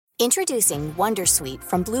Introducing Wondersuite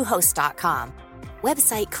from Bluehost.com.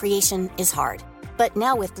 Website creation is hard, but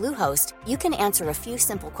now with Bluehost, you can answer a few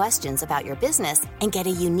simple questions about your business and get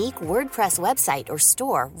a unique WordPress website or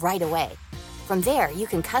store right away. From there, you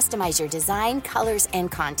can customize your design, colors,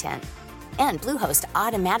 and content. And Bluehost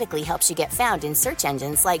automatically helps you get found in search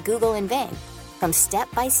engines like Google and Bing. From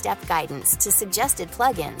step-by-step guidance to suggested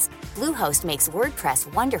plugins, Bluehost makes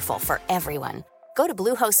WordPress wonderful for everyone. Go to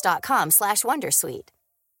bluehost.com/wondersuite.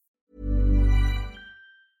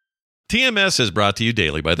 TMS is brought to you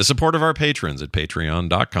daily by the support of our patrons at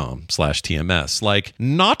patreon.com/TMS, like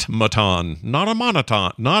Notmaton,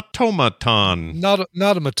 Notomonaton, Notomaton,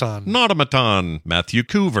 Notomaton, Matthew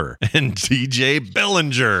Coover, and DJ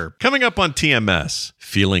Bellinger. Coming up on TMS,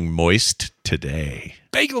 feeling moist today.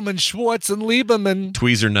 Bagelman, Schwartz, and Lieberman.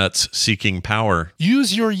 Tweezer nuts seeking power.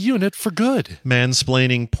 Use your unit for good.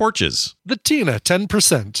 Mansplaining porches. The Tina,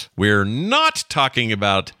 10%. We're not talking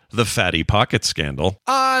about the Fatty Pocket scandal.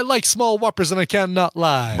 I like small whoppers and I cannot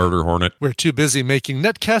lie. Murder Hornet. We're too busy making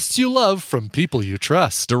netcasts you love from people you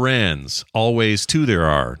trust. Durans. Always two there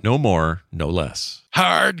are. No more, no less.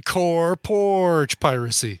 Hardcore porch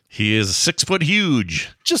piracy. He is 6 foot huge.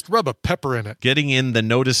 Just rub a pepper in it. Getting in the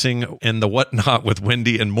noticing and the whatnot with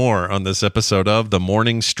Wendy and more on this episode of The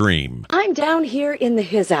Morning Stream. I'm down here in the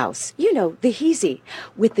his house, you know, the heezy,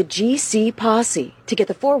 with the GC posse to get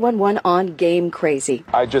the 411 on game crazy.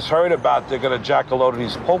 I just heard about they're going to jack a load of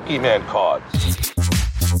these Pokemon cards.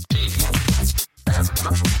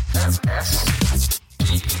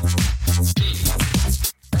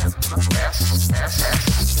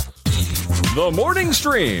 The Morning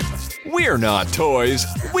Stream. We're not toys,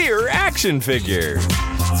 we're action figures.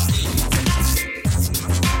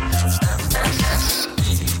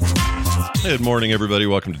 Good morning, everybody.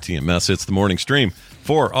 Welcome to TMS. It's The Morning Stream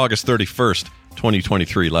for August 31st,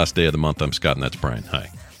 2023, last day of the month. I'm Scott, and that's Brian.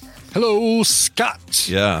 Hi. Hello, Scott.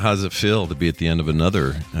 Yeah, how does it feel to be at the end of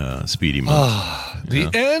another speedy month? The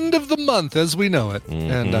end of the month as we know it,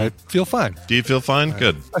 and I feel fine. Do you feel fine?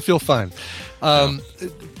 Good. I feel fine.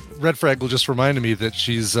 Red Fraggle just reminded me that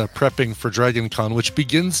she's prepping for Dragon Con, which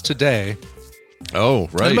begins today. Oh,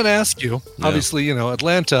 right. I'm going to ask you, obviously, you know,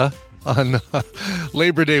 Atlanta on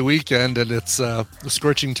Labor Day weekend, and it's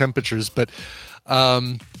scorching temperatures, but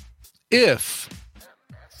if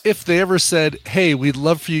they ever said, hey, we'd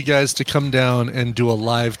love for you guys to come down and do a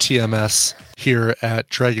live TMS here at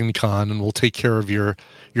Dragon Con, and we'll take care of your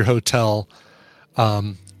hotel,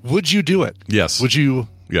 would you do it? Yes. Would you?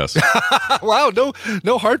 Yes. Wow, no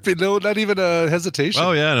heartbeat, no, not even a hesitation.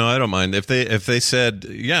 Oh yeah, no, I don't mind if they said,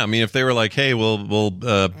 yeah. I mean, if they were like, hey, we'll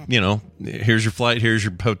you know, here's your flight, here's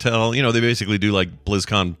your hotel. You know, they basically do like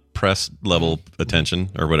BlizzCon press level attention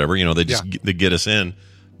or whatever. You know, they just they get us in.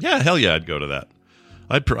 Yeah, hell yeah, I'd go to that.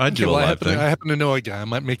 I'd do a live thing. I happen to know a guy. I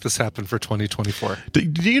might make this happen for 2024.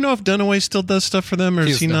 Do you know if Dunaway still does stuff for them, or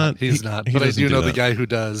is he not? He's not. But I do know the guy who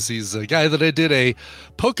does. He's a guy that I did a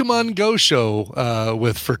Pokemon Go show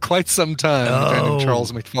with for quite some time. A guy named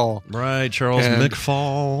Charles McFall. Right, Charles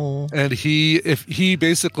McFall. And he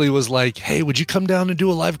basically was like, "Hey, would you come down and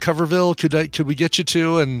do a live Coverville? Could we get you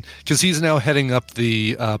to?" And because he's now heading up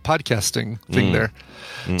the podcasting thing there.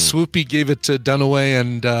 Swoopy gave it to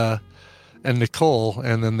Dunaway and Nicole,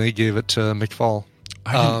 and then they gave it to McFall.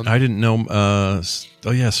 I didn't know. Oh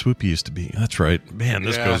yeah, Swoopy used to be. That's right. Man,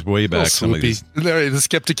 this goes way back. Some of these. The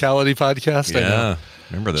Skepticality podcast. Yeah, I know.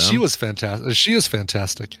 Remember that? She was fantastic. She is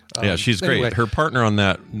fantastic. Yeah, she's great. Anyway. Her partner on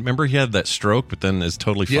that. Remember, he had that stroke, but then is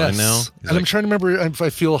totally fine now. And I'm trying to remember. I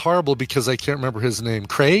feel horrible because I can't remember his name.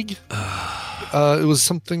 Craig. It was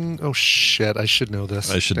something. Oh shit! I should know this.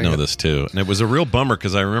 I should know this too. And it was a real bummer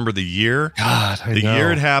because I remember the year. The year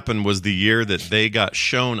it happened was the year that they got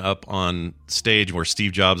shown up on stage where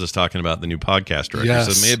Steve Jobs was talking about the new podcast director. Yes.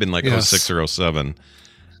 So it may have been like 06 or 07.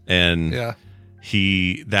 And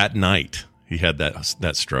that night he had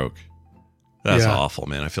that stroke. That's awful,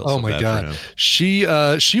 man. I feel so bad for him. She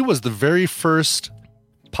was the very first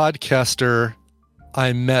podcaster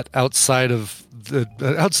I met outside of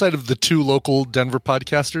the two local Denver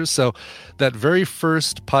podcasters. So that very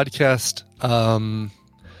first podcast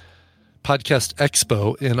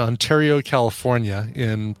expo in Ontario, California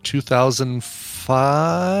in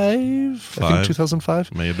 2005. I think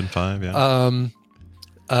 2005. May have been 5, yeah.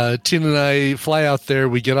 Tina and I fly out there.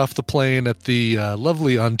 We get off the plane at the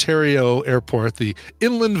lovely Ontario airport, the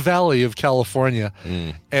Inland Valley of California.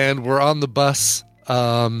 And we're on the bus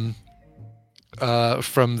from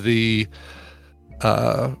the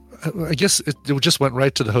I guess it just went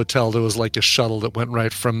right to the hotel. There was like a shuttle that went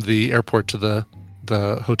right from the airport to the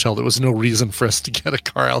hotel. There was no reason for us to get a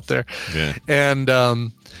car out there. Yeah. And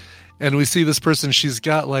and we see this person. She's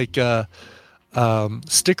got like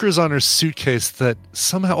stickers on her suitcase that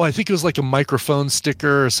somehow, I think it was like a microphone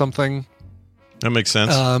sticker or something. That makes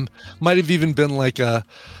sense. Might have even been like a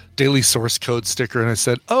daily source code sticker. And I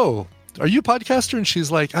said, "Oh, are you a podcaster?" And she's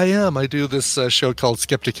like, "I am. I do this show called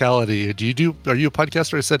Skepticality. Are you a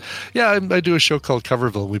podcaster?" I said, "Yeah, I do a show called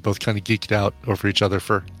Coverville." We both kind of geeked out over each other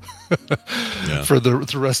for for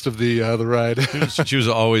the rest of the ride. She was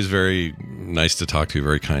always very nice to talk to,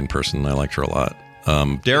 very kind person. I liked her a lot.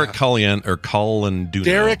 Derek Colin Duno.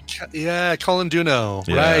 Colin Duno.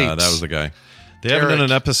 Yeah, right. That was the guy. They haven't done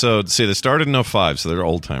an episode. See, they started in 2005, so they're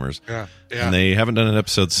old timers. Yeah. And they haven't done an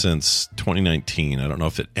episode since 2019. I don't know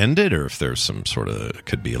if it ended or if there's some sort of,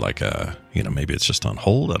 could be like a, maybe it's just on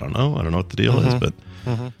hold. I don't know. I don't know what the deal is, but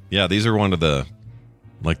yeah, these are one of the,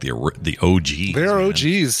 like the OGs. They're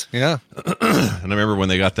OGs. Yeah. And I remember when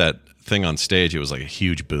they got that thing on stage, it was like a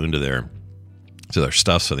huge boon to their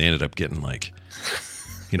stuff. So they ended up getting like,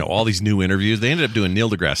 all these new interviews. They ended up doing Neil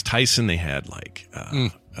deGrasse Tyson. They had like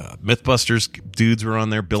Mythbusters dudes were on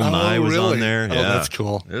there. Bill Nye was on there. Oh, yeah, that's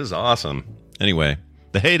cool. It was awesome. Anyway,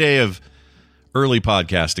 the heyday of early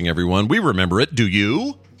podcasting, everyone. We remember it. Do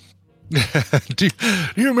you? Do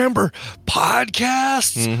you remember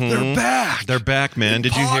podcasts? Mm-hmm. They're back. They're back, man.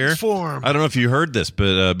 Did you hear? Form. I don't know if you heard this,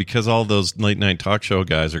 but because all those late night talk show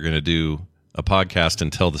guys are going to do a podcast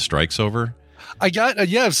until the strike's over.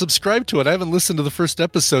 I've subscribed to it. I haven't listened to the first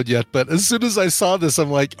episode yet, but as soon as I saw this, I'm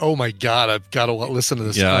like, oh my God, I've got to listen to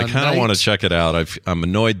this. Yeah, I kind of want to check it out. I'm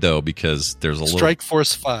annoyed though, because there's a Strike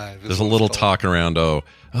Force 5. There's a little talk around, oh,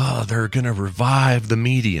 they're going to revive the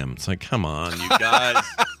medium. It's like, come on, you guys.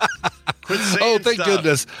 Quit saying thank stuff.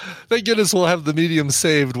 goodness. Thank goodness we'll have the medium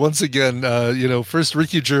saved. Once again, first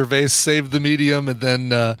Ricky Gervais saved the medium, and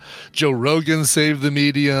then Joe Rogan saved the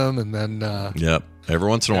medium, and then... Yep. Every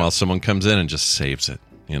once in a while, someone comes in and just saves it,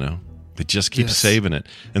 They just keep saving it.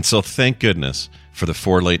 And so thank goodness for the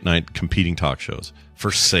 4 late night competing talk shows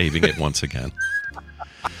for saving it once again.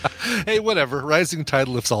 Hey, whatever. Rising tide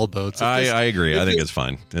lifts all boats. I agree. I think it's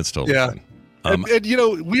fine. It's totally fine. And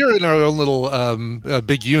we are in our own little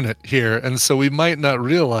big unit here, and so we might not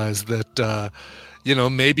realize that,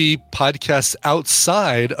 maybe podcasts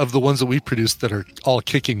outside of the ones that we produce that are all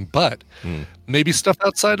kicking butt, maybe stuff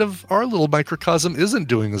outside of our little microcosm isn't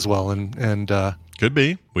doing as well, and could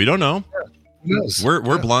be. We don't know. Who knows?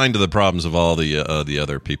 We're blind to the problems of all the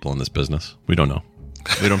other people in this business. We don't know.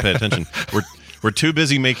 We don't pay attention. We're too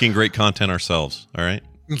busy making great content ourselves. All right.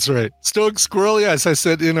 That's right. Stoic Squirrel, as I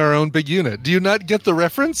said, in our own big unit. Do you not get the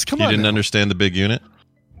reference? Come on. You didn't understand the big unit?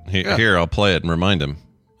 Here, I'll play it and remind him.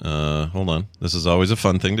 Hold on. This is always a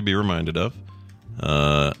fun thing to be reminded of.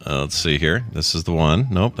 Let's see here. This is the one.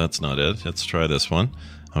 Nope, that's not it. Let's try this one.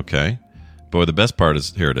 Okay. Boy, the best part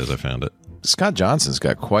is, here it is. I found it. Scott Johnson's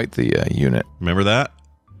got quite the unit. Remember that?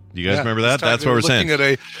 Do you guys remember that? That's what we're saying.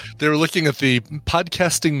 They were looking at the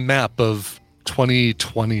podcasting map of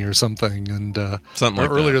 2020 or something, and something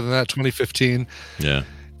like earlier than that, 2015. Yeah.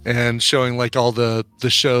 And showing like all the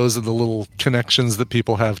shows and the little connections that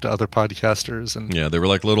people have to other podcasters. And yeah, they were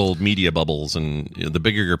like little media bubbles, and the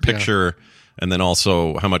bigger your picture, and then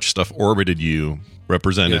also how much stuff orbited you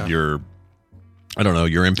represented your, I don't know,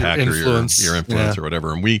 your impact your influence. or your influence or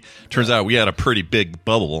whatever. And turns out we had a pretty big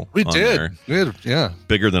bubble. We on did. There. We did. Yeah.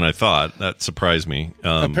 Bigger than I thought. That surprised me.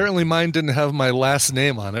 Apparently mine didn't have my last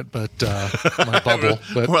name on it, but my bubble.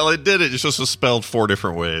 But. Well, it did. It just was spelled 4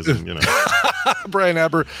 different ways. And, Brian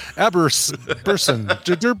Aberson.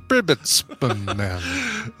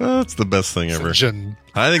 That's the best thing ever.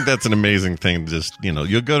 I think that's an amazing thing. Just,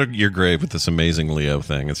 you'll go to your grave with this amazing Leo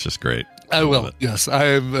thing. It's just great. I will. Yes, I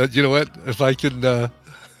am. You know what? If I can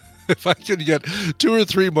get 2 or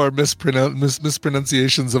 3 more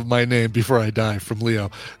mispronunciations of my name before I die from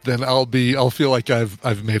Leo, then I'll feel like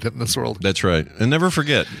I've made it in this world. That's right. And never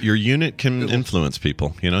forget, your unit can influence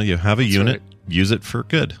people. You have a unit, use it for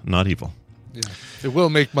good, not evil. Yeah. It will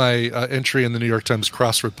make my entry in the New York Times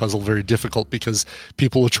crossword puzzle very difficult, because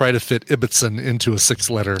people will try to fit Ibbotson into a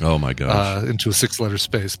 6-letter. Oh my gosh! Into a 6-letter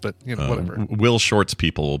space, but whatever. Will Short's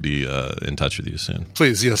people will be in touch with you soon.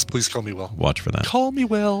 Please call me Will. Watch for that. Call me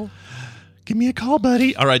Will. Give me a call,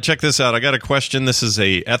 buddy. All right, check this out. I got a question. This is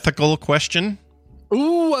a ethical question.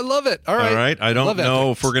 Ooh, I love it. All right. I don't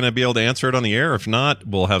know if we're going to be able to answer it on the air. If not,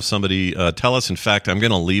 we'll have somebody tell us. In fact, I'm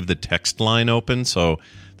going to leave the text line open, so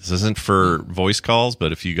this isn't for voice calls,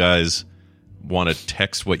 but if you guys want to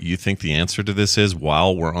text what you think the answer to this is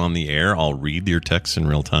while we're on the air, I'll read your texts in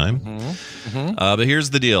real time. But here's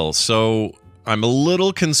the deal. So I'm a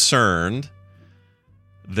little concerned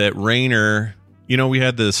that Rainer, we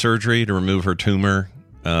had the surgery to remove her tumor.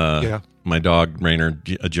 my dog Rainer,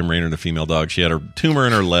 Jim Rainer, the female dog, she had a tumor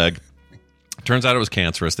in her leg. Turns out it was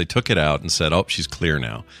cancerous. They took it out and said, "Oh, she's clear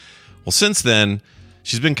now." Well, since then,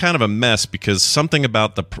 she's been kind of a mess because something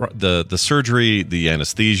about the surgery, the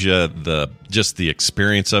anesthesia, just the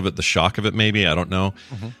experience of it, the shock of it, maybe, I don't know,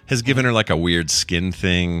 has given her like a weird skin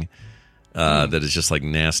thing that is just like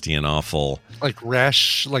nasty and awful. Like a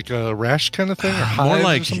rash kind of thing? Or more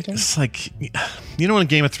like, or something? it's like, you know in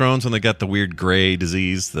Game of Thrones when they got the weird gray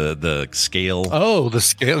disease, the scale? Oh, the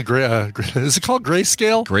scale. Is it called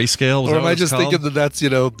grayscale? Grayscale? Or am I just thinking that that's,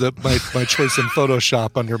 my choice in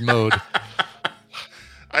Photoshop under mode?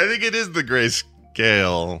 I think it is the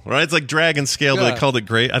grayscale, right? It's like dragon scale, but they called it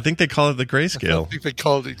gray. I think they call it the grayscale. I think they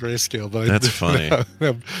called it grayscale, but that's funny.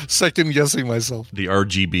 I'm second guessing myself. The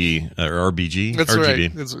RGB or RBG. That's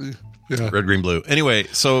RGB. right. Yeah. Red, green, blue. Anyway,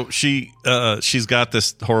 so she's got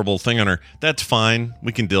this horrible thing on her. That's fine.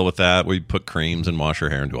 We can deal with that. We put creams and wash her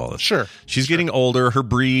hair and do all this. Sure. She's getting older. Her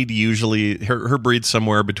breed usually her breed's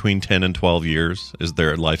somewhere between 10 and 12 years is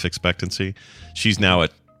their life expectancy. She's now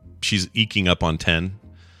she's eking up on 10.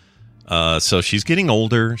 So she's getting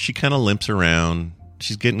older. She kind of limps around.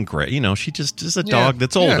 She's getting gray. She just is a dog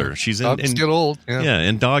that's older. Yeah. She's Dogs get old. Yeah.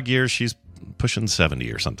 In dog years, she's pushing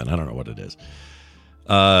 70 or something. I don't know what it is.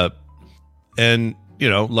 And,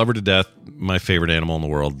 love her to death. My favorite animal in the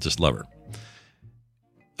world. Just love her.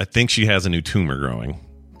 I think she has a new tumor growing.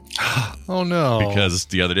 Oh, no. Because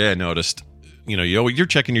the other day I noticed, you're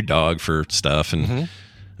checking your dog for stuff and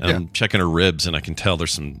I'm checking her ribs and I can tell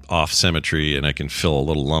there's some off symmetry and I can feel a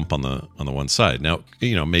little lump on the one side. Now,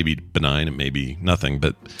 maybe benign, it may be nothing,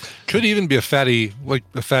 but could even be a fatty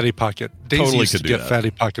pocket. Daisy totally used could to do get that. fatty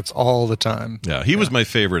pockets all the time. Yeah, he was my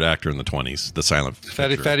favorite actor in the 20s, the silent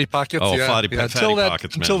fatty pockets. Oh, yeah. fatty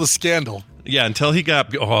pockets, man. Until the scandal. Yeah, until he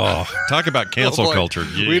got talk about cancel culture.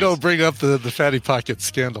 Jeez. We don't bring up the fatty pocket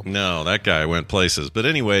scandal. No, that guy went places. But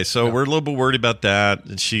anyway, so we're a little bit worried about that.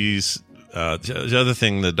 And she's the other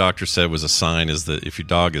thing the doctor said was a sign is that if your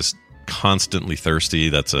dog is constantly thirsty,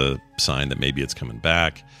 that's a sign that maybe it's coming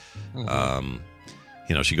back.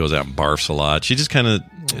 She goes out and barfs a lot. She just kind of,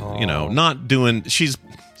 not doing. She's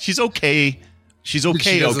okay. She's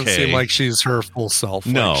okay. She doesn't seem like she's her full self.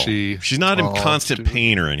 No, like she's not in constant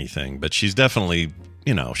pain or anything, but she's definitely,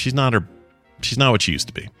 she's not what she used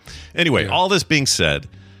to be. Anyway, all this being said,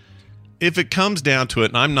 if it comes down to it,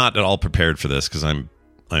 and I'm not at all prepared for this because I'm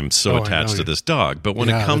so attached to this dog, but when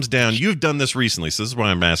it comes down, you've done this recently, so this is why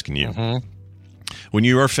I'm asking you. When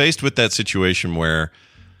you are faced with that situation where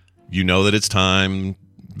you know that it's time,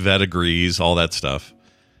 vet agrees, all that stuff.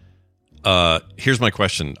 Here's my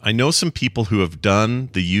question. I know some people who have done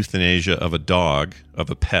the euthanasia of a dog, of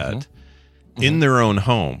a pet, in their own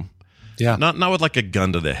home. Yeah. Not with like a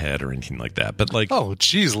gun to the head or anything like that, but like... Oh,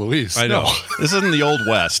 geez, Louise. I know. This isn't the Old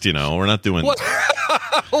West, We're not doing... What?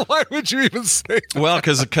 Why would you even say that? Well,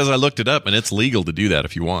 because I looked it up, and it's legal to do that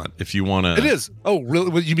if you want. If you want to... It is. Oh, really?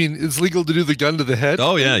 What, you mean it's legal to do the gun to the head?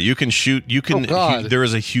 Oh, yeah. You can shoot... there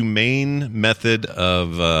is a humane method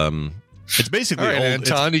of... it's basically all right, old...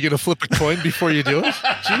 Anton, you going to flip a coin before you do it?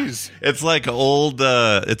 Jeez. It's like old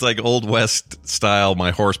West style,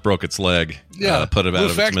 my horse broke its leg. Yeah. Put it out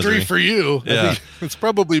of its factory misery. for you. Yeah. I think it's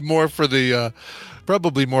probably more for the...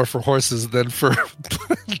 Probably more for horses than for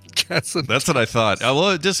cats. That's what I thought.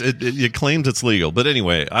 Well, it claims it's legal, but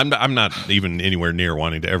anyway, I'm not even anywhere near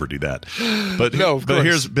wanting to ever do that. But no, but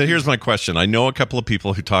here's my question. I know a couple of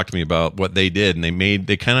people who talked to me about what they did, and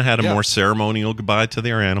they kind of had a more ceremonial goodbye to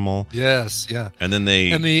their animal. Yes, yeah. And then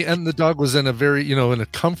the dog was in a very in a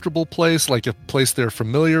comfortable place, like a place they're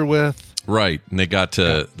familiar with. Right, and they got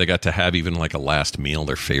to have even like a last meal,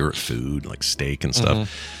 their favorite food, like steak and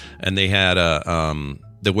stuff. And they had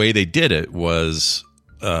the way they did it was,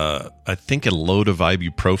 I think a load of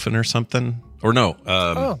ibuprofen or something, or no.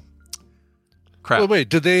 Crap. Well, wait,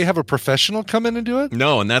 did they have a professional come in and do it?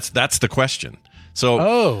 No, and that's the question.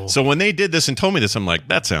 So when they did this and told me this, I'm like,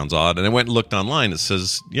 that sounds odd. And I went and looked online. It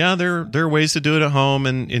says, yeah, there are ways to do it at home,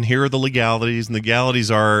 and here are the legalities. And the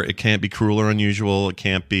legalities are it can't be cruel or unusual. It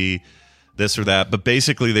can't be this or that. But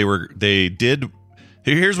basically,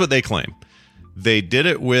 here's what they claim. They did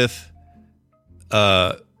it with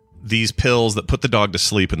these pills that put the dog to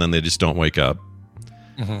sleep, and then they just don't wake up.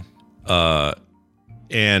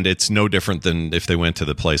 And it's no different than if they went to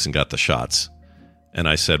the place and got the shots. And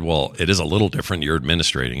I said, well, it is a little different. You're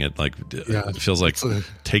administrating it. It feels like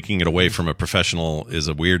taking it away from a professional is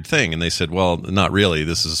a weird thing. And they said, well, not really.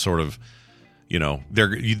 This is sort of,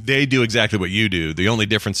 they do exactly what you do. The only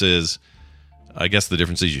difference is, I guess the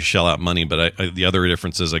difference is you shell out money, but the other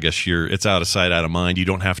difference is, I guess it's out of sight, out of mind. You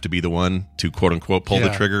don't have to be the one to quote unquote pull the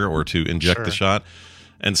trigger or to inject the shot.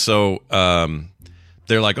 And so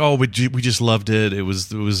they're like, oh, we just loved it. It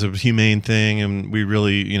was a humane thing, and we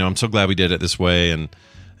really, I'm so glad we did it this way, and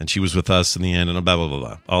she was with us in the end, and blah blah blah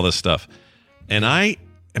blah, all this stuff. And I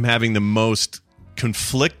am having the most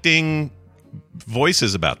conflicting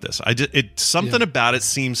voices about this. Something about it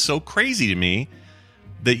seems so crazy to me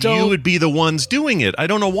that you would be the ones doing it. I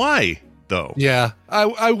don't know why, though. Yeah,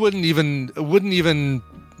 I wouldn't even I wouldn't even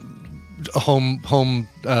try and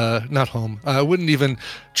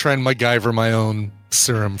MacGyver my own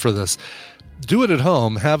serum for this. Do it at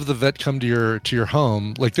home. Have the vet come to your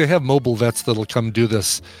home. Like, they have mobile vets that'll come do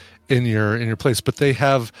this in your place, but they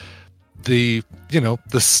have the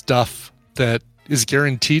stuff that is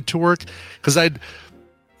guaranteed to work. Because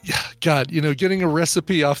getting a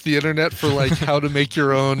recipe off the internet for like how to make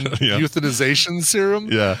your own euthanization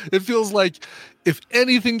serum. Yeah, it feels like if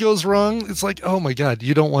anything goes wrong, it's like, oh my God,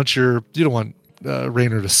 you don't want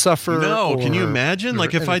Rainer to suffer. No, can you imagine?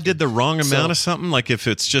 Like, if I did the wrong amount of something, like if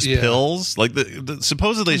it's just pills, like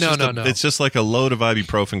supposedly it's just like a load of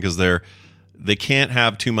ibuprofen because they can't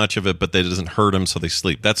have too much of it, but that doesn't hurt them, so they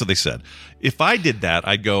sleep. That's what they said. If I did that,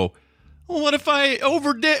 I'd go, well, what if I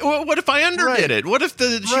overdid? What if I underdid it? What if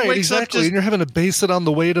she wakes up and you're having to base it on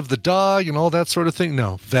the weight of the dog and all that sort of thing?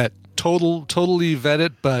 No, totally vet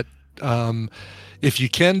it, but if you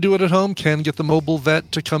can do it at home, can get the mobile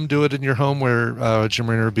vet to come do it in your home where Jim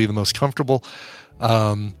Rainer would be the most comfortable.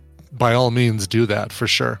 By all means, do that for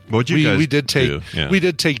sure. What you guys do? We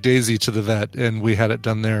did take Daisy to the vet, and we had it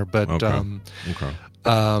done there. But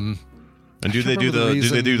and do they do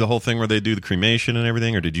the whole thing where they do the cremation and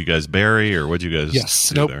everything, or did you guys bury, or what you guys? Yes,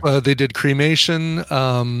 do there? They did cremation.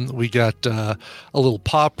 We got a little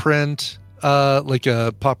paw print, like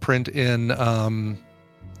a paw print in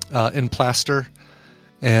plaster,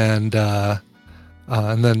 and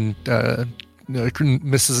then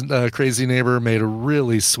Mrs. Crazy Neighbor made a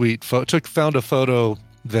really sweet found a photo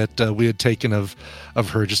that we had taken of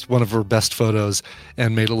her, just one of her best photos,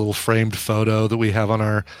 and made a little framed photo that we have on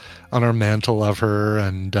our mantle of her.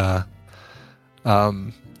 And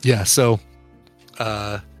so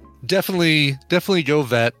definitely go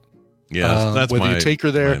vet. Yeah, that's whether you take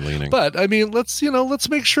her there. But I mean, let's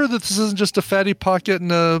make sure that this isn't just a fatty pocket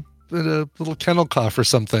and a little kennel cough or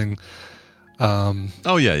something.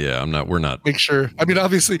 We're not. Make sure. I mean,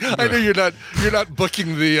 obviously, I know you're not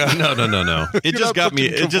booking the. No. It just got me.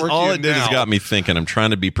 It got me thinking. I'm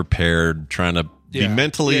trying to be prepared, trying to be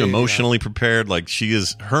mentally, emotionally prepared. Like,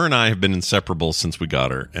 her and I have been inseparable since we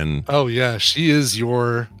got her. And she is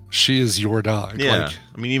your dog. Yeah.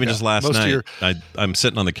 I mean, even just last night, I'm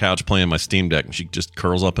sitting on the couch playing my Steam Deck, and she just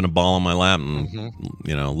curls up in a ball on my lap and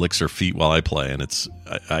licks her feet while I play. And it's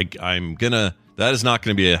that is not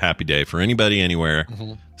going to be a happy day for anybody anywhere,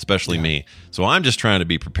 especially me. So I'm just trying to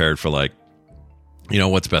be prepared for, like,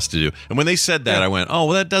 what's best to do. And when they said that, I went, oh,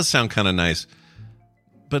 well, that does sound kind of nice.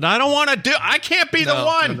 But I don't want to I can't be the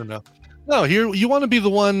one. No, you want to be the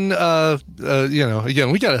one,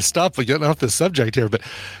 again, we got to stop getting off this subject here, but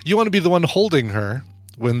you want to be the one holding her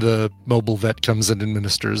when the mobile vet comes and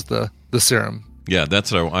administers the serum. Yeah,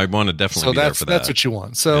 that's what I want to definitely be there for that. That's what you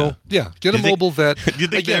want. So, get a mobile vet. Do you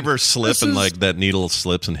think they ever slip and like that needle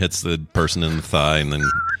slips and hits the person in the thigh, and then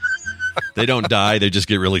they don't die, they just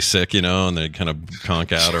get really sick, and they kind of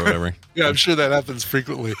conk out or whatever? Yeah, I'm sure that happens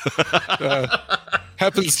frequently.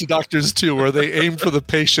 Happens to doctors too, where they aim for the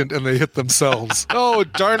patient and they hit themselves. Oh,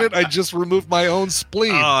 darn it, I just removed my own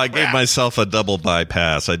spleen. Oh, I gave myself a double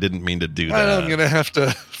bypass. I didn't mean to do that. I'm going to have to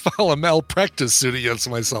file a malpractice suit against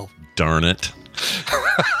myself. Darn it.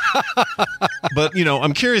 But,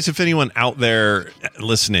 I'm curious if anyone out there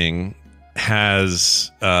listening has,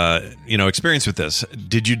 experience with this.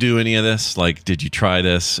 Did you do any of this? Like, did you try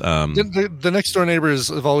this? The next door neighbors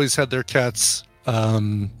have always had their cats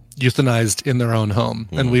euthanized in their own home,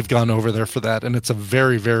 and we've gone over there for that, and it's a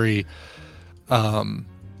very, very what's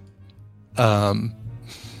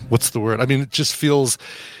the word? I mean, it feels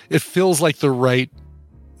like the right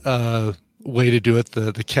way to do it.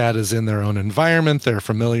 The cat is in their own environment, they're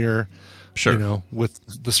familiar, with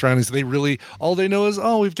the surroundings. All they know is,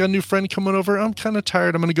 oh, we've got a new friend coming over, I'm kind of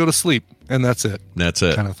tired, I'm going to go to sleep, and that's it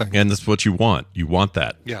kind of thing. And that's what you want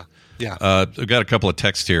that. Yeah. I've got a couple of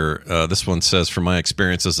texts here. This one says, from my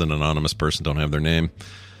experience as an anonymous person, don't have their name.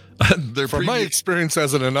 My experience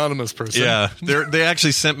as an anonymous person. Yeah. They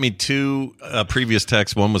actually sent me two previous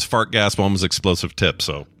texts. One was fart gas, one was explosive tip.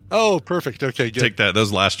 So. Oh, perfect. Okay, good. Take that. That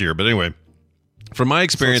was last year. But anyway, from my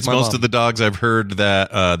experience, most of the dogs I've heard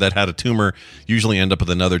that had a tumor usually end up with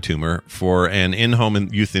another tumor. For an in-home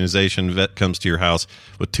euthanization, vet comes to your house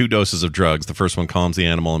with 2 doses of drugs. The first one calms the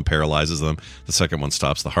animal and paralyzes them. The second one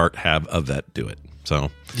stops the heart. Have a vet do it.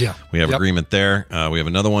 So yeah, we have agreement there. We have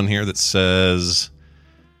another one here that says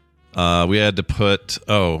we had to put,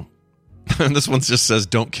 this one just says,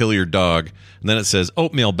 don't kill your dog. And then it says,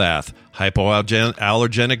 oatmeal bath,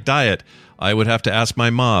 hypoallergenic diet. I would have to ask my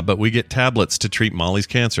mom, but we get tablets to treat Molly's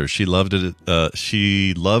cancer. She loved it.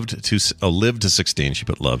 She lived to 16. She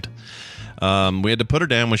put loved. We had to put her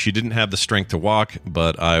down when she didn't have the strength to walk,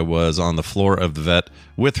 but I was on the floor of the vet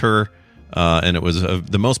with her, and it was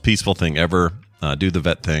the most peaceful thing ever. Do the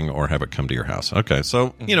vet thing or have it come to your house. Okay,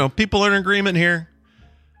 so, people are in agreement here.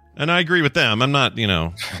 And I agree with them. I'm not,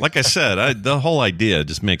 like I said, the whole idea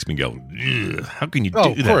just makes me go, how can you do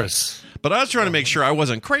that? Of course. But I was trying to make sure I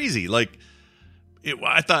wasn't crazy. Like,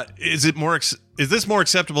 I thought, is this more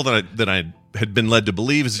acceptable than I had been led to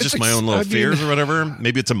believe? Is it just my own little fears or whatever?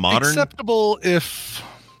 Maybe it's a modern. Acceptable if,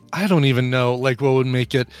 I don't even know, like what would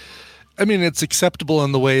make it. I mean, it's acceptable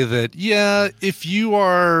in the way that, if you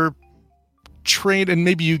are trained and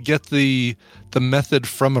maybe you get the method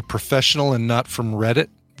from a professional and not from Reddit,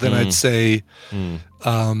 then I'd say,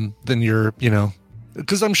 then you're,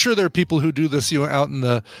 because I'm sure there are people who do this, out in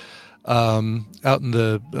the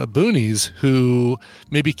boonies who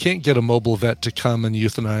maybe can't get a mobile vet to come and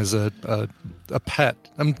euthanize a pet.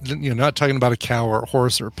 I'm, not talking about a cow or a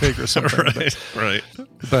horse or a pig or something. right.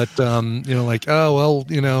 But, like, oh, well,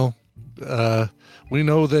 we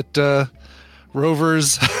know that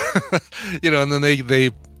rovers, and then they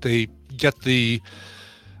get the,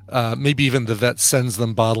 maybe even the vet sends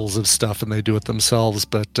them bottles of stuff and they do it themselves.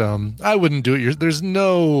 But I wouldn't do it. There's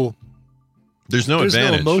no advantage.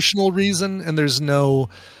 No emotional reason, and there's no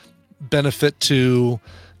benefit to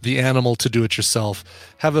the animal to do it yourself.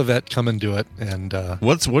 Have a vet come and do it. And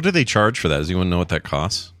what do they charge for that? Does anyone know what that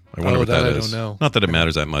costs? I wonder what that is. I don't know. Not that it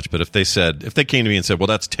matters that much, but if they came to me and said, "Well,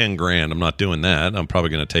 that's $10,000. I'm not doing that. I'm probably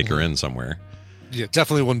going to take her in somewhere." Yeah,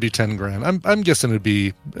 definitely wouldn't be $10,000. I'm guessing it'd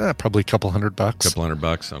be probably a couple $100.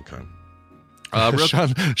 $200, okay.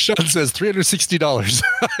 Sean says $360.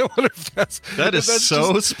 I wonder if that is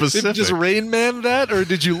so specific. Did you just Rain Man that, or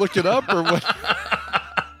did you look it up, or what?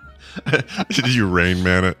 Did you Rain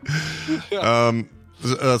Man it? Yeah.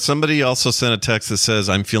 Somebody also sent a text that says,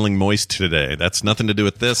 "I'm feeling moist today." That's nothing to do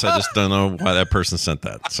with this. I just don't know why that person sent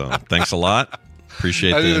that. So thanks a lot.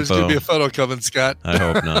 Appreciate the info. I think there's going to be a photo coming, Scott. I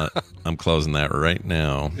hope not. I'm closing that right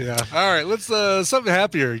now. Yeah. All right. Let's something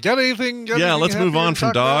happier. Got anything? Let's move on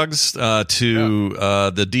from dogs to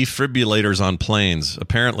the defibrillators on planes.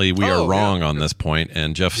 Apparently, we are wrong on this point,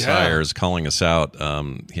 and Jeff Sire is calling us out.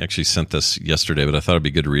 He actually sent this yesterday, but I thought it'd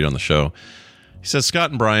be good to read on the show. He says, Scott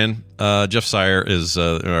and Brian, Jeff Sire is,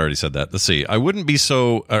 I already said that. Let's see. I wouldn't be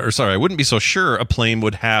so sure a plane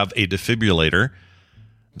would have a defibrillator.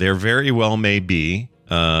 There very well may be,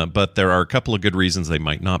 but there are a couple of good reasons they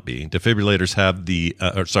might not be. Defibrillators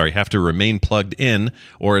have to remain plugged in,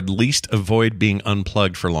 or at least avoid being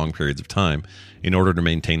unplugged for long periods of time in order to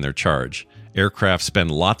maintain their charge. Aircraft spend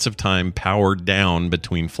lots of time powered down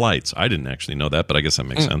between flights. I didn't actually know that, but I guess that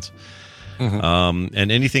makes sense. Mm-hmm.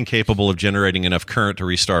 And anything capable of generating enough current to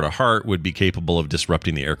restart a heart would be capable of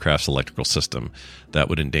disrupting the aircraft's electrical system. That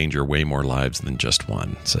would endanger way more lives than just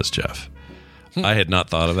one, says Jeff. I had not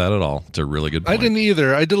thought of that at all. It's a really good point. I didn't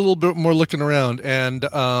either. I did a little bit more looking around, and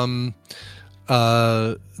the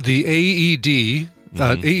AED,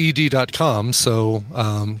 AED.com, so,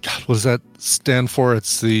 God, what does that stand for?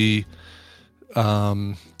 It's the...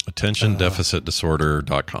 Attention Deficit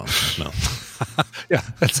Disorder.com. No. Yeah,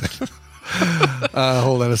 that's it.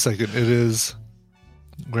 Hold on a second. It is...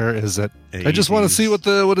 Where is it? AEDs. I just want to see what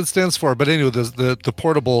it stands for. But anyway, the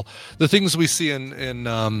portable... The things we see in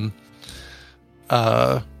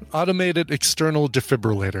automated external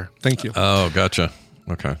defibrillator. Thank you. Oh, gotcha.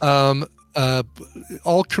 Okay.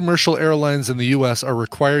 All commercial airlines in the U.S. are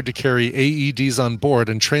required to carry AEDs on board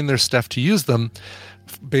and train their staff to use them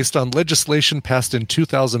based on legislation passed in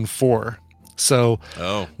 2004. So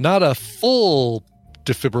not a full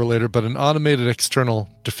defibrillator, but an automated external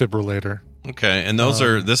defibrillator. Okay, and those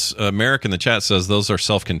are, this Merrick in the chat says those are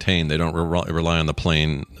self-contained. They don't rely on the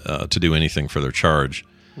plane to do anything for their charge.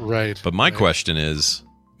 Right. But my question is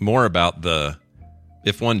more about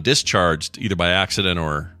if one discharged either by accident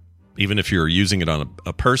or even if you're using it on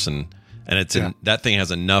a person and that thing has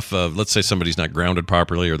enough of, let's say somebody's not grounded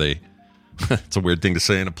properly or it's a weird thing to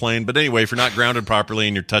say in a plane. But anyway, if you're not grounded properly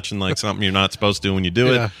and you're touching like something you're not supposed to when you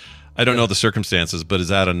do it, I don't know the circumstances, but is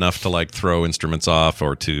that enough to like throw instruments off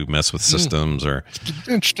or to mess with systems or?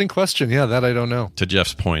 Interesting question. Yeah, that I don't know. To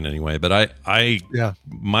Jeff's point anyway, but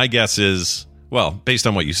my guess is, well, based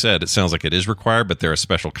on what you said, it sounds like it is required, but they're a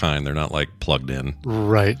special kind. They're not like plugged in.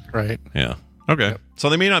 Right. Yeah. Okay. Yep. So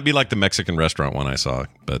they may not be like the Mexican restaurant one I saw,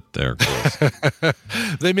 but they're close.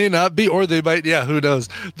 They may not be, or they might. Yeah, who knows?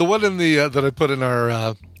 The one in the that I put in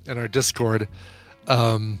our Discord.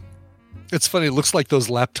 It's funny. It looks like those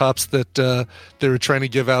laptops that they were trying to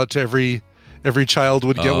give out to every child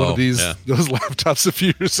would get one of these those laptops a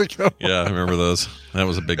few years ago. Yeah, I remember those. That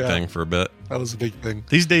was a big thing for a bit. That was a big thing.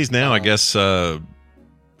 These days now, I guess it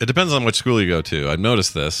depends on which school you go to. I've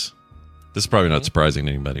noticed this. This is probably not surprising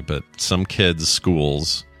to anybody, but some kids'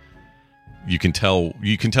 schools, you can tell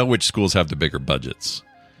which schools have the bigger budgets,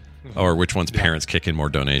 or which ones parents kick in more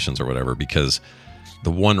donations or whatever. Because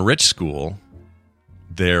the one rich school,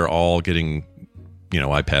 they're all getting,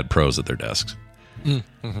 iPad Pros at their desks,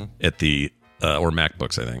 at the or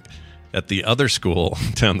MacBooks, I think. At the other school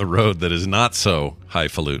down the road that is not so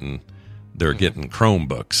highfalutin, they're getting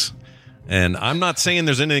Chromebooks. And I'm not saying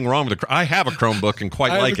there's anything wrong with I have a Chromebook and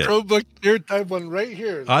quite like it. I have a Chromebook here. I have one right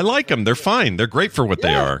here. I like them. They're fine. They're great for what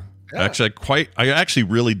they are. Yeah. I actually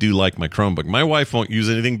really do like my Chromebook. My wife won't use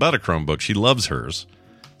anything but a Chromebook. She loves hers.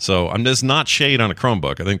 So I'm just not shade on a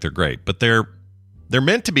Chromebook. I think they're great, but they're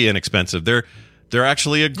meant to be inexpensive. They're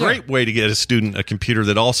actually a great way to get a student a computer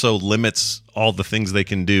that also limits all the things they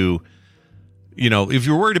can do. If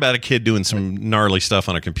you're worried about a kid doing some gnarly stuff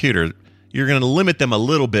on a computer, you're going to limit them a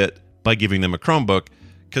little bit by giving them a Chromebook,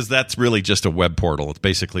 because that's really just a web portal. It's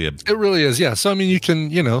basically It really is, yeah. So, I mean, you can,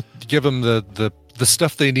 give them the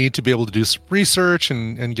stuff they need to be able to do some research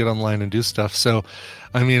and get online and do stuff. So,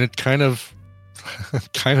 I mean, it kind of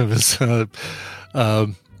is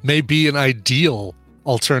may be an ideal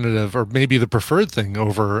alternative, or maybe the preferred thing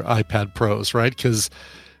over iPad Pros, right? Because,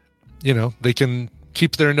 they can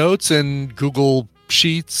keep their notes in Google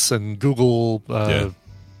Sheets and Google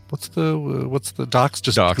what's the Docs?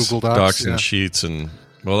 Just Docs, Google Docs. Docs and Sheets, and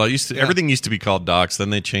everything used to be called Docs. Then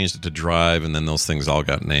they changed it to Drive, and then those things all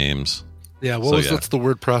got names. Yeah, what's the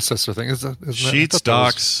word processor thing? Isn't Sheets,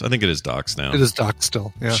 Docs. I think it is Docs now. It is Docs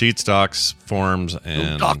still. Yeah. Sheets, Docs, Forms,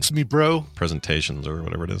 and Docs me, bro. Presentations or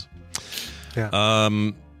whatever it is. Yeah.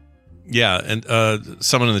 And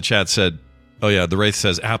someone in the chat said, "Oh yeah, the Wraith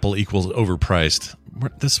says Apple equals overpriced."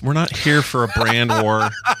 We're not here for a brand war.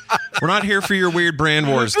 We're not here for your weird brand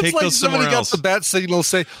wars. Take those somewhere else. Somebody got the bat signal.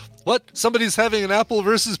 Say, what? Somebody's having an Apple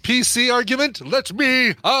versus PC argument?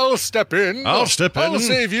 I'll step in. I'll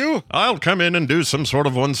save you. I'll come in and do some sort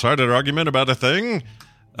of one-sided argument about a thing.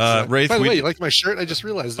 Wraith, by the way, you like my shirt? I just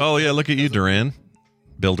realized. Oh yeah, look at you, Duran.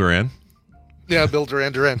 Bill Duran. Yeah, Bill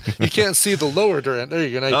Duran. You can't see the lower Duran. There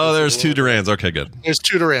you go. There's two Durans. Okay, good. There's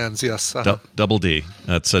two Durans, yes. Double D.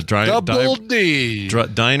 That's a Double D.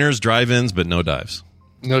 Diners, drive-ins, but no dives.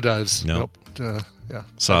 No dives. Nope. Yeah.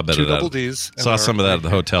 Saw a bit of that. Double Ds. Saw some of that at the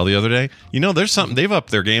hotel the other day. There's something. They've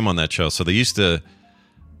upped their game on that show. So they used to,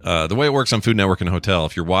 the way it works on Food Network and Hotel,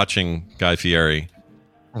 if you're watching Guy Fieri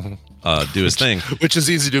do his thing. Which is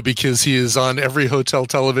easy to do because he is on every hotel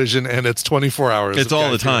television and it's 24 hours. It's all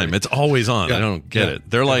the time. It's always on. Yeah. I don't get it.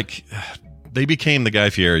 They're like, they became the Guy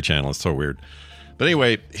Fieri channel. It's so weird. But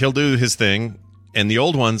anyway, he'll do his thing. And the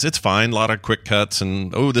old ones, it's fine. A lot of quick cuts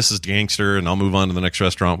and, this is gangster and I'll move on to the next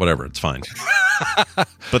restaurant, whatever. It's fine.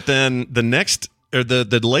 But then the next, or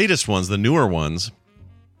the latest ones, the newer ones,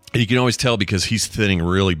 you can always tell because he's thinning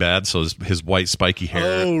really bad. So his white spiky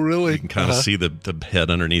hair. Oh, really? You can kind of see the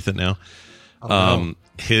head underneath it now.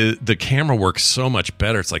 The camera works so much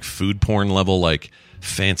better. It's like food porn level, like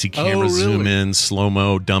fancy camera zoom in,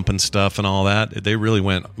 slow-mo, dumping stuff and all that. They really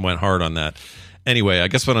went hard on that. Anyway, I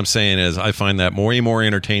guess what I'm saying is I find that more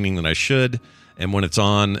entertaining than I should. And when it's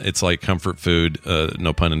on, it's like comfort food,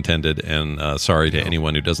 no pun intended. And sorry to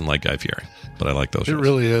anyone who doesn't like Guy Fieri, but I like those shows. It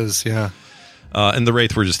really is, yeah. And the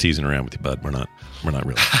Wraith, we're just teasing around with you, bud. We're not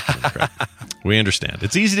really. We understand.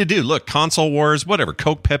 It's easy to do. Look, console wars, whatever,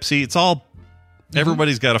 Coke, Pepsi, it's all,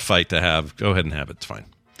 everybody's got a fight to have. Go ahead and have it. It's fine.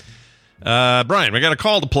 Brian, we got a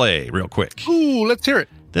call to play real quick. Ooh, let's hear it.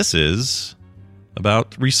 This is about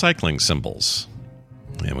recycling symbols.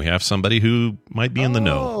 And we have somebody who might be in the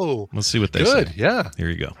know. Let's see what they say. Good, yeah. Here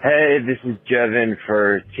you go. Hey, this is Jevin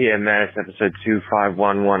for TMS, episode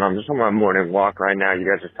 2511. I'm just on my morning walk right now. You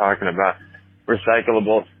guys are talking about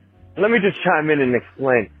recyclables. Let me just chime in and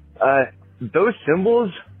explain. Those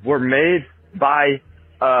symbols were made by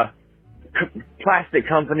plastic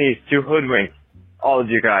companies to hoodwink all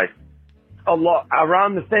of you guys.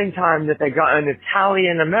 Around the same time that they got an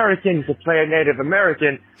Italian American to play a Native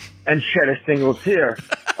American and shed a single tear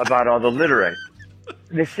about all the littering.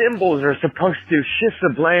 The symbols are supposed to shift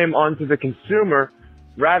the blame onto the consumer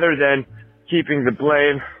rather than keeping the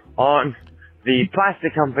blame on the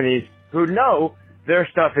plastic companies who know their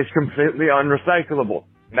stuff is completely unrecyclable.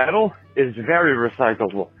 Metal is very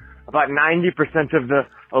recyclable. about 90% of the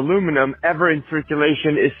aluminum ever in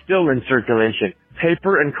circulation is still in circulation.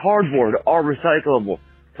 Paper and cardboard are recyclable.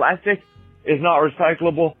 Plastic is not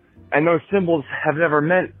recyclable, and those symbols have never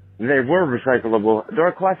meant they were recyclable. They're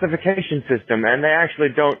a classification system, and they actually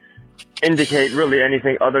don't indicate really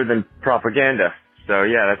anything other than propaganda. So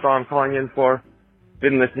yeah, that's all I'm calling in for.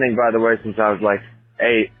 Been listening, by the way, since I was like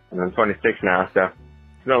 8, and I'm 26 now, so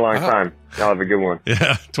it's been a long time. Y'all have a good one.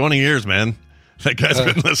 Yeah, 20 years, man. That guy's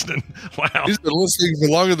been listening. Wow. He's been listening for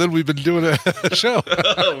longer than we've been doing a show.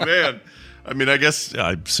 Oh, man. I mean, I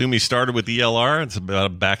assume he started with ELR. It's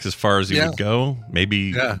about back as far as he would go.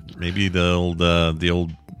 Maybe the old,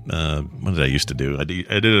 what did I used to do? I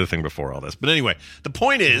did a thing before all this. But anyway, the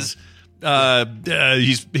point is,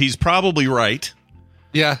 he's probably right.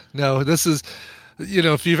 Yeah, no, this is,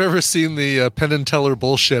 if you've ever seen the Penn and Teller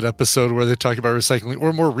bullshit episode where they talk about recycling,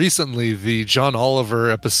 or more recently, the John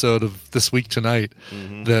Oliver episode of This Week Tonight,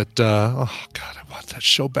 that, oh God, I want that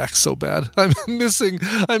show back so bad. I'm missing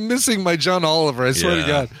my John Oliver. I swear to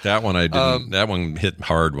God. That one I didn't, that one hit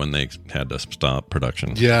hard when they had to stop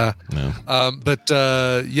production. Yeah. They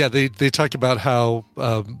talk about how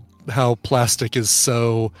plastic is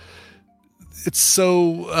so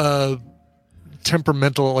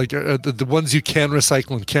temperamental, like the ones you can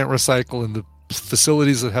recycle and can't recycle, and the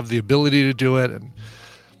facilities that have the ability to do it. And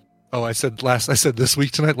I said this week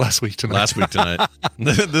tonight, last week tonight.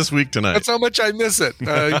 This week tonight. That's how much I miss it. You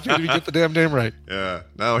can't even get the damn name right. Yeah.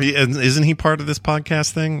 No, isn't he part of this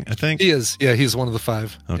podcast thing? I think he is. Yeah, he's one of the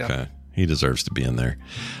 5. Okay. Yeah. He deserves to be in there.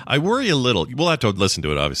 I worry a little. We'll have to listen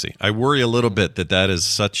to it, obviously. I worry a little bit that is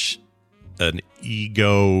such an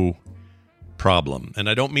ego problem. And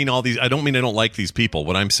I don't mean I don't like these people.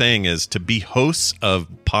 What I'm saying is, to be hosts of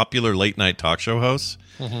popular late night talk show hosts,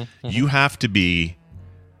 you have to be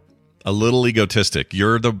a little egotistic.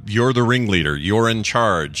 You're the ringleader. You're in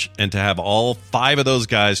charge. And to have all 5 of those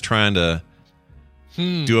guys trying to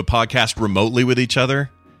do a podcast remotely with each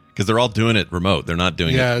other, because they're all doing it remote. They're not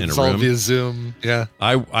doing it in a room. Yeah, it's all via Zoom. Yeah.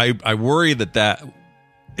 I worry that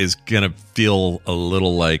is going to feel a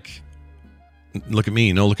little like, look at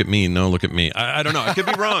me, no, look at me, no, look at me. I don't know. I could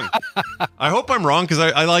be wrong. I hope I'm wrong, because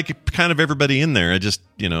I like kind of everybody in there. I just,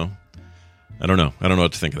 I don't know. I don't know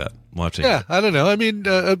what to think of that. We'll have to. Yeah, I don't know. I mean,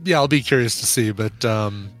 I'll be curious to see, but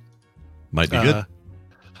might be good.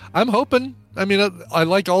 I'm hoping. I mean, I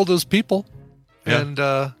like all those people, and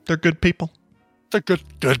they're good people. They're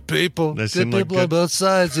good people. They Good people on both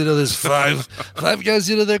sides. There's five guys.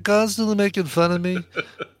 They're constantly making fun of me.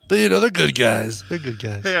 But, they're good guys. They're good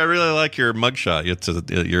guys. Hey, I really like your mugshot.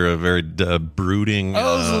 You're a very brooding. I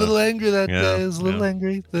was a little angry that day. I was a little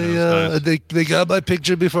angry. They got my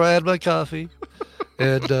picture before I had my coffee.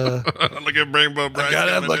 And look at Rainbow Bright. I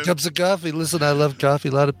gotta have my cups of coffee. Listen, I love coffee.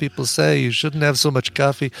 A lot of people say you shouldn't have so much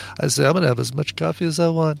coffee. I say I'm gonna have as much coffee as I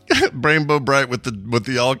want. Rainbow Bright with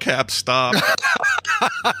the all caps stop.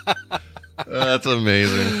 That's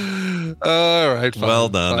amazing. All right. Fine, well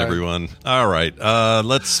done, everyone. All right.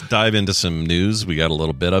 Let's dive into some news. We got a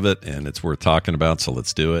little bit of it, and it's worth talking about, so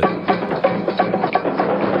let's do it.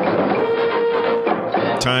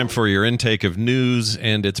 Time for your intake of news,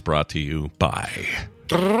 and it's brought to you by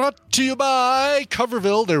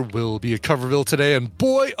Coverville. There will be a Coverville today, and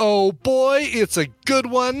boy, oh boy, it's a good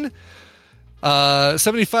one.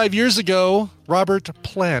 75 years ago, Robert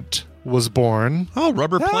Plant was born. Oh,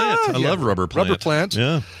 Plant. I love Rubber Plant. Rubber Plant.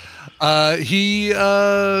 Yeah. He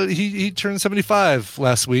turned 75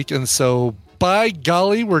 last week, and so by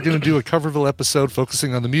golly, we're going to do a Coverville episode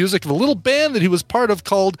focusing on the music of a little band that he was part of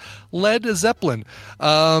called Led Zeppelin.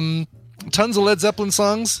 Tons of Led Zeppelin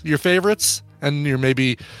songs, your favorites, and your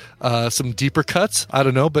maybe some deeper cuts. I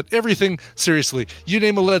don't know, but everything, seriously, you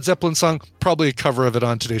name a Led Zeppelin song, probably a cover of it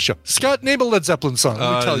on today's show. Scott, name a Led Zeppelin song.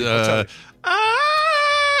 Let me tell you.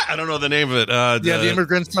 I don't know the name of it. The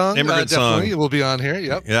Immigrant Song. Definitely. It will be on here.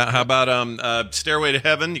 Yep. Yeah. How about Stairway to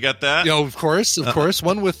Heaven? You got that? Yeah, of course.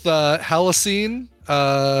 One with Halocene.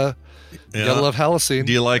 You gotta love Halocene.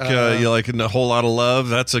 Do you like A Whole Lot of Love?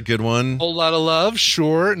 That's a good one. Whole Lot of Love,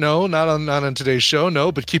 sure. No, not on today's show.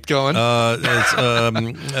 No, but keep going. I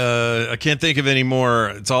can't think of any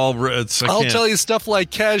more. I'll tell you stuff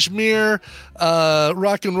like Kashmir,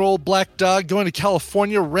 Rock and Roll, Black Dog, Going to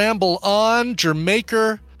California, Ramble On,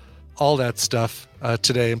 Jamaica, all that stuff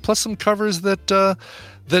today, and plus some covers that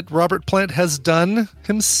Robert Plant has done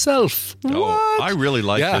himself. What? I really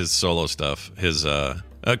like his solo stuff. His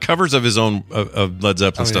covers of his own of Led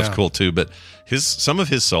Zeppelin stuff's cool too, but some of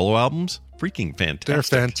his solo albums, freaking fantastic. They're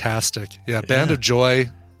fantastic. Yeah, Band of Joy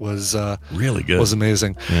was really good. Was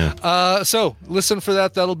amazing. Yeah. So listen for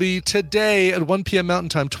that. That'll be today at 1 p.m. Mountain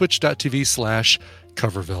Time, twitch.tv/Coverville.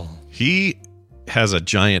 Coverville. He has a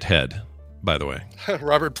giant head, by the way.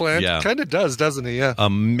 Robert Plant? Yeah. Kind of does, doesn't he? Yeah.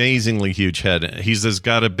 Amazingly huge head. He's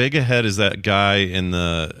got a big a head as that guy in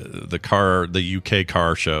the UK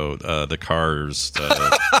car show, the Cars.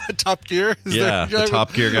 Top Gear? The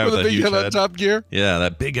Top Gear guy with a huge head. Top Gear? Yeah,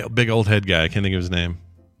 that big old head guy. I can't think of his name.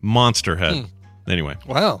 Monster head. Anyway.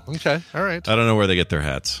 Wow. Okay. All right. I don't know where they get their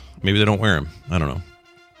hats. Maybe they don't wear them. I don't know.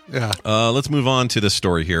 Yeah. Let's move on to this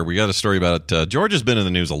story here. We got a story about Georgia's been in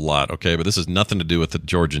the news a lot, okay? But this has nothing to do with the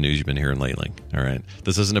Georgia news you've been hearing lately, all right?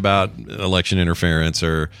 This isn't about election interference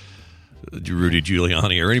or Rudy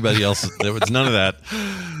Giuliani or anybody else. There was none of that.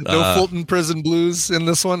 No Fulton Prison Blues in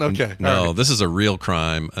this one? Okay. No, right. This is a real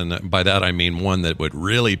crime. And by that, I mean one that would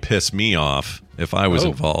really piss me off if I was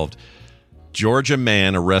involved. Georgia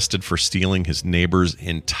man arrested for stealing his neighbor's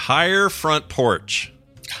entire front porch.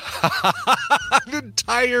 An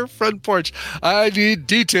entire front porch. I need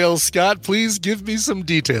details, Scott. Please give me some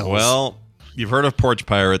details. Well, you've heard of porch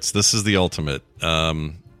pirates. This is the ultimate.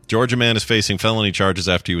 Georgia man is facing felony charges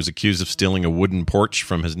after he was accused of stealing a wooden porch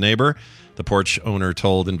from his neighbor. The porch owner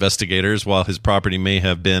told investigators while his property may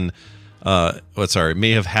have been,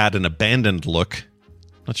 may have had an abandoned look.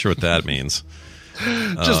 Not sure what that means.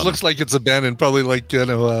 Just looks like it's abandoned. Probably like,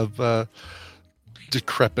 a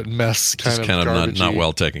decrepit mess kind of not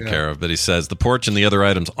well taken care of. But he says the porch and the other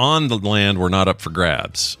items on the land were not up for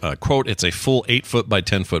grabs. Quote, it's a full 8-foot by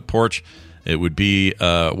 10-foot porch. It would be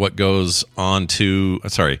what goes onto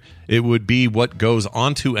an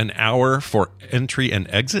hour for entry and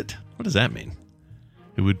exit. What does that mean?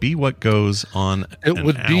 It would be what goes on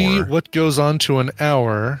what goes on to an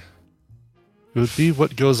hour. It would be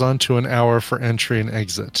what goes on to an hour for entry and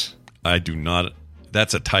exit. I do not.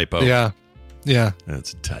 That's a typo. Yeah. Yeah,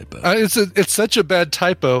 that's a typo. It's such a bad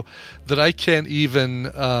typo that I can't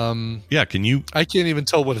even. Can you? I can't even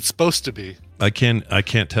tell what it's supposed to be. I can't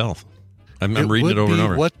tell. I'm reading it over and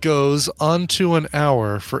over. What goes onto an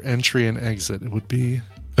hour for entry and exit? It would be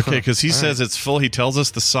okay because he says it's full. He tells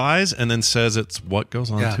us the size and then says it's what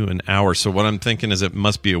goes on to an hour. So what I'm thinking is it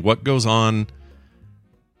must be what goes on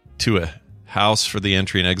to a house for the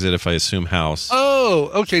entry and exit, if I assume house.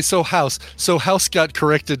 Oh, okay. So house. So house got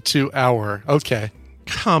corrected to hour. Okay.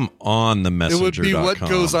 Come on, the messenger. It would be what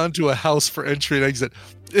goes on to a house for entry and exit.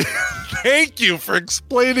 Thank you for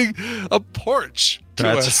explaining a porch to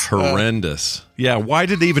us. That's horrendous. Yeah, why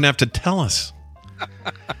did they even have to tell us?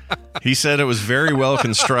 He said it was very well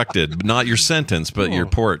constructed. Not your sentence, but your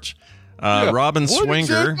porch. Robin Swinger. What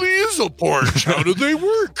exactly is a porch? How do they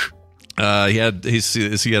work? He had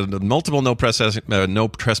multiple no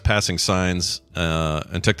trespassing signs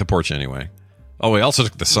and took the porch anyway. Oh, he also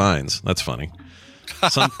took the signs. That's funny.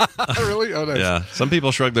 Really? Oh, nice. Yeah. Some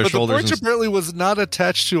people shrug their shoulders. The porch apparently was not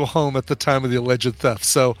attached to a home at the time of the alleged theft.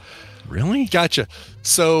 So, really? Gotcha.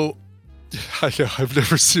 So, I know I've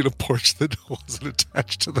never seen a porch that wasn't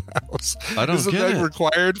attached to the house. I don't Isn't get that it.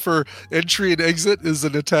 Required for entry and exit is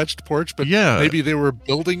an attached porch? But maybe they were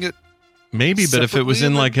building it. Maybe, but if it was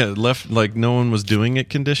in like a like no one was doing it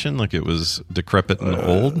condition, like it was decrepit and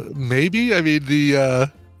old. Maybe. I mean,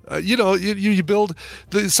 you build.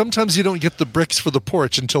 Sometimes you don't get the bricks for the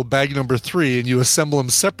porch until bag number 3, and you assemble them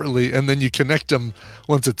separately, and then you connect them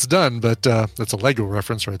once it's done. But that's a Lego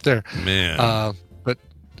reference right there, man. But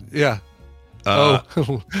yeah.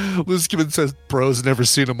 Liz Gibbons says bro's never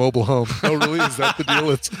seen a mobile home. Oh, really? Is that the deal?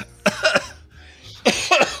 It's.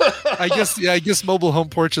 I guess mobile home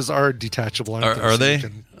porches are detachable. Are they?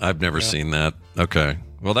 I've never seen that. Okay.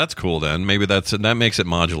 Well, that's cool then. Maybe that makes it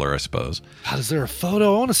modular, I suppose. God, is there a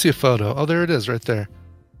photo? I want to see a photo. Oh, there it is right there.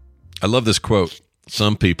 I love this quote.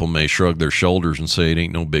 Some people may shrug their shoulders and say it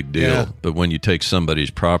ain't no big deal, but when you take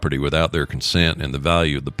somebody's property without their consent and the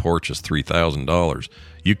value of the porch is $3,000,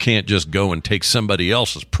 you can't just go and take somebody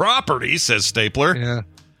else's property, says Stapler. Yeah.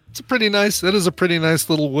 That is a pretty nice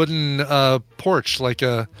little wooden porch, like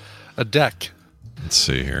a deck. Let's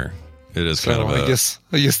see here. It is kind of I guess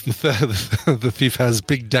the thief has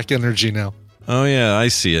big deck energy now. Oh, yeah, I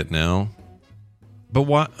see it now. But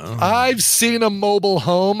what? I've seen a mobile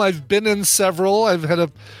home. I've been in several. I've had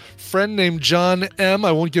a friend named John M.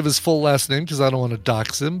 I won't give his full last name because I don't want to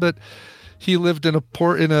dox him, but he lived in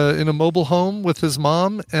a mobile home with his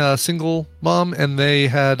mom, a single mom, and they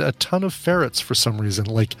had a ton of ferrets for some reason,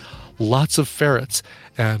 like lots of ferrets.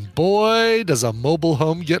 And boy, does a mobile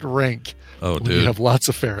home get rank. Oh, when dude. You have lots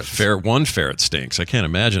of ferrets. One ferret stinks. I can't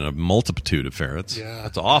imagine a multitude of ferrets. Yeah.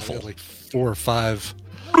 That's awful. Like 4 or 5.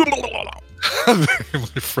 My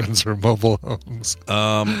friends are mobile homes.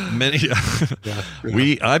 Many.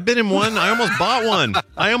 I've been in one. I almost bought one.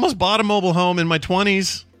 I almost bought a mobile home in my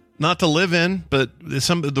 20s. not to live in, but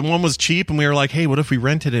the one was cheap, and we were like, hey, what if we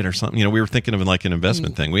rented it or something? You know, we were thinking of like an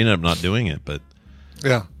investment thing. We ended up not doing it, but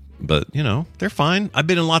yeah. But, you know, they're fine. I've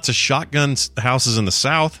been in lots of shotgun houses in the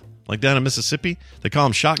South, like down in Mississippi. They call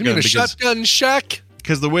them shotgun. You mean a shotgun shack?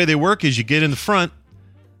 Because the way they work is you get in the front,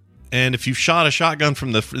 and if you shot a shotgun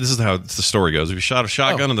from this is how the story goes. If you shot a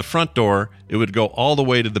shotgun in the front door, it would go all the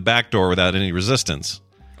way to the back door without any resistance.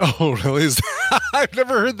 Oh, really? I've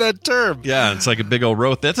never heard that term. Yeah, it's like a big old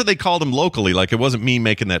row. That's what they called them locally. Like, it wasn't me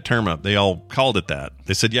making that term up. They all called it that.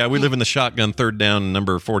 They said, yeah, we live in the shotgun third down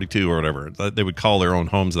number 42 or whatever. They would call their own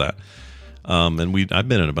homes that. And I've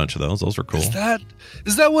been in a bunch of those. Those were cool.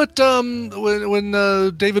 Is that what when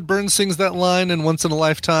David Byrne sings that line in Once in a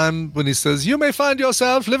Lifetime when he says, "You may find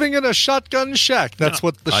yourself living in a shotgun shack"? That's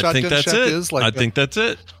what the shotgun shack is. I think that's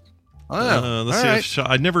it. Let's see.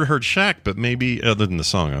 I'd never heard shack, but maybe other than the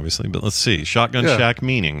song, obviously. But let's see. Shotgun shack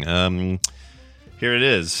meaning. Here it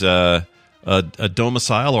is. A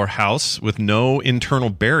domicile or house with no internal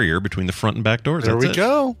barrier between the front and back doors. There we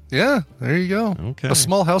go. Yeah, there you go. Okay. A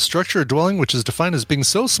small house, structure, or dwelling which is defined as being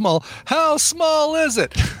so small. How small is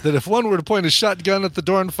it that if one were to point a shotgun at the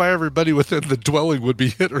door and fire, everybody within the dwelling would be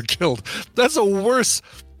hit or killed? That's a worse.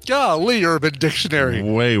 Golly, Urban Dictionary.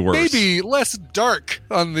 Way worse. Maybe less dark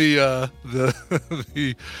on the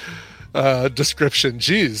description.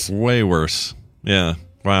 Jeez. Way worse. Yeah.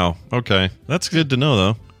 Wow. Okay. That's good to know,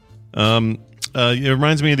 though. It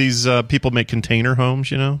reminds me of these people make container homes,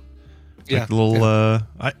 you know? Like little,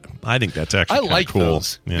 I think that's actually I like cool.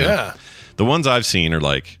 Those. Yeah. The ones I've seen are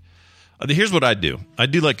like, here's what I do. I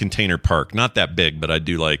do like container park. Not that big, but I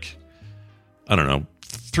do like, I don't know,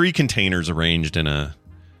 3 containers arranged in a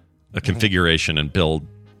configuration and build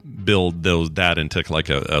that into like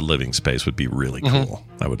a living space would be really cool.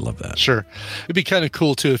 I would love that. Sure. It'd be kind of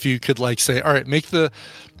cool too if you could like say, all right, make the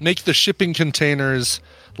shipping containers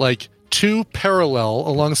like 2 parallel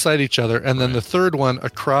alongside each other, and then the third one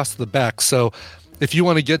across the back. So if you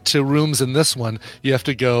want to get to rooms in this one, you have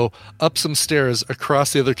to go up some stairs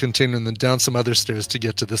across the other container and then down some other stairs to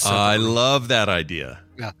get to this. I love that idea.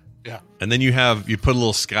 Yeah. Yeah. And then you put a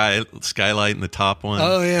little skylight in the top one.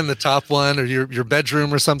 Oh yeah, in the top one, or your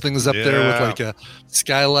bedroom or something is up there with like a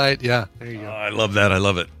skylight. Yeah, there you go. I love that. I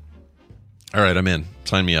love it. All right, I'm in.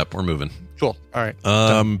 Sign me up. We're moving. Cool. All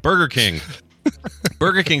right. Burger King.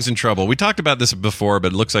 Burger King's in trouble. We talked about this before,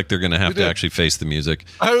 but it looks like they're going to have to actually face the music.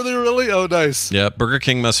 Are they really? Oh, nice. Yeah, Burger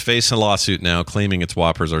King must face a lawsuit now, claiming its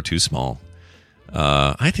Whoppers are too small.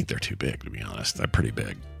 I think they're too big, to be honest. They're pretty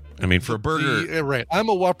big. I mean, for a burger... right. I'm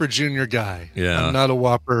a Whopper Junior guy. Yeah. I'm not a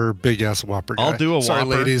Whopper, big-ass Whopper guy. I'll do a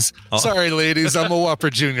Whopper. Sorry, ladies. I'm a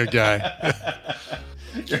Whopper Junior guy.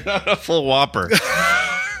 You're not a full Whopper.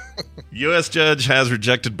 U.S. judge has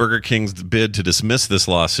rejected Burger King's bid to dismiss this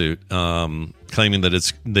lawsuit, claiming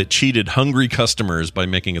that cheated hungry customers by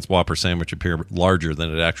making its Whopper sandwich appear larger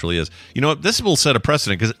than it actually is. You know what? This will set a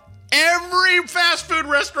precedent because every fast food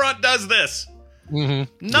restaurant does this.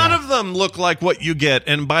 Mm-hmm. None of them look like what you get,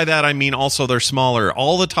 and by that I mean also they're smaller.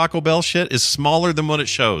 All the Taco Bell shit is smaller than what it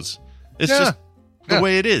shows. It's just the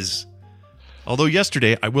way it is. Although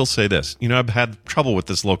yesterday, I will say this. You know, I've had trouble with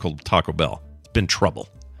this local Taco Bell. It's been trouble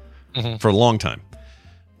for a long time.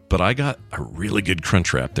 But I got a really good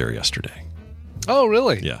crunch wrap there yesterday. Oh,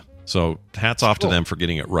 really? Yeah. So hats off to them for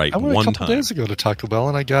getting it right one time. I went a couple days ago to Taco Bell,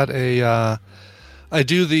 and I got I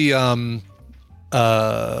do the...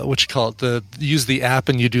 what you call it? Use the app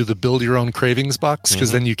and you do the build your own cravings box,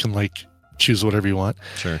 because then you can like choose whatever you want.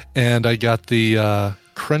 Sure. And I got the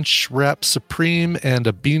Crunch Wrap Supreme and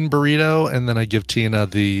a bean burrito, and then I give Tina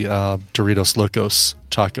the Doritos Locos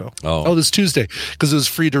taco. Oh, this Tuesday, because it was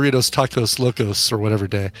free Doritos Tacos Locos or whatever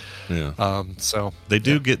day. Yeah. So they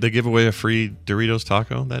give away a free Doritos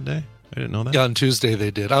taco that day. I didn't know that. Yeah, on Tuesday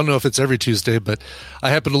they did. I don't know if it's every Tuesday, but I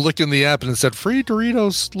happened to look in the app and it said free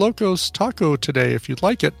Doritos Locos taco today. If you'd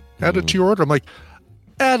like it, add it to your order. I'm like,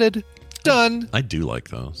 added, done. I do like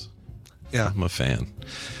those. Yeah, I'm a fan.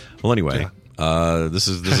 Well, anyway, this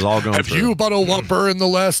is all going. Have through. you bought a Whopper in the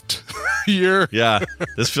last year? Yeah,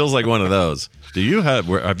 this feels like one of those.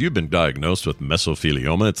 Have you been diagnosed with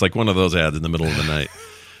mesothelioma? It's like one of those ads in the middle of the night.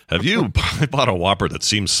 Have you bought a Whopper that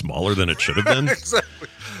seems smaller than it should have been? Exactly.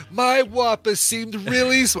 My Whopper seemed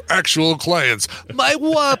really actual clients. My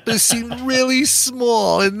Whopper seemed really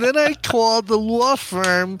small, and then I called the law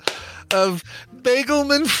firm of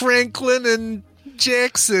Bagelman, Franklin, and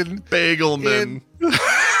Jackson. Bagelman.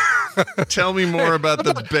 Tell me more about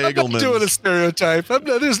the Bagelman. I'm not doing a stereotype.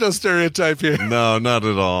 There's no stereotype here. No, not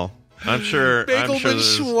at all. I'm sure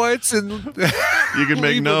Begelman, Schwartz, and you can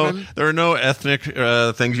make Lieberman. there are no ethnic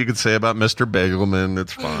things you could say about Mr. Begelman.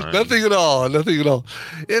 It's fine. Nothing at all.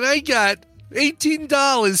 And I got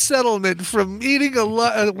 $18 settlement from eating a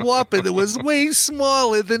Whopper that was way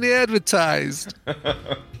smaller than advertised.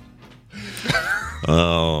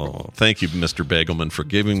 Oh, thank you, Mr. Begelman, for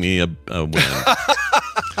giving me a win.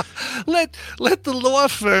 Let the law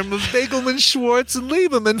firm of Begelman, Schwartz, and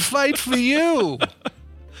Lieberman fight for you.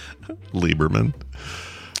 Lieberman.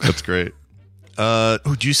 That's great.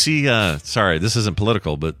 Did you see, sorry, this isn't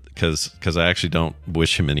political, but because I actually don't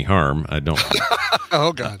wish him any harm. I don't.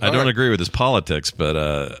 Oh, God. I don't agree with his politics, but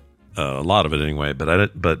a lot of it anyway.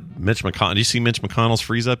 But Mitch McConnell. Did you see Mitch McConnell's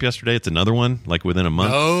freeze up yesterday? It's another one, like within a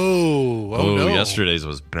month. No. Yesterday's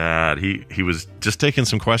was bad. He was just taking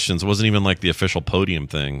some questions. It wasn't even like the official podium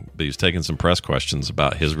thing, but he was taking some press questions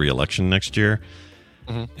about his reelection next year.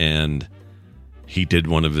 Mm-hmm. And he did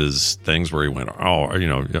one of his things where he went,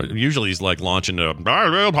 usually he's like launching a,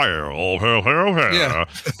 yeah.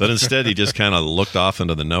 But instead he just kind of looked off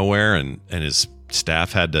into the nowhere, and his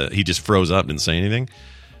staff he just froze up, didn't say anything.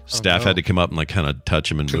 Staff had to come up and like kind of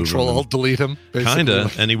touch him and Control, move him. delete him. Kind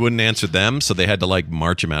of, and he wouldn't answer them, so they had to like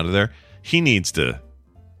march him out of there. He needs to,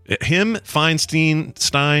 Steinstein,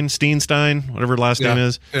 whatever last name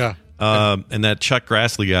is. Yeah. And that Chuck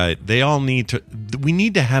Grassley guy, they all we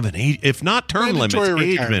need to have an age, if not term limits,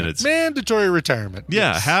 age limits. Mandatory retirement.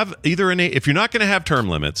 Yeah, yes. have either if you're not going to have term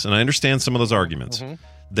limits, and I understand some of those arguments,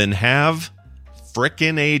 then have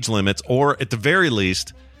frickin' age limits, or at the very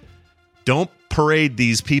least, don't parade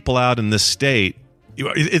these people out in this state.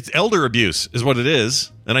 It's elder abuse is what it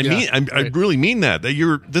is. And I really mean that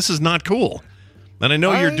this is not cool. And I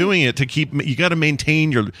know you're doing it to you got to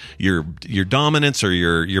maintain your dominance or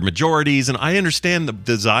your majorities. And I understand the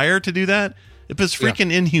desire to do that. It's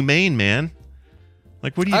freaking inhumane, man.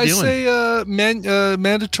 Like, what are you doing? I say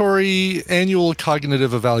mandatory annual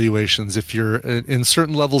cognitive evaluations if you're in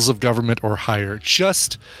certain levels of government or higher.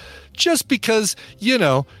 Just because,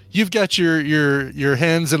 you've got your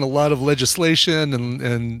hands in a lot of legislation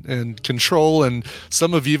and control, and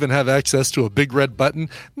some of you even have access to a big red button,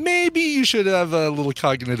 maybe you should have a little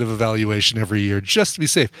cognitive evaluation every year just to be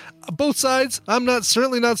safe. Both sides. I'm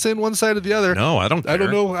certainly not saying one side or the other. No, I don't care. I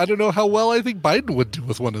don't know how well I think Biden would do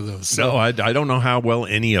with one of those. So. No, I don't know how well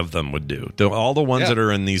any of them would do. All the ones that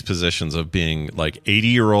are in these positions of being like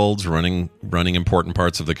 80-year-olds running important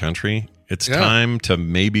parts of the country. It's time to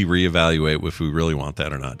maybe reevaluate if we really want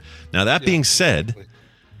that or not. Now, that being said,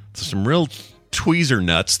 there's some real tweezer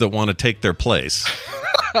nuts that want to take their place.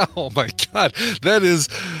 Oh, my God. That is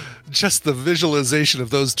just the visualization of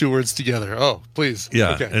those two words together. Oh, please.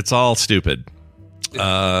 Yeah, okay. It's all stupid.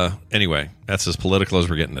 Yeah. Anyway, that's as political as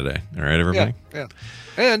we're getting today. All right, everybody? Yeah.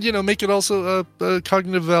 And, make it also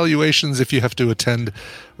cognitive evaluations if you have to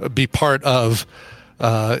be part of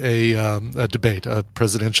a debate, a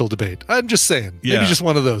presidential debate. I'm just saying, maybe just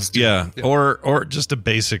one of those. Yeah. Or just a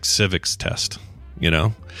basic civics test,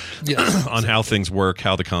 on how things work,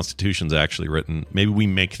 how the Constitution's actually written. Maybe we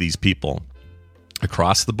make these people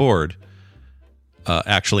across the board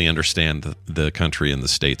actually understand the country and the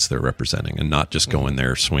states they're representing, and not just go in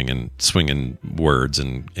there swinging words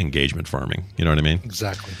and engagement farming. You know what I mean?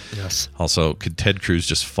 Exactly. Yes. Also, could Ted Cruz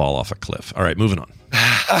just fall off a cliff? All right, moving on.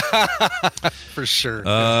 For sure.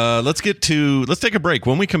 Let's take a break.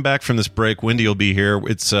 When we come back from this break, Wendy will be here.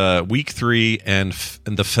 It's week 3 and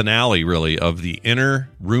the finale, really, of the inner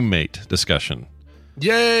roommate discussion.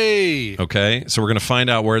 Yay! Okay, so we're going to find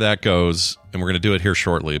out where that goes, and we're going to do it here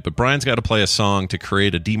shortly. But Brian's got to play a song to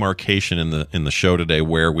create a demarcation in the show today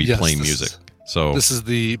where we play music. So this is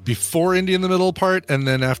the before Indie in the Middle part, and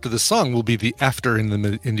then after the song will be the after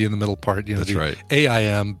Indie in the Middle part. That's right.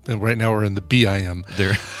 AIM, and right now we're in the BIM.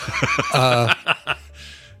 There.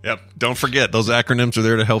 Yep. Don't forget, those acronyms are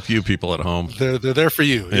there to help you people at home. They're there for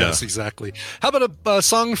you. Yeah. Yes, exactly. How about a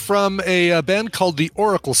song from a band called the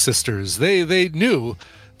Oracle Sisters? They knew.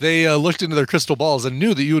 They looked into their crystal balls and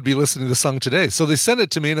knew that you would be listening to the song today. So they sent it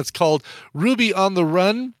to me, and it's called Ruby on the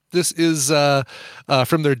Run. This is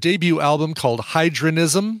from their debut album called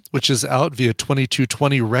Hydronism, which is out via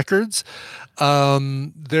 2220 Records.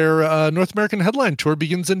 Their North American headline tour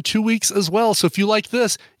begins in 2 weeks as well. So if you like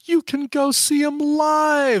this, you can go see them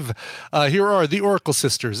live. Here are the Oracle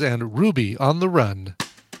Sisters and Ruby on the Run.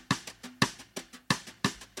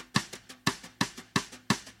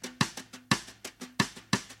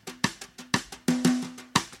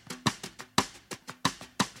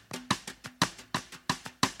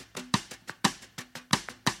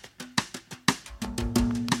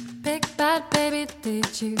 Bad baby,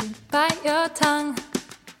 did you bite your tongue?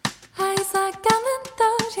 Eyes like lemon,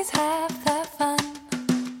 though she's half the fun.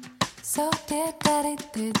 So, dear daddy,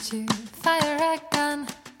 did you fire a gun?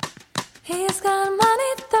 He's got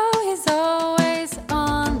money, though he's always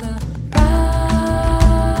on the run.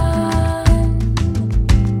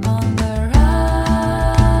 On the run.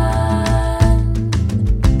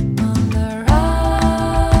 On the run.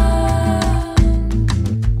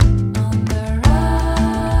 On the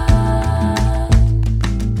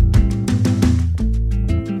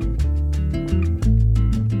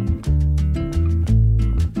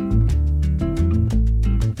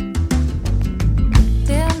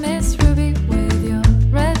Dear Miss Ruby, with your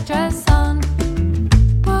red dress on,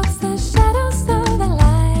 walks the shadows though the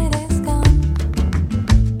light is gone.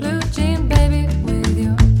 Blue jean baby, with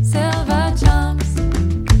your silver charms,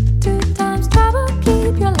 2 times trouble,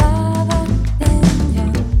 keep your lover in your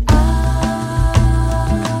arms.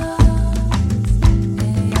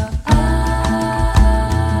 In your arms.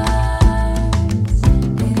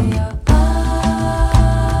 In your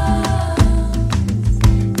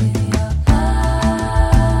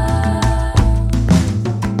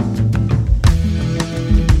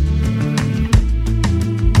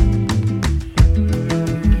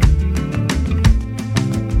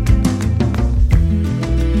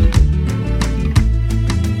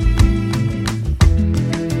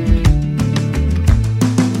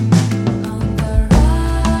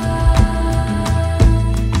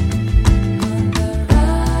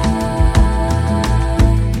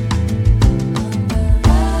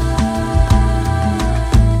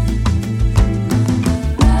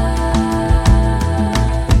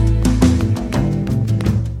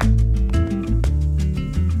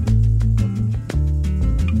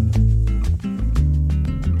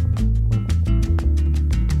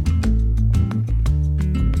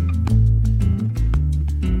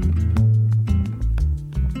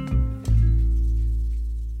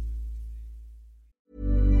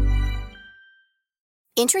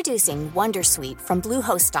Introducing Wondersuite from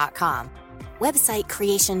Bluehost.com. Website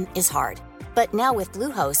creation is hard, but now with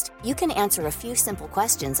Bluehost, you can answer a few simple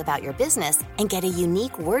questions about your business and get a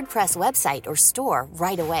unique WordPress website or store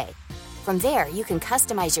right away. From there, you can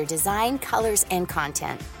customize your design, colors, and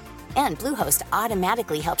content. And Bluehost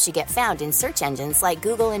automatically helps you get found in search engines like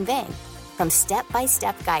Google and Bing. From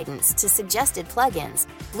step-by-step guidance to suggested plugins,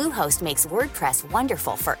 Bluehost makes WordPress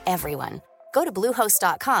wonderful for everyone. Go to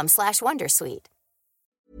bluehost.com/wondersuite.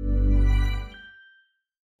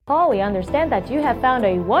 Paul, we understand that you have found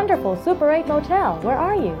a wonderful Super 8 motel. Where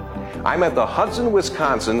are you? I'm at the Hudson,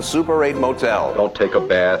 Wisconsin Super 8 Motel. Don't take a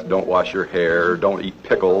bath, don't wash your hair, don't eat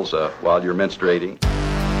pickles while you're menstruating.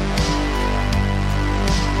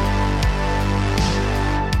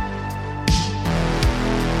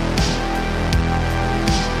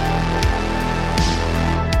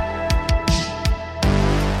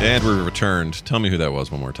 And we returned. Tell me who that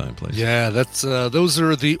was one more time, please. Yeah, that's those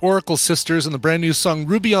are the Oracle Sisters and the brand new song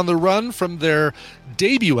Ruby on the Run from their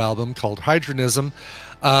debut album called Hydronism.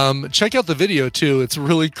 Check out the video, too. It's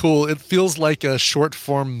really cool. It feels like a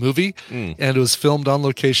short-form movie, and it was filmed on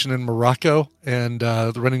location in Morocco and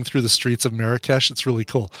running through the streets of Marrakesh. It's really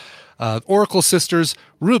cool. Oracle Sisters,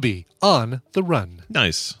 Ruby on the Run.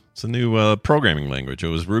 Nice. It's a new programming language. It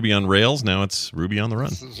was Ruby on Rails. Now it's Ruby on the Run.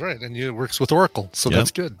 That's right. And it works with Oracle, so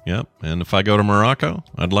that's good. Yep. And if I go to Morocco,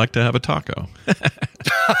 I'd like to have a taco.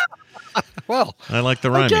 Well, I like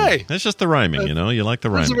the rhyming. Okay. It's just the rhyming, you know? You like the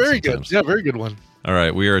rhyming. That's very sometimes. good. Yeah, very good one. All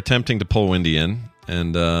right. We are attempting to pull Wendy in,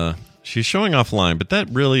 and she's showing off line, but that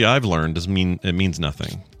really, I've learned, it means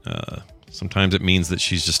nothing. Sometimes it means that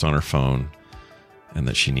she's just on her phone and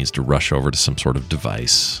that she needs to rush over to some sort of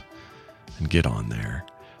device and get on there.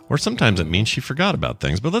 Or sometimes it means she forgot about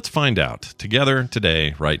things, but let's find out together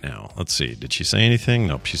today, right now. Let's see. Did she say anything?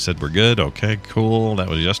 Nope. She said we're good. Okay, cool. That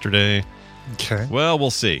was yesterday. Okay. Well,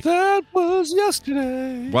 we'll see. That was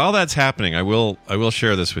yesterday. While that's happening, I will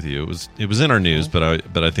share this with you. It was in our news, but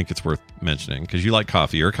I think it's worth mentioning because you like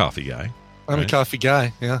coffee. You're a coffee guy. I'm a coffee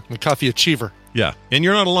guy. Yeah, I'm a coffee achiever. Yeah, and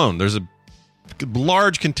you're not alone. There's a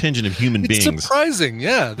large contingent of human beings. It's surprising,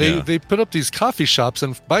 yeah. They put up these coffee shops,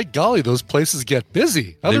 and by golly, those places get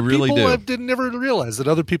busy. They really do. I didn't never realize that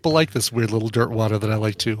other people like this weird little dirt water that I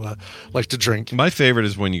like to drink. My favorite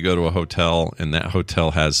is when you go to a hotel and that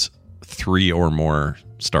hotel has 3 or more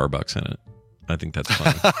Starbucks in it. I think that's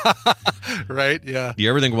fun. Right? Yeah. Do you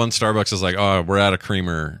ever think one Starbucks is like, oh, we're out of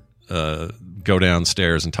creamer? Go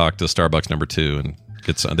downstairs and talk to Starbucks number 2 and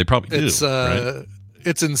get some. They probably do. Right?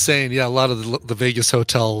 It's insane. Yeah, a lot of the Vegas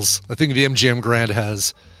hotels, I think the MGM Grand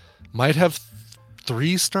might have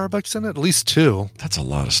 3 Starbucks in it, at least 2. That's a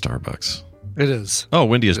lot of Starbucks. It is. Oh,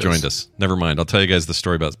 Wendy has joined us. Never mind. I'll tell you guys the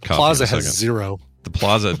story about coffee. Plaza has 0. The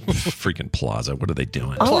Plaza, freaking Plaza. What are they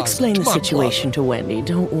doing? I'll explain the situation to Wendy.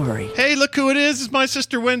 Don't worry. Hey, look who it is. It's my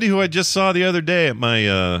sister Wendy, who I just saw the other day at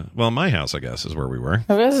my, my house, I guess, is where we were.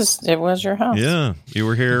 It was your house. Yeah. You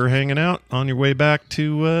were here hanging out on your way back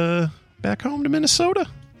to, back home to Minnesota.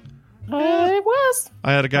 It was.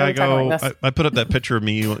 I had a guy go, I put up that picture of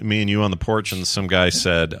me and you on the porch, and some guy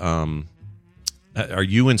said, are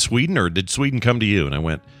you in Sweden, or did Sweden come to you? And I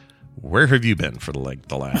went, where have you been for the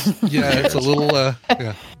last? Yeah, it's a little.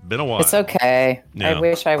 Been a while. It's okay. Yeah. I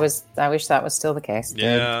wish that was still the case.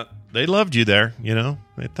 Yeah, they loved you there. You know,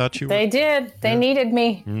 they thought you. They did. They needed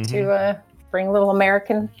me to bring a little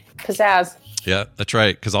American pizzazz. Yeah, that's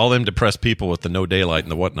right. Because all them depressed people with the no daylight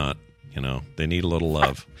and the whatnot, you know, they need a little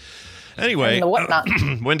love. Anyway, And the whatnot.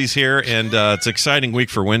 Wendy's here, and it's an exciting week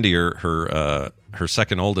for Wendy. Her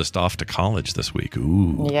second oldest off to college this week.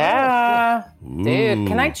 Ooh. Yeah. Ooh. Dude,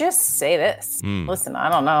 can I just say this? Listen, I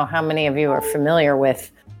don't know how many of you are familiar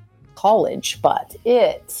with college, but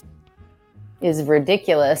it is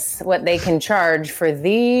ridiculous what they can charge for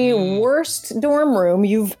the worst dorm room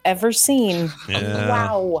you've ever seen. Yeah.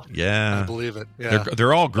 Wow. Yeah. I believe it. Yeah.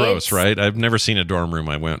 They're all gross, right? I've never seen a dorm room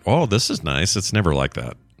I went, oh, this is nice. It's never like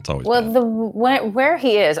that. It's always bad. Where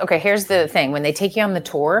he is. Okay, here's the thing. When they take you on the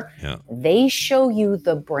tour, they show you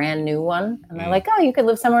the brand new one. And they're like, oh, you could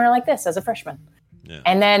live somewhere like this as a freshman. Yeah.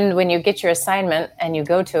 And then when you get your assignment and you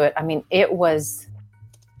go to it, I mean, it was,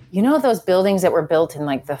 you know, those buildings that were built in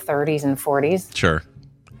like the 30s and 40s? Sure.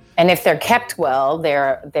 And if they're kept well,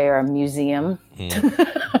 they're a museum. Yeah.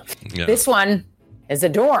 This one is a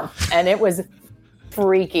dorm, and it was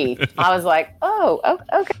freaky. I was like, oh,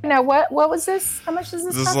 okay. Now what was this? How much is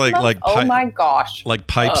this? This is like oh my gosh. Like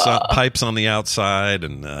pipes on the outside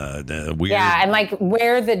and weird. Yeah, and like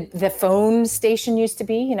where the phone station used to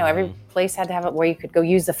be, you know, every place had to have it where you could go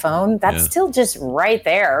use the phone. That's still just right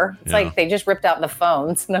there. It's like they just ripped out the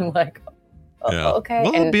phones, and I'm like, okay.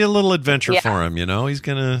 Well, it'll be a little adventure for him, you know. He's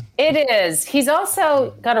gonna. It is. He's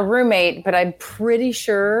also got a roommate, but I'm pretty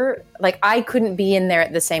sure, like, I couldn't be in there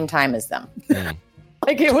at the same time as them.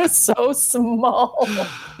 Like, it was so small. Wow.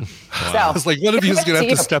 So, I was like, one of you is going to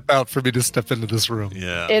have to step out for me to step into this room.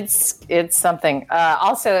 Yeah. It's something.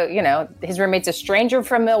 Also, you know, his roommate's a stranger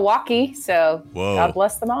from Milwaukee, so God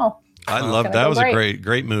bless them all. I love that. Was a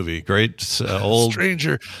great movie. Great old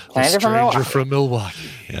stranger from Milwaukee.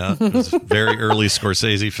 Yeah, it was a very early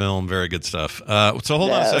Scorsese film. Very good stuff. So hold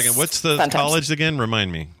on a second. What's the college again?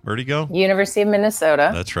 Remind me. Where'd he go? University of Minnesota.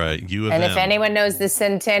 That's right. U of M. M. If anyone knows the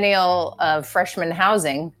centennial of freshman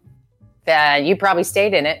housing, you probably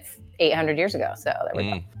stayed in it 800 years ago. So there we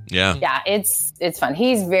go. Yeah, it's fun.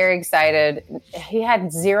 He's very excited. He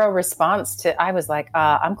had zero response to. I was like,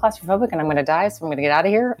 I'm claustrophobic and I'm going to die, so I'm going to get out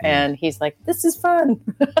of here. And he's like, this is fun.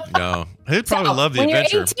 No, he'd probably love the when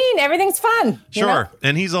adventure. You're 18, everything's fun. Sure, you know?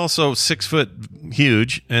 And he's also 6 foot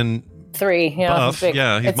huge and 3. You know, buff. big.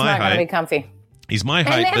 Yeah, he's it's my not height. Going to be comfy. He's my And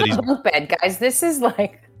height. they have a bunk bed, guys. This is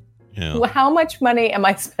like, how much money am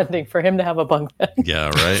I spending for him to have a bunk bed? Yeah,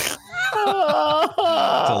 right.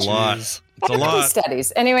 It's a lot. It's a lot. He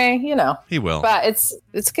studies anyway, you know. He will, but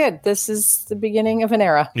it's good. This is the beginning of an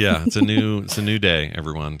era. Yeah, it's a new day.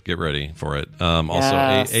 Everyone, get ready for it.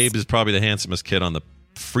 Also, Abe is probably the handsomest kid on the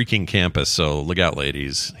freaking campus. So look out,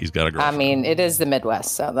 ladies. He's got a girlfriend. I mean, it is the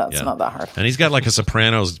Midwest, so that's not that hard. And he's got like a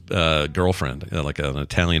Sopranos girlfriend, like an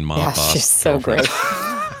Italian mob boss. She's so great.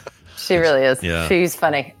 She really is. Yeah. She's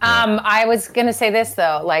funny. I was gonna say this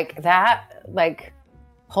though, like that, like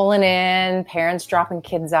pulling in, parents dropping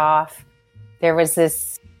kids off. There was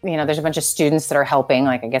this, you know, there's a bunch of students that are helping,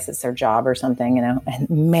 like I guess it's their job or something, you know, and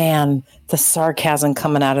man, the sarcasm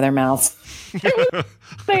coming out of their mouths.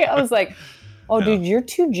 I was like, dude, you're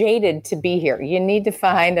too jaded to be here. You need to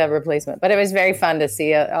find a replacement. But it was very fun to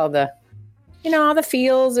see all the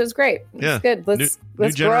feels. It was great. It was good. Let's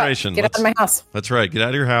new generation. Get out of my house. That's right. Get out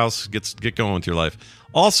of your house. Get going with your life.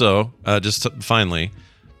 Also, finally,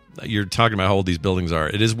 you're talking about how old these buildings are.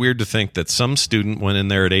 It is weird to think that some student went in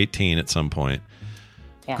there at 18 at some point,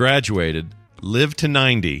 graduated, lived to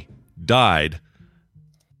 90, died,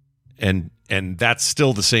 and that's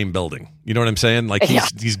still the same building. You know what I'm saying? Like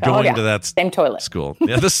he's going to that same toilet school.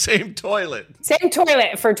 Yeah, the same toilet. Same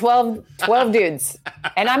toilet for 12 dudes.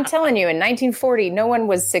 And I'm telling you, in 1940, no one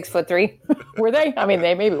was 6'3". Were they? I mean,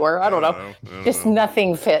 they maybe were. I don't know. Just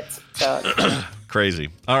nothing fits. So. Crazy.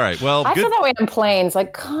 All right. Well, I feel that way on planes.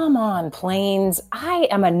 Like, come on, planes. I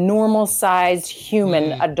am a normal sized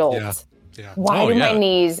human adult. Yeah. Why do my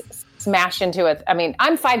knees smash into it? I mean,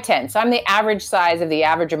 I'm 5'10", so I'm the average size of the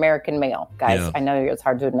average American male. Guys, I know it's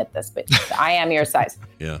hard to admit this, but I am your size.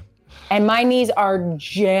 Yeah. And my knees are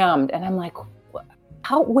jammed. And I'm like,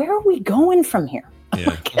 where are we going from here? Yeah.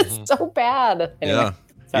 Like, it's so bad. Anyway, Yeah.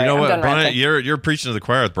 sorry, You know I'm what, done Brian? ranting. You're preaching to the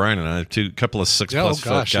choir with Brian and I. A couple of 6+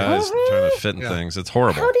 foot guys trying to fit in things. It's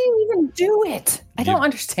horrible. How do you even do it? I don't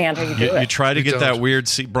understand how you do it. You try to get that weird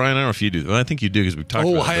seat, Brian. I don't know if you do. Well, I think you do because we've talked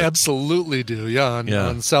about it. Oh, I absolutely do. Yeah,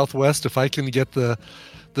 on Southwest, if I can get the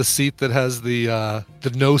seat that has the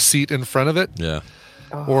no seat in front of it,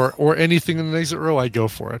 or anything in the exit row, I go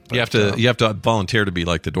for it. But, you have to volunteer to be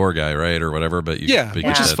like the door guy, right, or whatever. But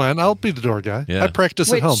which is fine. I'll be the door guy. Yeah. I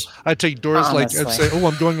practice at home. I take doors I'd say,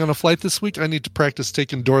 I'm going on a flight this week. I need to practice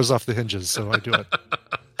taking doors off the hinges, so I do it.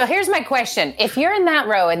 So here's my question: if you're in that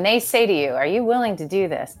row and they say to you, "Are you willing to do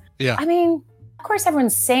this?" Yeah. I mean, of course,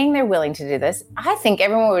 everyone's saying they're willing to do this. I think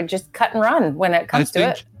everyone would just cut and run when it comes to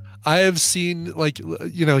it. I have seen,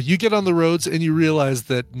 you get on the roads and you realize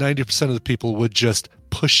that 90% of the people would just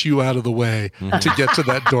push you out of the way to get to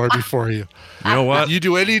that door before you. You know what? You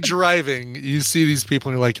do any driving, you see these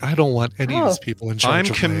people and you're like, I don't want any of these people in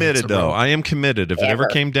charge. I'm committed, though. I am committed. If it ever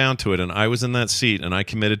came down to it and I was in that seat and I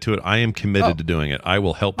committed to it, I am committed to doing it. I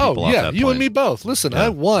will help people off that plane. You and me both. Listen, I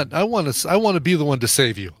want to be the one to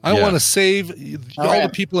save you. I want to save all the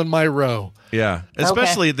people in my row. Yeah,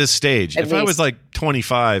 especially at this stage. If I was like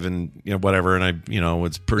 25 and whatever, and I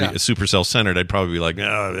was pretty super self-centered, I'd probably be like,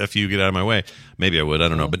 "F you, get out of my way." Maybe I would. I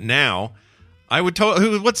don't know. But now, I would.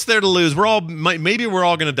 What's there to lose? Maybe we're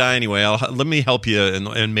all going to die anyway. Let me help you,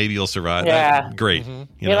 and maybe you'll survive. Yeah, great.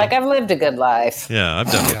 You're like, I've lived a good life. Yeah,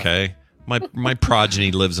 I've done okay. My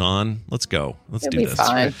progeny lives on. Let's go. Let's do this.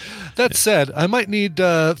 Fine. That said, I might need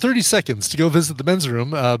 30 seconds to go visit the men's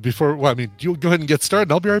room before. Well, I mean, you go ahead and get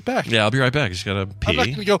started. I'll be right back. Yeah, I'll be right back. I just gotta pee.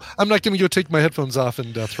 I'm not gonna go take my headphones off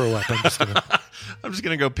and throw up. I'm just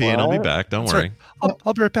gonna go pee and I'll be back. Don't worry. Right.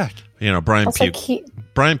 I'll be right back. Brian puked.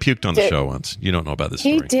 Brian puked on the show once. You don't know about this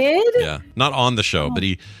story. He did? Yeah, not on the show, but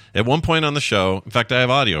he at one point on the show. In fact, I have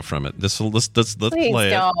audio from it. Let's Please play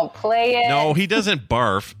it. Don't play it. No, he doesn't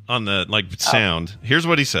barf on the sound. Here's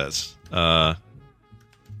what he says.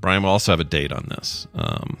 Brian will also have a date on this.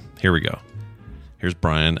 Here we go. Here's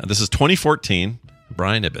Brian. This is 2014.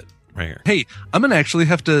 Brian Ibbett, right here. Hey, I'm gonna actually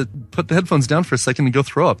have to put the headphones down for a second and go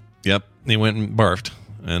throw up. Yep, he went and barfed,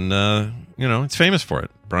 and it's famous for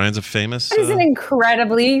it. Brian's a famous. That is an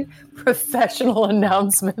incredibly professional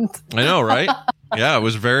announcement. I know, right? Yeah, it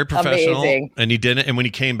was very professional. Amazing. And he did it. And when he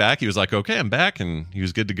came back, he was like, "Okay, I'm back," and he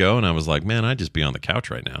was good to go. And I was like, "Man, I'd just be on the couch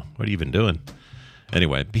right now. What are you even doing?"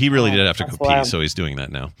 Anyway, he really did have to go pee, so he's doing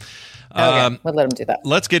that now. Okay, we'll let him do that.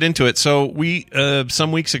 Let's get into it. So we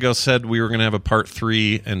some weeks ago said we were going to have a part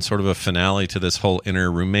 3 and sort of a finale to this whole inner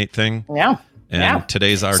roommate thing. Yeah. And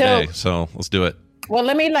today's our day, so let's do it. Well,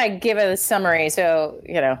 let me give a summary. So,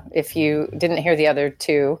 if you didn't hear the other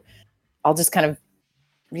two, I'll just kind of,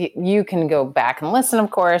 you can go back and listen, of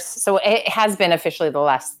course. So it has been officially the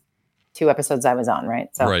last 2 episodes I was on, right?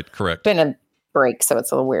 So right, correct. Been a break, so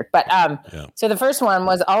it's a little weird. But so the first one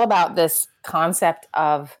was all about this concept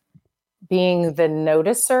of being the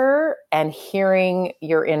noticer and hearing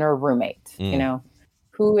your inner roommate.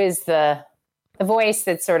 Who is the voice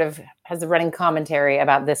that sort of has a running commentary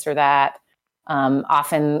about this or that.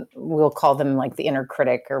 Often we'll call them like the inner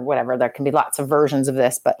critic or whatever. There can be lots of versions of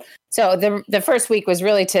this, but so the first week was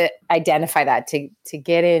really to identify that, to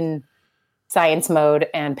get in science mode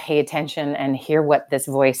and pay attention and hear what this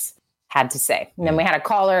voice had to say. And then we had a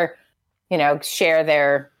caller, share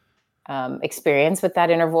their experience with that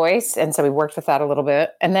inner voice. And so we worked with that a little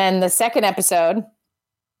bit. And then the second episode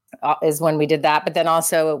is when we did that. But then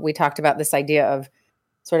also we talked about this idea of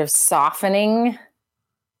sort of softening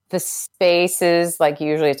the spaces, like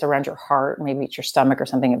usually it's around your heart, maybe it's your stomach or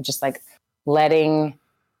something, of just like letting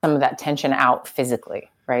some of that tension out physically,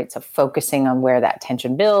 right? So focusing on where that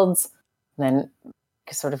tension builds, and then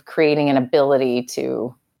sort of creating an ability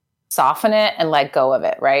to soften it and let go of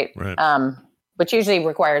it, right? Which usually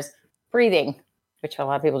requires breathing, which a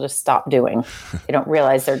lot of people just stop doing. They don't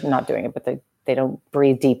realize they're not doing it, but they don't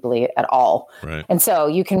breathe deeply at all. Right. And so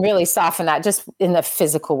you can really soften that just in the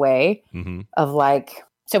physical way of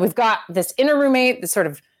so we've got this inner roommate that sort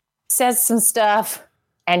of says some stuff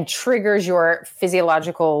and triggers your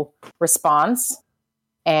physiological response.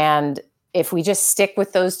 And if we just stick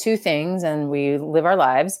with those two things and we live our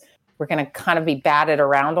lives, we're going to kind of be batted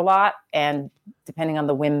around a lot. And depending on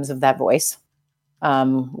the whims of that voice, how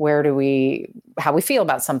we feel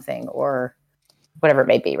about something or whatever it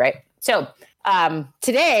may be, right? So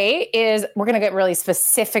today we're going to get really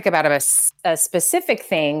specific about a specific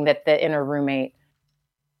thing that the inner roommate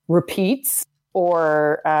repeats,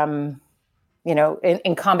 or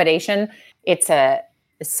in combination. It's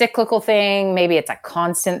a cyclical thing. Maybe it's a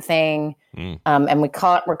constant thing. And we're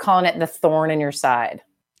calling it the thorn in your side.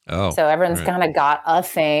 Oh, so everyone's kind of got a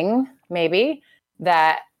thing maybe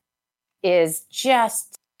that is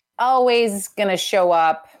just always going to show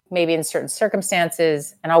up maybe in certain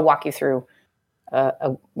circumstances. And I'll walk you through.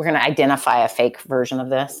 We're going to identify a fake version of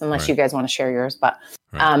this, unless you guys want to share yours. But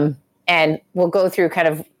and we'll go through kind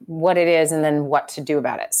of what it is and then what to do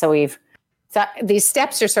about it. So these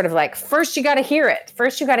steps are sort of like, first you got to hear it.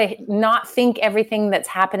 First you got to not think everything that's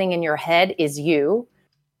happening in your head is you,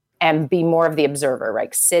 and be more of the observer,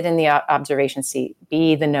 right? Sit in the observation seat,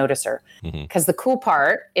 be the noticer. Because the cool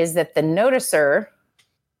part is that the noticer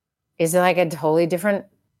is like a totally different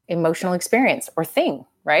emotional experience or thing,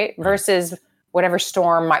 right? Versus whatever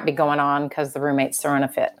storm might be going on because the roommate's throwing a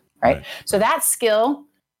fit, right? So that skill,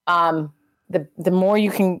 the more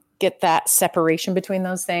you can get that separation between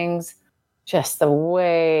those things, just the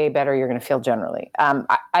way better you're going to feel generally.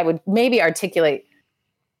 I would maybe articulate,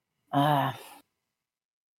 I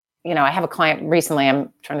have a client recently,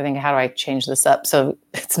 I'm trying to think, how do I change this up so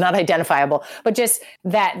it's not identifiable, but just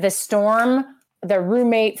that the storm, the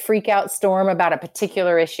roommate freak out storm about a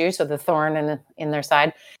particular issue, so the thorn in their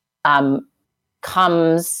side,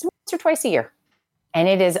 comes once or twice a year. And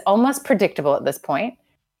it is almost predictable at this point.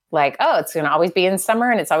 Like, oh, it's going to always be in summer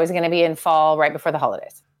and it's always going to be in fall right before the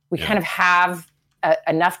holidays. We kind of have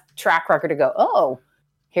enough track record to go, oh,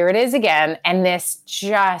 here it is again. And this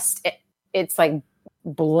just, it's like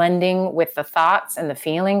blending with the thoughts and the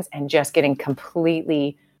feelings and just getting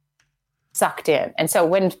completely sucked in. And so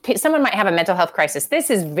when someone might have a mental health crisis, this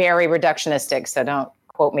is very reductionistic. So don't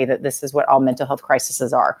quote me that this is what all mental health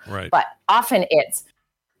crises are. Right. But often it's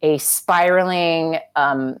a spiraling,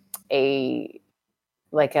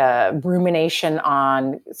 like a rumination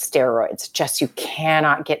on steroids. Just you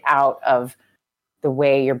cannot get out of the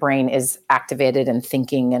way your brain is activated and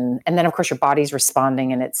thinking. And then, of course, your body's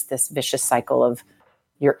responding. And it's this vicious cycle of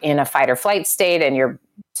you're in a fight or flight state and your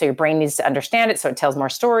brain needs to understand it. So it tells more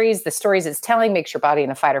stories. The stories it's telling makes your body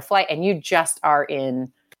in a fight or flight. And you just are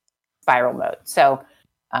in spiral mode. So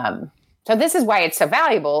this is why it's so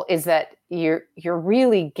valuable, is that you're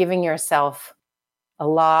really giving yourself a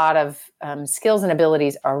lot of skills and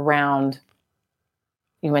abilities around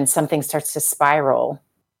when something starts to spiral,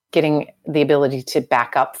 getting the ability to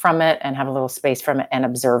back up from it and have a little space from it and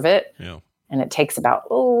observe it. Yeah. And it takes about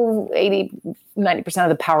 80, 90% of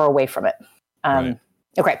the power away from it.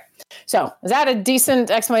 Okay. So is that a decent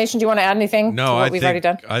explanation? Do you want to add anything to what we've already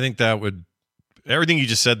done? I think everything you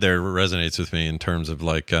just said there resonates with me in terms of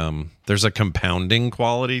like, there's a compounding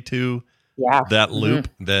quality to that loop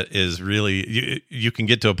that is really, you can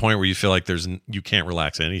get to a point where you feel like you can't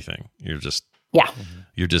relax anything. You're just,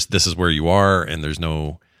 this is where you are and there's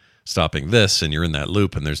no stopping this, and you're in that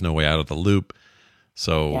loop and there's no way out of the loop.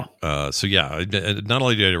 So, not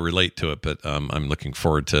only do I relate to it, but I'm looking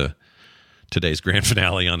forward to today's grand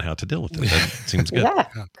finale on how to deal with it. That seems good.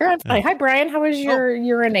 Grand finale. Hi, Brian. How was your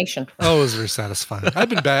urination? Oh, it was very satisfying. I've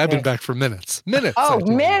been back for minutes. Oh,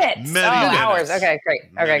 minutes. Many hours. minutes. Okay, great.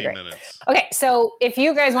 Okay, great. Minutes. Okay, so if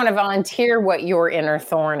you guys want to volunteer what your inner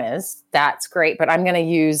thorn is, that's great. But I'm going to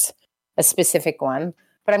use a specific one.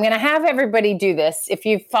 But I'm going to have everybody do this. If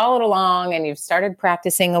you've followed along and you've started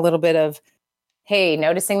practicing a little bit of, hey,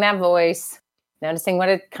 noticing that voice, noticing what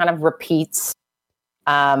it kind of repeats,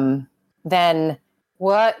 then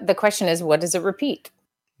the question is, what does it repeat?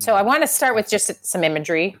 So I want to start with just some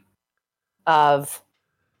imagery of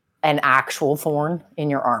an actual thorn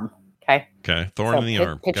in your arm. Okay. Thorn in the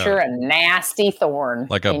arm. Picture a nasty thorn.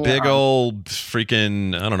 Like a big old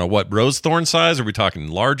freaking, I don't know, what, rose thorn size? Are we talking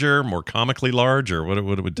larger, more comically large, or what are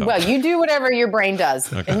we talking? Well, you do whatever your brain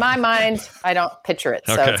does. Okay. In my mind, I don't picture it,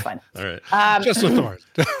 so it's fine. All right. Just a thorn.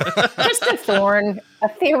 Just a thorn, a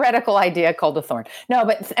theoretical idea called a thorn. No,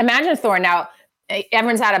 but imagine a thorn. Now,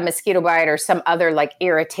 everyone's had a mosquito bite or some other like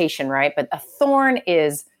irritation, right? But a thorn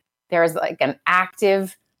there's like an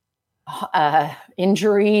active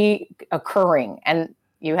injury occurring, and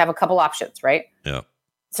you have a couple options, right? Yeah.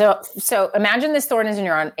 So imagine this thorn is in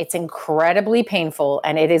your arm. It's incredibly painful,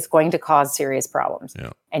 and it is going to cause serious problems. Yeah.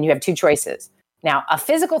 And you have two choices. Now, a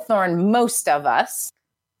physical thorn, most of us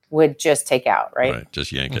would just take out, right? Right.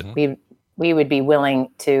 Just yank it. We would be willing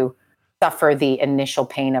to suffer the initial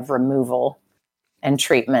pain of removal and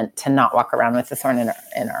treatment to not walk around with the thorn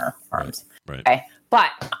in our arms. Right. Okay.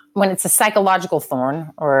 But when it's a psychological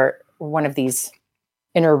thorn or one of these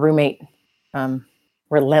inner roommate,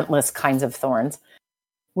 relentless kinds of thorns,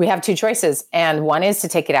 we have two choices. And one is to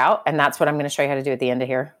take it out. And that's what I'm going to show you how to do at the end of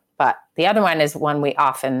here. But the other one is one we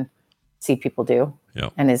often see people do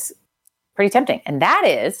and is pretty tempting. And that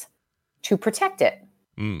is to protect it.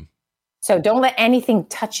 So don't let anything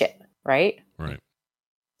touch it, right? Right.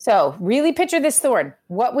 So really picture this thorn.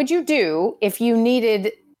 What would you do if you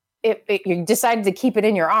needed, if you decided to keep it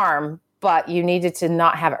in your arm, but you needed to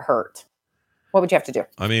not have it hurt? What would you have to do?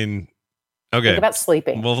 I mean, okay. Think about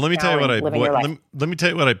sleeping. Well, let me tell you let me tell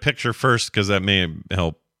you what I picture first, because that may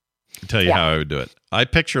help tell you how I would do it. I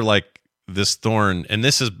picture like this thorn, and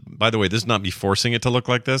this is, by the way, this is not me forcing it to look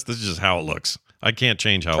like this. This is just how it looks. I can't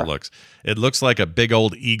change how it looks. It looks like a big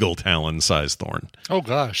old eagle talon size thorn. Oh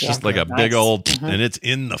gosh. Just like a big old, and it's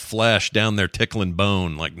in the flesh down there tickling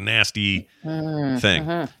bone, like nasty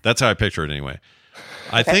thing. That's how I picture it anyway.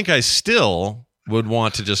 I think I still would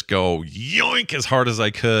want to just go yoink as hard as I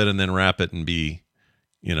could and then wrap it and be,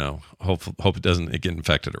 hope it doesn't get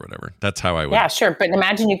infected or whatever. That's how I would. Yeah, sure. But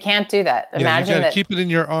imagine you can't do that. Imagine you that. Keep it in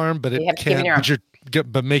your arm, but it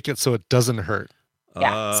can't, but make it so it doesn't hurt.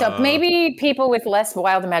 Yeah. So maybe people with less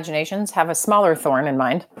wild imaginations have a smaller thorn in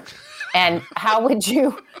mind. And how would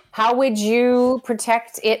you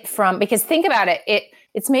protect it from, because think about it,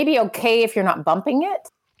 it's maybe okay if you're not bumping it,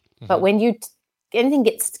 but when anything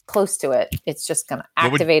gets close to it, it's just going to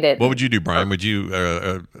activate it. What would you do, Brian? Would you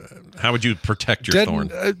how would you protect your thorn?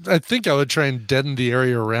 I think I would try and deaden the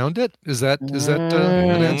area around it. Is that an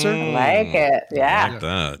answer? I like it. Yeah. I like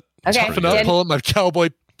that. Okay. Toughen up, pull up my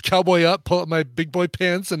cowboy up, pull up my big boy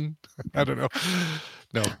pants, and I don't know.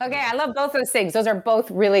 No. Okay, I love both those things. Those are both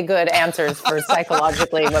really good answers for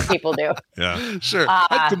psychologically what people do. Yeah, sure.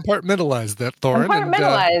 I'd compartmentalize that thorn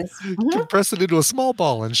and compress it into a small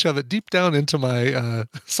ball and shove it deep down into my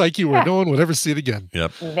psyche where no one would ever see it again.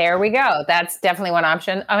 Yep. There we go. That's definitely one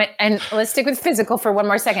option. I mean, and let's stick with physical for one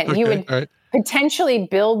more second. Okay, you would potentially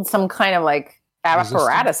build some kind of like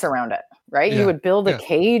apparatus around it, right? Yeah, you would build a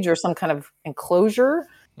cage or some kind of enclosure.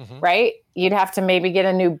 Right? You'd have to maybe get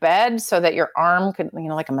a new bed so that your arm could,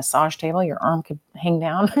 like a massage table, your arm could hang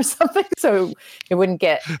down or something so it wouldn't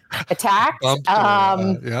get attacked.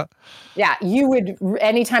 Yeah. You would,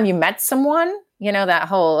 anytime you met someone, that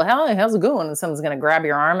whole, how's it going? And someone's going to grab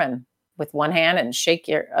your arm and with one hand and shake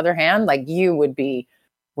your other hand. Like you would be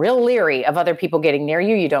real leery of other people getting near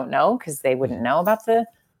you. You don't know because they wouldn't know about the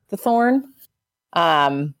thorn.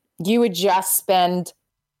 You would just spend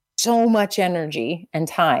so much energy and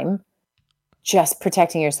time just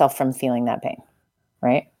protecting yourself from feeling that pain,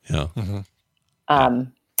 right? Yeah.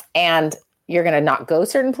 And you're going to not go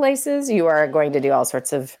certain places. You are going to do all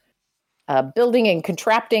sorts of building and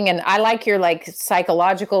contracting. And I like your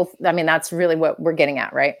psychological, I mean, that's really what we're getting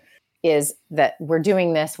at, right? Is that we're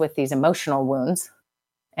doing this with these emotional wounds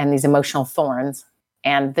and these emotional thorns,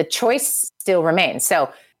 and the choice still remains.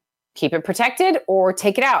 So keep it protected or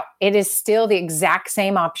take it out. It is still the exact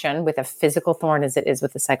same option with a physical thorn as it is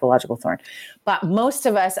with a psychological thorn. But most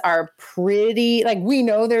of us are pretty, we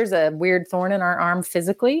know there's a weird thorn in our arm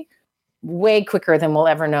physically way quicker than we'll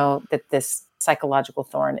ever know that this psychological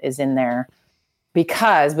thorn is in there,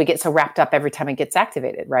 because we get so wrapped up every time it gets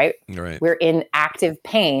activated, right? Right. We're in active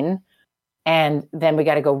pain. And then we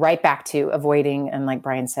got to go right back to avoiding, and like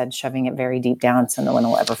Brian said, shoving it very deep down so no one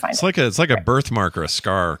will ever find it. It's like a birthmark or a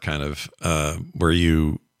scar, kind of, where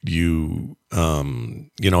you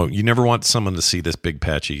never want someone to see this big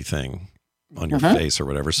patchy thing on your face or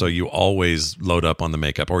whatever. So you always load up on the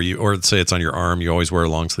makeup, or say it's on your arm. You always wear a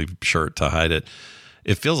long sleeve shirt to hide it.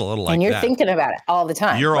 It feels a little like and you're that. thinking about it all the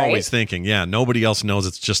time. You're right? always thinking, nobody else knows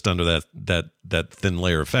it's just under that thin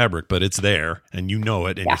layer of fabric, but it's there and you know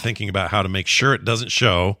it, and you're thinking about how to make sure it doesn't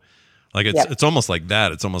show. Like it's almost like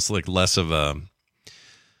that. It's almost like less of a,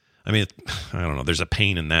 I mean, I don't know. There's a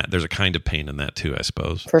pain in that. There's a kind of pain in that too, I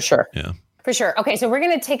suppose. For sure. Yeah. For sure. Okay. So we're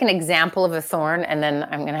going to take an example of a thorn, and then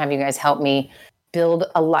I'm going to have you guys help me build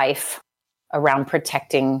a life around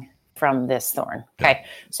protecting from this thorn. Okay.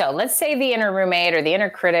 So let's say the inner roommate or the inner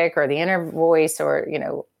critic or the inner voice, or,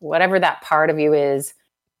 whatever that part of you is,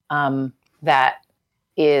 that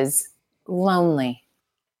is lonely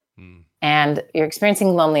and you're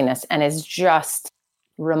experiencing loneliness and is just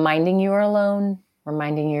reminding you are alone,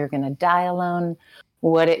 reminding you you're going to die alone.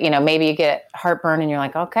 Maybe you get heartburn and you're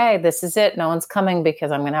like, okay, this is it. No one's coming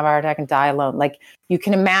because I'm going to have a heart attack and die alone. Like, you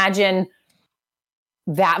can imagine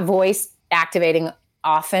that voice activating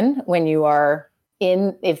often when you are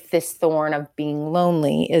if this thorn of being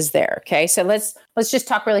lonely is there. Okay. So let's just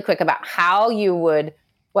talk really quick about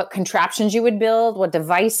what contraptions you would build, what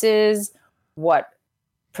devices, what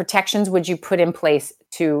protections would you put in place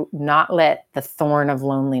to not let the thorn of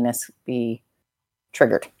loneliness be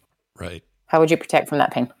triggered. Right. How would you protect from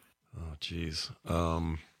that pain? Oh, geez.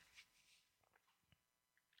 How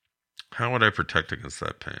would I protect against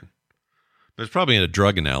that pain? There's probably a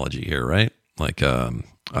drug analogy here, right? Like,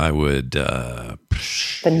 I would. The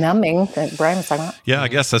numbing that Brian was talking about. Yeah, I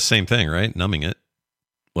guess that's the same thing, right? Numbing it,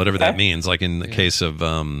 whatever that means. Like in the case of,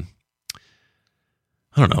 I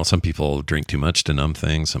don't know. Some people drink too much to numb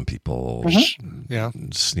things. Some people,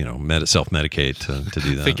 self-medicate to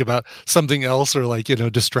do that. Think about something else, or like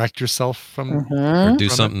distract yourself from, or do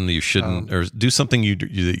something you shouldn't, or do something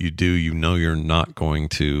that you do. You're not going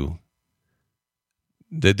to.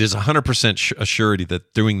 There's 100% assurity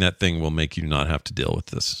that doing that thing will make you not have to deal with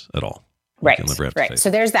this at all. Right.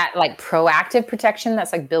 So there's that like proactive protection.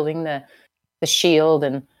 That's like building the shield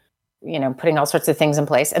and, putting all sorts of things in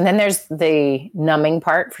place. And then there's the numbing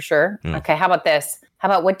part for sure. Okay. How about this? How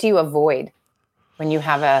about what do you avoid when you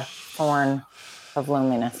have a thorn of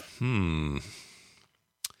loneliness?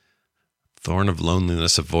 Thorn of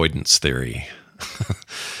loneliness avoidance theory.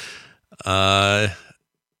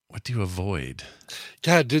 What do you avoid?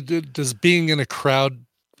 God, does being in a crowd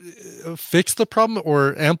fix the problem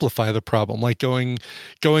or amplify the problem? Like going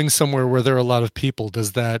somewhere where there are a lot of people,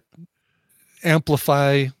 does that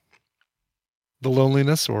amplify the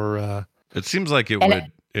loneliness, or? It seems like it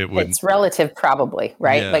would. It's relative, probably,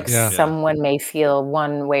 right? Someone may feel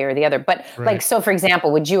one way or the other, but so for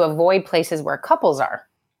example, would you avoid places where couples are?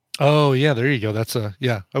 Oh yeah, there you go. That's I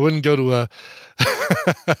wouldn't go to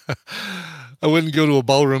I wouldn't go to a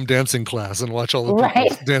ballroom dancing class and watch all the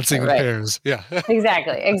people dancing in pairs. Yeah.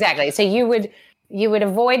 Exactly. So you would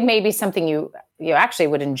avoid maybe something you actually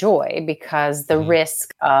would enjoy, because the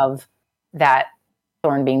risk of that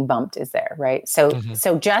thorn being bumped is there, right? So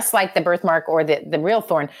just like the birthmark or the real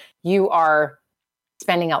thorn, you are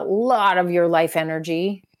spending a lot of your life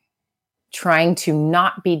energy trying to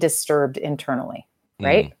not be disturbed internally,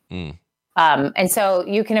 right? And so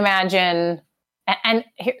you can imagine. And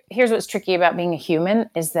here's what's tricky about being a human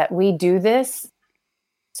is that we do this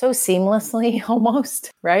so seamlessly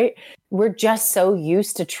almost, right? We're just so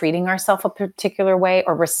used to treating ourselves a particular way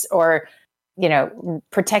or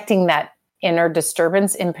protecting that inner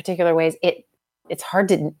disturbance in particular ways. It's hard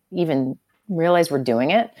to even realize we're doing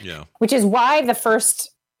it. Yeah. Which is why the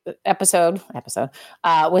first episode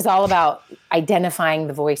was all about identifying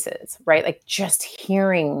the voices, right? Like just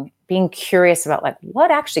hearing, being curious about like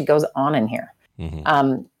what actually goes on in here.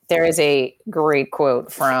 There is a great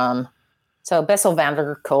quote from, Bessel van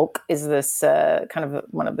der Kolk is this kind of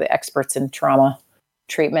one of the experts in trauma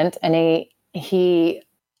treatment. And he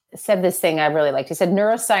said this thing I really liked. He said,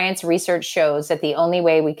 neuroscience research shows that the only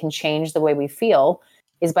way we can change the way we feel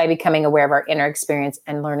is by becoming aware of our inner experience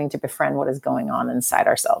and learning to befriend what is going on inside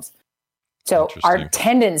ourselves. So our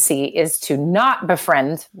tendency is to not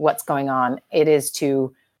befriend what's going on. It is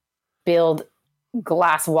to build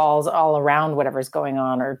glass walls all around whatever's going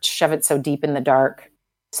on, or shove it so deep in the dark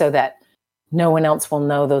so that no one else will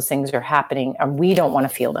know those things are happening. And we don't want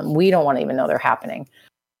to feel them. We don't want to even know they're happening.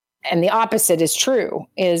 And the opposite is true,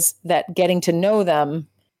 is that getting to know them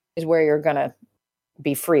is where you're going to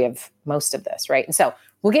be free of most of this, right? And so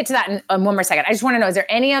we'll get to that in one more second. I just want to know, is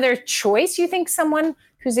there any other choice you think someone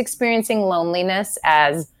who's experiencing loneliness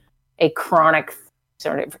as a chronic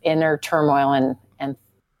sort of inner turmoil and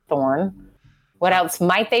thorn, what else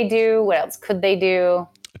might they do? What else could they do?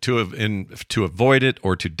 To avoid it,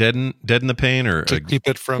 or to deaden the pain, or to keep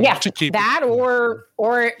it from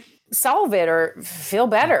or solve it or feel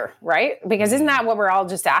better, right? Because isn't that what we're all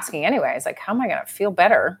just asking anyway? It's like, how am I going to feel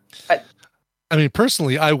better? But I mean,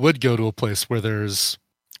 personally, I would go to a place where there's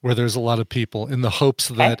a lot of people, in the hopes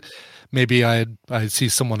that maybe I'd see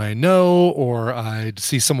someone I know, or I'd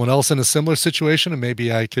see someone else in a similar situation, and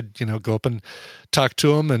maybe I could go up and talk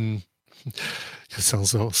to them. And it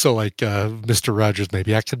sounds so like Mr. Rogers.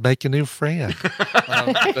 Maybe I could make a new friend.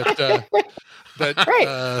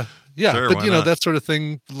 Yeah, sure, but that sort of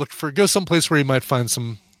thing. Go someplace where you might find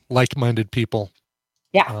some like-minded people.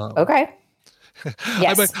 Yeah. Okay.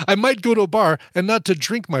 Yes. I might go to a bar, and not to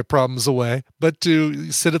drink my problems away, but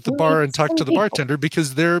to sit at the bar and talk to the bartender,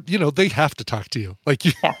 because they have to talk to you. Like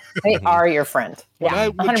they are your friend. When I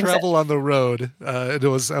would 100%. travel on the road, I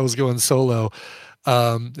was going solo.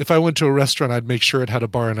 If I went to a restaurant, I'd make sure it had a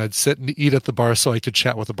bar, and I'd sit and eat at the bar so I could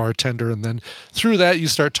chat with the bartender. And then through that, you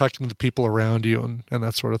start talking to the people around you and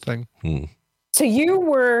that sort of thing. So you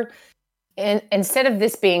were, instead of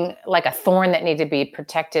this being like a thorn that needed to be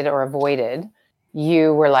protected or avoided,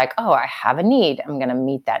 you were like, oh, I have a need. I'm going to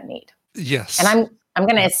meet that need. Yes. And I'm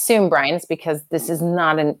going to assume, Brian, it's because this is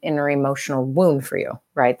not an inner emotional wound for you,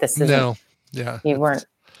 right? This is no. Yeah. You weren't.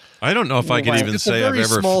 I don't know if I could even say I've ever. It's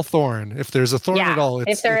a very small thorn. If there's a thorn at all,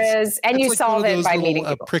 if there is, and you like solve it by meeting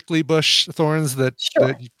people. Prickly bush thorns that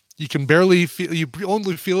you can barely feel. You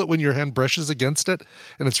only feel it when your hand brushes against it,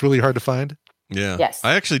 and it's really hard to find. Yeah. Yes.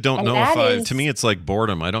 I actually don't And know if that to me, it's like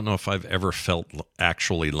boredom. I don't know if I've ever felt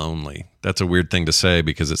actually lonely. That's a weird thing to say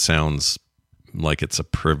because it sounds like it's a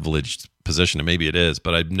privileged position, and maybe it is,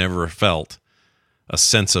 but I've never felt a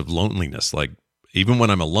sense of loneliness. Like, even when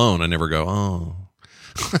I'm alone, I never go, oh.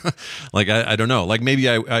 Like, I don't know. Like, maybe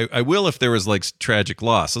I will if there was like tragic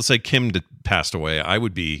loss. Let's say Kim passed away. I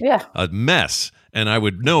would be a mess, and I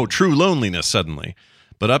would know true loneliness suddenly.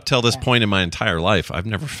 But up till this point in my entire life, I've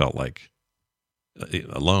never felt like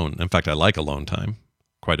alone. In fact, I like alone time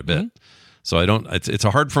quite a bit. Mm-hmm. So I don't. It's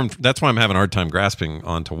a hard that's why I'm having a hard time grasping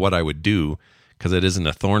onto what I would do, because it isn't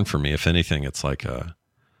a thorn for me. If anything, it's like I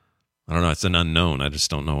don't know. It's an unknown. I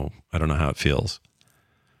just don't know. I don't know how it feels.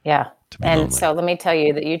 Yeah. And lonely. So let me tell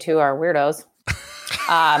you that you two are weirdos.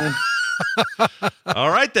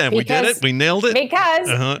 All right, then. We did it. We nailed it. Because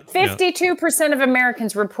 52% of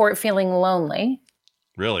Americans report feeling lonely.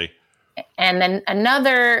 Really? And then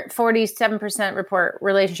another 47% report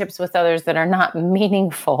relationships with others that are not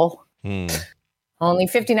meaningful. Only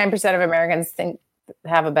 59% of Americans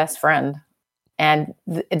have a best friend. And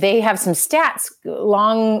they have some stats,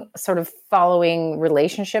 long sort of following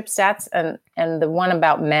relationship stats. And the one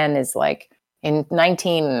about men is like, in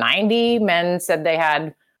 1990, men said they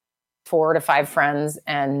had 4 to 5 friends.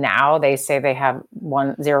 And now they say they have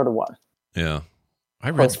 0 to 1. Yeah. I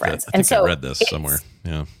read friends. I think I read this somewhere.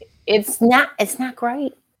 Yeah. It's not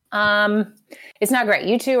great. It's not great.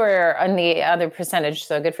 You two are on the other percentage,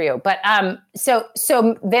 so good for you. But so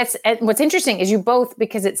that's what's interesting is you both,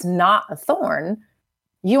 because it's not a thorn,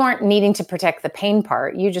 you aren't needing to protect the pain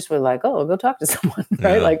part. You just were like, oh, I'll go talk to someone,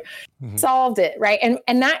 right? Yeah. Like solved it, right?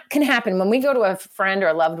 And that can happen when we go to a friend or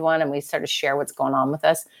a loved one and we start to share what's going on with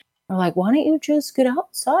us. We're like, why don't you just get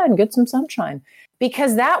outside and get some sunshine?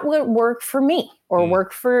 Because that would work for me or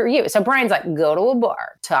work for you. So Brian's like, go to a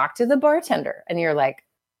bar, talk to the bartender. And you're like,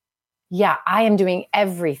 yeah, I am doing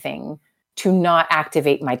everything to not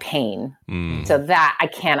activate my pain. So that I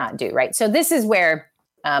cannot do, right? So this is where,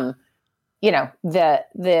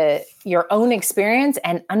 your own experience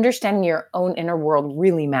and understanding your own inner world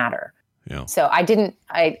really matter. Yeah. So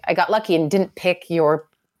I got lucky and didn't pick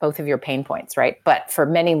both of your pain points, right? But for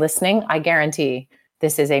many listening, I guarantee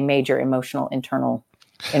this is a major emotional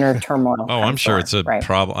inner turmoil. Oh, I'm sure it's a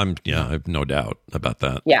problem. I have no doubt about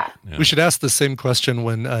that. Yeah. We should ask the same question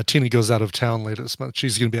when Tina goes out of town later this month.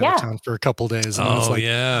 She's going to be out of town for a couple of days. And it's like,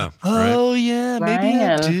 maybe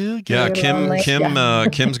I do.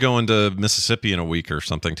 Kim's going to Mississippi in a week or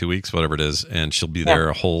something, 2 weeks, whatever it is. And she'll be there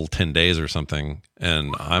a whole 10 days or something.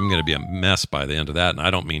 And I'm going to be a mess by the end of that. And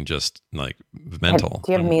I don't mean just like mental.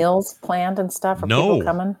 Do you have meals planned and stuff? Are people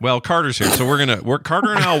coming? Well, Carter's here. So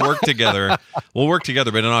Carter and I will work together. We'll work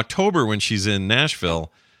together. But in October, when she's in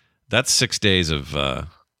Nashville, that's 6 days of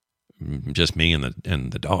just me and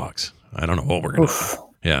the dogs. I don't know what we're going to do.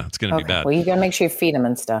 Yeah, it's going to be bad. Well, you got to make sure you feed them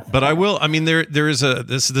and stuff. But I will. I mean, there is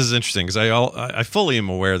this is interesting because I fully am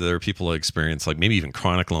aware that there are people who experience like maybe even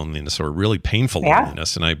chronic loneliness or really painful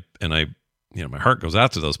loneliness, and I my heart goes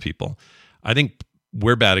out to those people. I think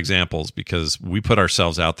we're bad examples because we put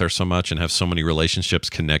ourselves out there so much and have so many relationships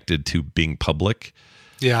connected to being public.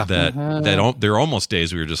 Yeah, that there are almost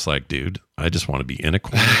days we were just like, dude, I just want to be in a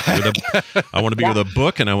corner. I want to be with a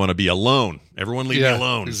book, and I want to be alone. Everyone leave me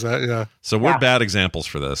alone. Exactly. So we're bad examples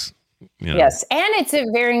for this. You know? Yes, and it's a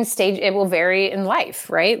varying stage. It will vary in life,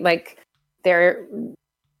 right? Like and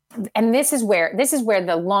this is where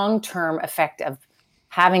the long-term effect of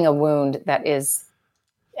having a wound that is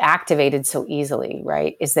activated so easily,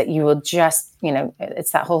 right, is that you will just,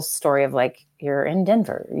 it's that whole story of like, you're in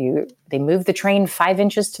Denver, they move the train 5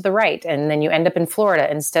 inches to the right, and then you end up in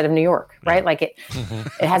Florida instead of New York, right? Like it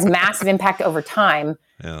has massive impact over time,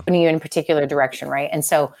 putting you in a particular direction, right? And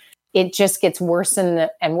so it just gets worse and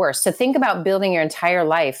worse. So think about building your entire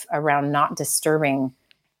life around not disturbing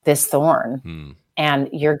this thorn. And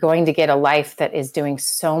you're going to get a life that is doing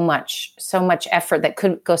so much effort that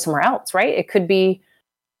could go somewhere else, right? It could be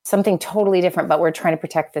something totally different, but we're trying to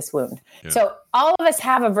protect this wound. Yeah. So all of us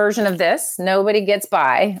have a version of this. Nobody gets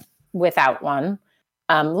by without one.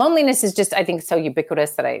 Loneliness is just, I think, so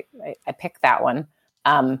ubiquitous that I picked that one.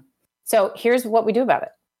 So here's what we do about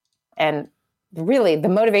it. And really the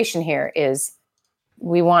motivation here is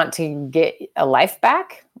we want to get a life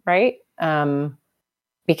back, right?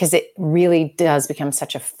 Because it really does become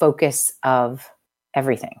such a focus of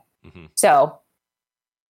everything. So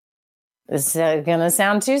this is going to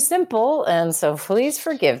sound too simple, and so please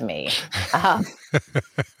forgive me.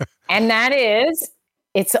 And that is,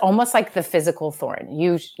 it's almost like the physical thorn.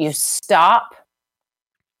 You stop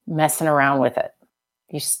messing around with it.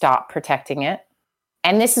 You stop protecting it,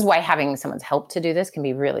 And this is why having someone's help to do this can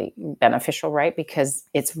be really beneficial, right? Because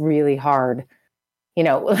it's really hard. You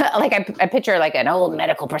know, like I picture like an old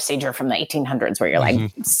medical procedure from the 1800s where you're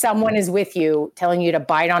like, someone is with you telling you to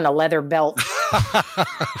bite on a leather belt.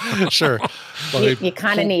 Sure. Well, you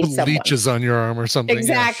kind of need someone. Leeches on your arm or something.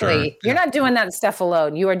 Exactly. Yeah, sure. You're not doing that stuff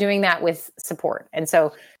alone. You are doing that with support. And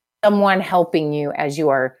so someone helping you as you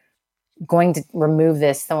are going to remove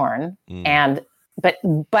this thorn. But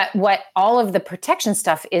what all of the protection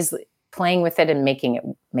stuff is playing with it and making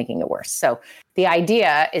it worse. So the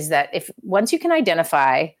idea is that if once you can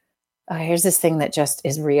identify, here's this thing that just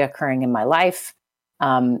is reoccurring in my life.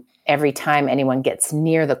 Every time anyone gets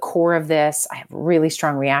near the core of this, I have really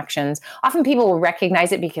strong reactions. Often people will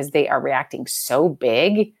recognize it because they are reacting so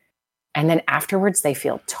big. And then afterwards they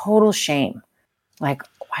feel total shame. Like,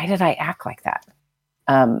 why did I act like that?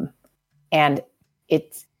 And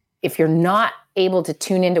if you're not able to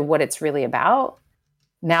tune into what it's really about,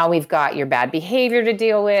 now we've got your bad behavior to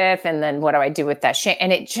deal with. And then what do I do with that shame?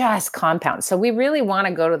 And it just compounds. So we really want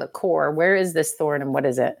to go to the core. Where is this thorn and what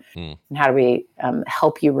is it? And how do we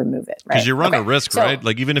help you remove it? Because you run a risk, right?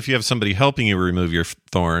 Like even if you have somebody helping you remove your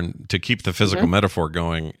thorn, to keep the physical metaphor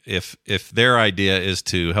going, if their idea is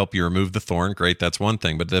to help you remove the thorn, great, that's one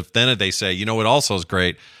thing. But if then they say, you know what also is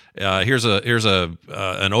great, here's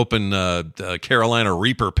an open Carolina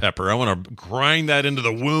Reaper pepper. I want to grind that into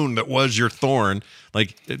the wound that was your thorn.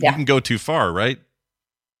 Like you can go too far, right?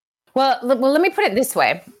 Well, let me put it this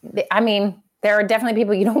way. I mean, there are definitely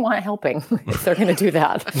people you don't want helping if they're going to do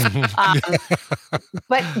that.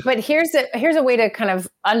 But here's a way to kind of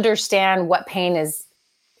understand what pain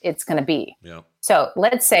it's going to be. Yeah. So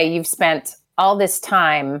let's say you've spent all this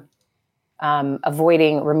time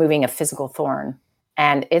avoiding removing a physical thorn.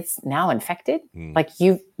 And it's now infected. Like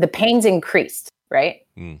the pain's increased, right?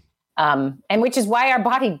 And which is why our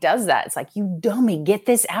body does that. It's like, you dummy, get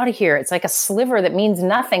this out of here. It's like a sliver that means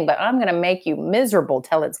nothing, but I'm going to make you miserable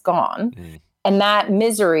till it's gone. And that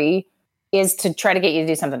misery is to try to get you to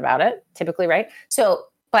do something about it, typically, right? So,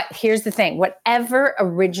 but here's the thing, whatever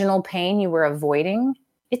original pain you were avoiding,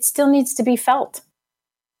 it still needs to be felt.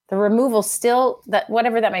 The removal still, that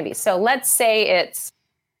whatever that may be. So let's say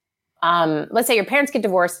let's say your parents get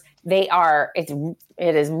divorced. It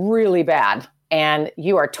is really bad, and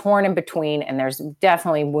you are torn in between. And there's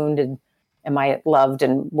definitely wounded, am I loved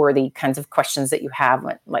and worthy kinds of questions that you have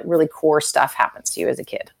when like really core stuff happens to you as a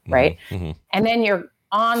kid, right? And then you're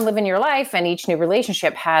on living your life, and each new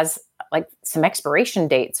relationship has like some expiration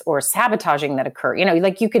dates or sabotaging that occur. You know,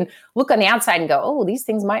 like you can look on the outside and go, oh, these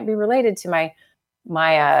things might be related to my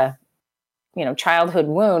childhood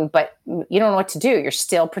wound, but you don't know what to do. You're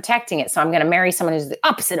still protecting it. So I'm going to marry someone who's the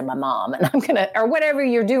opposite of my mom, and I'm going to, or whatever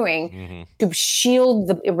you're doing to shield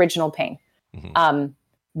the original pain.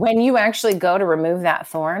 When you actually go to remove that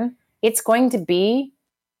thorn, it's going to be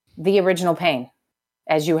the original pain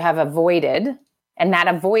as you have avoided, and that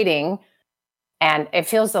avoiding, and it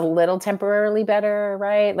feels a little temporarily better,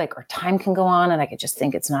 right? Like, or time can go on and I could just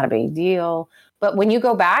think it's not a big deal. But when you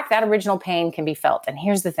go back, that original pain can be felt. And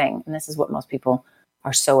here's the thing, and this is what most people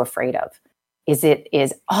are so afraid of, is it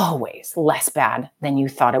is always less bad than you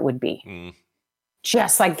thought it would be.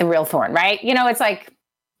 Just like the real thorn, right? You know, it's like,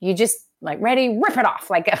 you just like, ready, rip it off.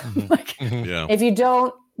 If you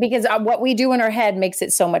don't, because what we do in our head makes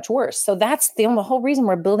it so much worse. So that's the whole reason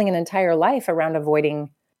we're building an entire life around avoiding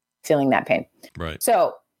feeling that pain. Right.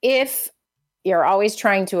 So if you're always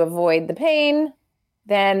trying to avoid the pain,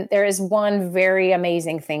 then there is one very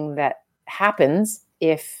amazing thing that happens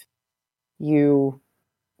if you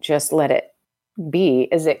just let it be,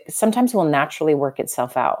 is it sometimes will naturally work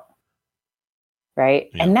itself out. Right.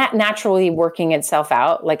 Yeah. And that naturally working itself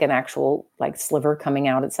out, like an actual like sliver coming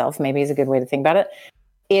out itself, maybe is a good way to think about it,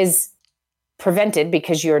 is prevented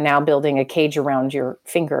because you're now building a cage around your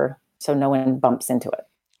finger so no one bumps into it.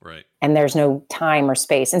 Right. And there's no time or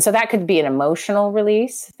space. And so that could be an emotional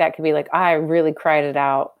release. That could be like, I really cried it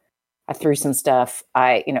out. I threw some stuff.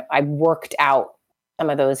 I worked out some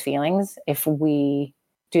of those feelings. If we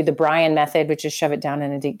do the Brian method, which is shove it down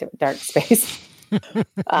in a deep, dark space.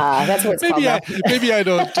 That's what it's called. Maybe I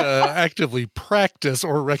don't actively practice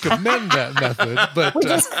or recommend that method, but we're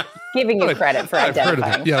just giving you credit for identifying. I've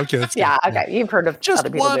heard of it. Yeah, okay, that's good. Okay. You've heard of just other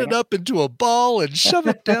people wad it up into a ball and shove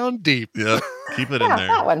it down deep. Yeah, keep it in there.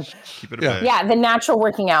 That one. Keep it away. Yeah, the natural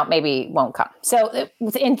working out maybe won't come. So,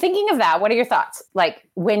 in thinking of that, what are your thoughts? Like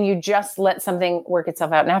when you just let something work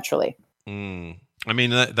itself out naturally. I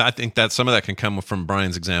mean, I think that some of that can come from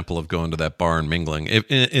Brian's example of going to that bar and mingling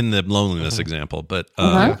in the loneliness example. But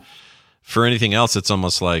for anything else, it's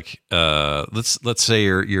almost like let's say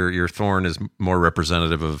your thorn is more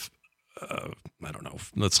representative of I don't know,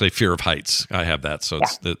 let's say fear of heights. I have that. So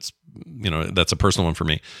it's, that's a personal one for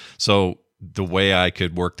me. So the way I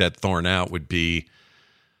could work that thorn out would be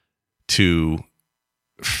to,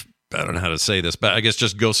 I don't know how to say this, but I guess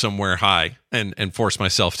just go somewhere high and force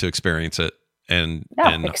myself to experience it. And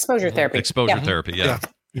exposure therapy. Exposure therapy. Yeah.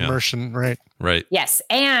 Immersion. Right. Right. Yes.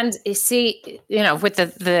 And you see, with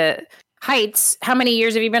the heights, how many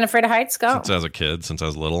years have you been afraid of heights? Since I was a kid, since I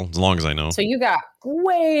was little, as long as I know. So you got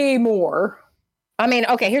way more. I mean,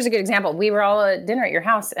 okay, here's a good example. We were all at dinner at your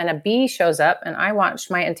house and a bee shows up and I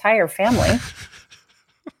watched my entire family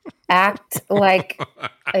act like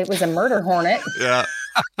it was a murder hornet. Yeah.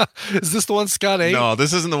 Is this the one Scott ate? No,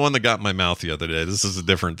 this isn't the one that got in my mouth the other day. This is a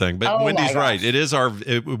different thing. But Wendy's right.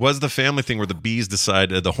 It was the family thing where the bees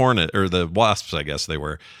decided, the hornet or the wasps, I guess they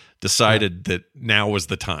were, decided that now was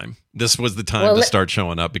the time. This was the time to start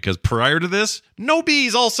showing up, because prior to this, no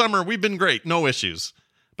bees all summer. We've been great. No issues.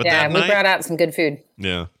 But yeah, we brought out some good food.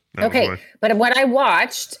 Yeah. Okay. But what I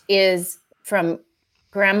watched is from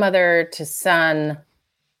grandmother to son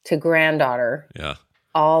to granddaughter. Yeah.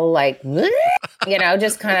 All like,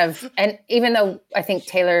 just kind of, and even though I think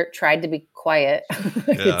Taylor tried to be quiet,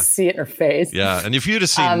 I could see it in her face. Yeah. And if you'd have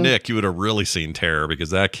seen Nick, you would have really seen terror, because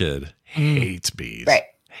that kid hates bees. Right.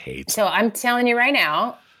 Hates. So I'm telling you right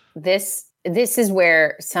now, this is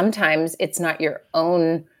where sometimes it's not your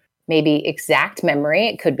own maybe exact memory.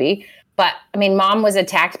 It could be. But I mean, mom was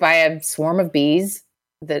attacked by a swarm of bees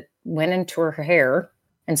that went into her hair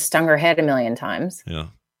and stung her head a million times. Yeah.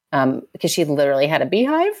 Because she literally had a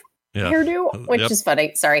beehive hairdo, which is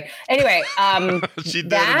funny. Sorry. Anyway, she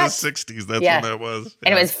did in the 60s. That's when that was. Yeah.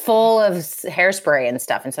 And it was full of hairspray and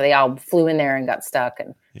stuff. And so they all flew in there and got stuck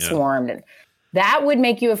and swarmed. And that would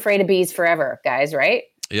make you afraid of bees forever, guys, right?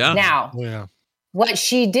 Yeah. Now, what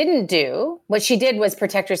she did was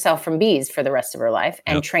protect herself from bees for the rest of her life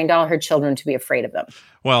and trained all her children to be afraid of them.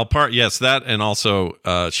 Well, that, and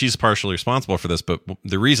also she's partially responsible for this. But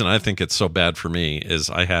the reason I think it's so bad for me is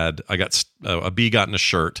a bee got in a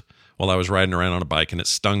shirt while I was riding around on a bike, and it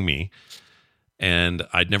stung me. And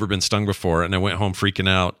I'd never been stung before, and I went home freaking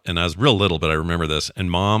out. And I was real little, but I remember this.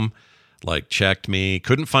 And mom checked me,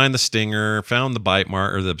 couldn't find the stinger, found the bite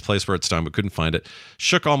mark or the place where it stung, but couldn't find it.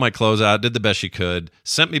 Shook all my clothes out, did the best she could,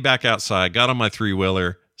 sent me back outside, got on my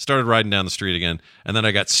 3-wheeler, started riding down the street again. And then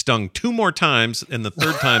I got stung 2 more times. And the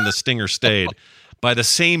third time the stinger stayed by the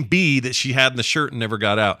same bee that she had in the shirt and never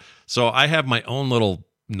got out. So I have my own little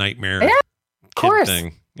nightmare kid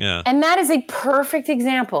thing. Yeah. And that is a perfect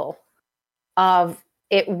example of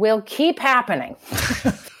it will keep happening.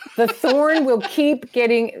 The thorn will keep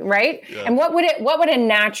getting right. Yeah. And what would a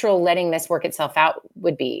natural letting this work itself out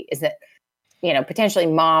would be is that, potentially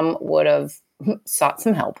mom would have sought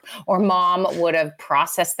some help, or mom would have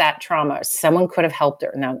processed that trauma. Someone could have helped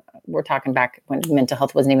her. Now we're talking back when mental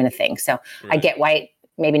health wasn't even a thing. So I get why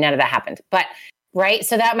maybe none of that happened, but right.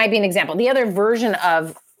 So that might be an example. The other version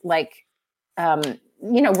of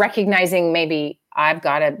recognizing maybe I've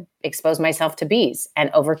got to expose myself to bees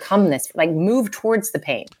and overcome this, move towards the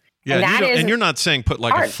pain. Yeah, and you're not saying put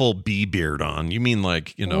a full bee beard on. You mean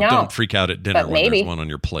don't freak out at dinner when there's one on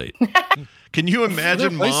your plate. Can you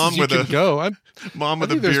imagine mom with a beard?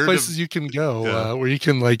 There's places you can go where you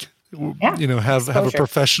can have a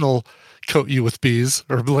professional coat you with bees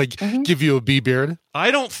or give you a bee beard.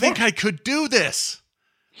 I don't think I could do this.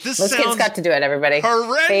 Let's get Scott to do it, everybody.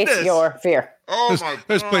 Horrendous. Face your fear. Oh my God.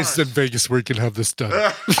 There's places in Vegas where you can have this done.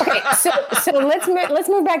 Okay, so let's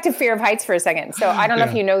move back to fear of heights for a second. So I don't know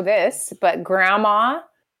if you know this, but grandma,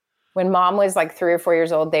 when mom was 3 or 4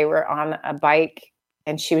 years old, they were on a bike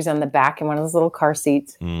and she was on the back in one of those little car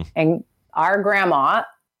seats. And our grandma,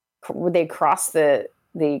 they crossed the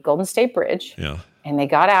Golden State Bridge. Yeah. And they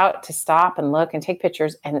got out to stop and look and take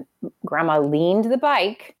pictures. And grandma leaned the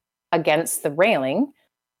bike against the railing.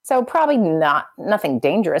 So probably nothing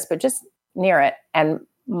dangerous, but just near it. And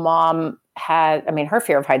mom her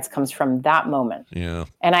fear of heights comes from that moment. Yeah.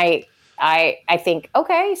 And I think,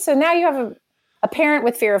 okay, so now you have a parent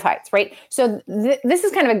with fear of heights, right? So this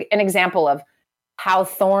is kind of an example of how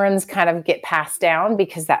thorns kind of get passed down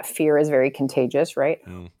because that fear is very contagious, right?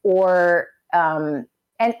 Mm. Or, and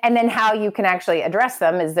then how you can actually address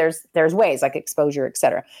them is there's ways like exposure, et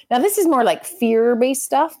cetera. Now this is more like fear-based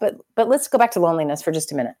stuff, but let's go back to loneliness for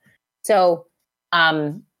just a minute. So,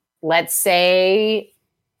 let's say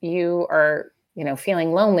you are,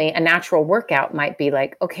 feeling lonely. A natural workout might be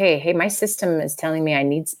okay, hey, my system is telling me I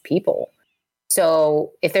need people.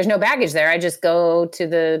 So if there's no baggage there, I just go to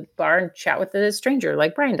the bar and chat with the stranger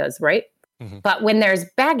like Brian does, right? Mm-hmm. But when there's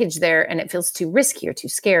baggage there and it feels too risky or too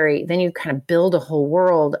scary, then you kind of build a whole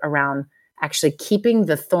world around actually keeping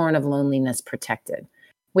the thorn of loneliness protected,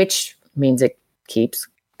 which means it keeps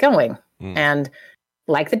going. And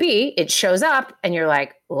like the bee, it shows up and you're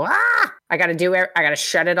like, I got to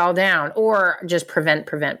shut it all down, or just prevent,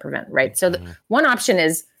 right? So one option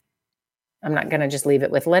is, I'm not going to just leave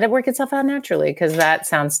it with, let it work itself out naturally, because that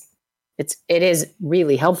sounds, it is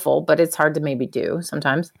really helpful, but it's hard to maybe do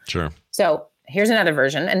sometimes. Sure. So here's another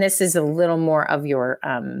version, and this is a little more of your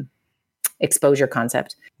exposure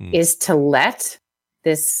concept, is to let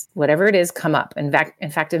this, whatever it is, come up. In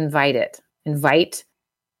fact, invite it. Invite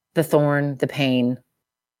the thorn, the pain,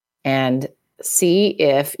 and see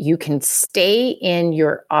if you can stay in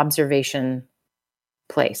your observation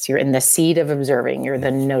place. You're in the seat of observing. You're the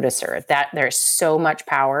noticer. That there's so much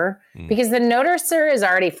power because the noticer is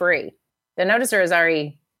already free. The noticer is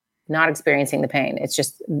already not experiencing the pain. It's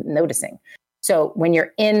just noticing. So when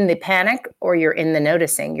you're in the panic or you're in the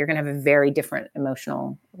noticing, you're going to have a very different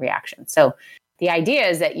emotional reaction. So the idea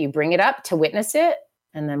is that you bring it up to witness it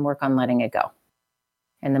and then work on letting it go.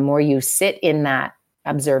 And the more you sit in that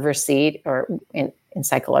observer seat, or in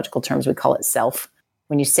psychological terms, we call it self.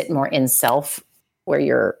 When you sit more in self, where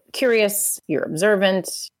you're curious, you're observant,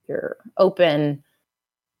 you're open,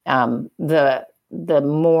 the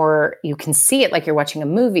more you can see it like you're watching a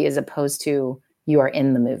movie as opposed to you are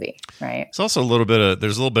in the movie, right? It's also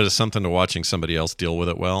there's a little bit of something to watching somebody else deal with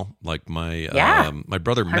it well. Like my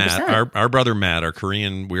brother Matt, our brother Matt, our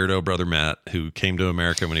Korean weirdo brother Matt, who came to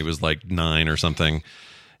America when he was like 9 or something.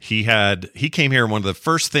 He came here. One of the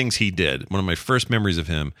first things he did, one of my first memories of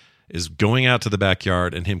him, is going out to the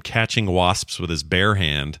backyard and him catching wasps with his bare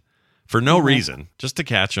hand for no reason, just to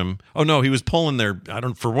catch them. Oh no, he was pulling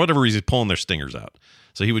for whatever reason, pulling their stingers out.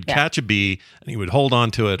 So he would catch a bee and he would hold on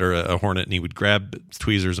to it, or a hornet, and he would grab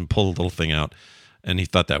tweezers and pull a little thing out. And he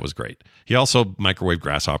thought that was great. He also microwaved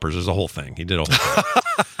grasshoppers. There's a whole thing. He did a whole thing.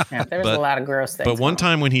 Yeah, there was a lot of gross things. But one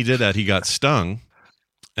time when he did that, he got stung,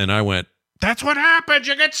 and I went, "That's what happens.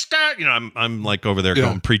 You get stung." You know, I'm like over there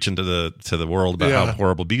going preaching to the world about how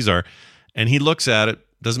horrible bees are. And he looks at it,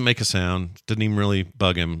 doesn't make a sound, doesn't even really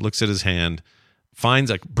bug him. Looks at his hand,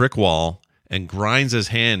 finds a brick wall, and grinds his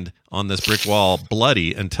hand on this brick wall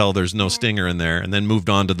bloody until there's no stinger in there, and then moved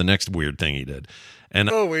on to the next weird thing he did. And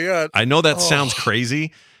I know that sounds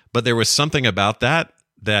crazy, but there was something about that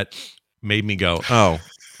made me go, "Oh,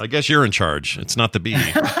 I guess you're in charge. It's not the bee."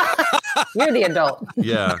 You're the adult.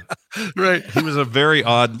 Yeah. Right. He was a very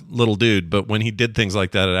odd little dude, but when he did things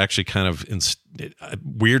like that, it actually kind of it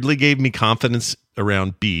weirdly gave me confidence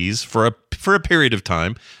around bees for a period of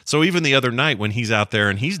time. So even the other night when he's out there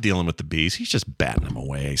and he's dealing with the bees, he's just batting them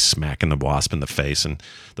away, smacking the wasp in the face, and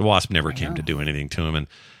the wasp never came to do anything to him. And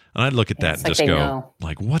I'd look at that and just go,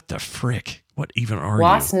 like, what the frick? What even are you?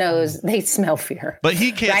 Wasp knows, they smell fear. But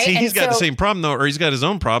he can't see. He's got the same problem, though, or he's got his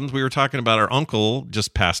own problems. We were talking about our uncle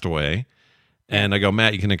just passed away. And I go,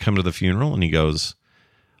 "Matt, you can come to the funeral?" And he goes,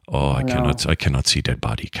 "Oh, I cannot see dead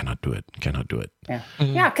body. Cannot do it. Yeah.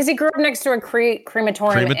 Yeah, because he grew up next to a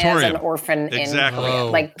crematorium as an orphan in Korea.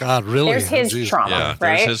 Like, God, really? There's his trauma, right?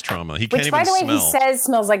 There's his trauma. He can't Which, even by the way, smell. he says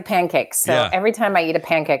smells like pancakes. So every time I eat a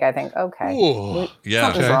pancake, I think, okay. Ooh.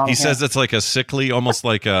 Something's wrong He here. says it's like a sickly, almost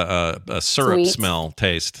like a syrup Sweet. smell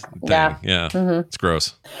taste thing. Yeah. It's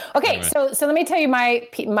gross. Okay, Anyway. so let me tell you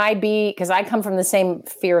my bee, because I come from the same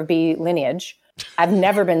fear of bee lineage. I've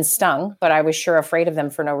never been stung, but I was sure afraid of them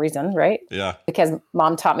for no reason, right? Yeah. Because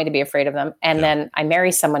mom taught me to be afraid of them. And then I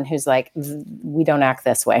marry someone who's like, we don't act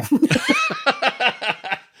this way.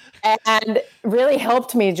 And really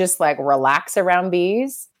helped me just like relax around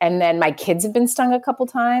bees. And then my kids have been stung a couple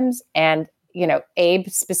times. And, you know, Abe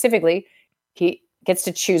specifically, he gets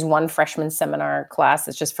to choose one freshman seminar class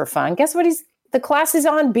that's just for fun. Guess what? The class is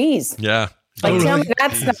on bees. Yeah. Like, tell me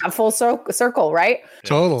that's not full circle, right?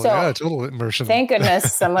 Total, So, total immersion. Thank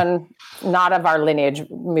goodness someone not of our lineage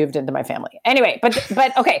moved into my family. Anyway,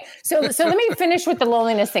 but okay. So let me finish with the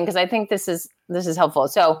loneliness thing, because I think this is helpful.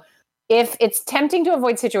 So if it's tempting to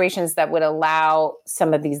avoid situations that would allow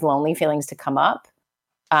some of these lonely feelings to come up,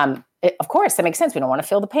 of course that makes sense. We don't want to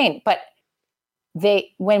feel the pain, but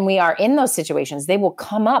when we are in those situations, they will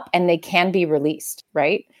come up and they can be released,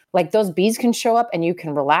 right? Like those bees can show up and you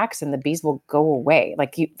can relax and the bees will go away.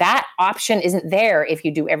 Like that option isn't there if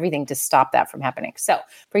you do everything to stop that from happening. So,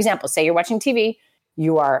 for example, say you're watching TV,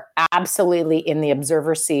 you are absolutely in the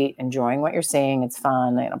observer seat, enjoying what you're seeing. It's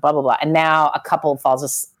fun, blah, blah, blah. And now a couple falls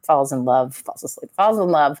in love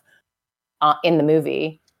in the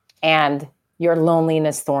movie, and your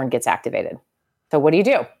loneliness thorn gets activated. So what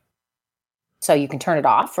do? So you can turn it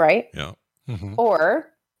off, right? Yeah. Mm-hmm.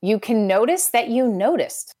 Or you can notice that you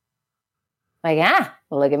noticed. Like,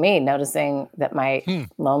 look at me noticing that my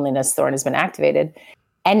loneliness thorn has been activated.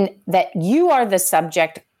 And that you are the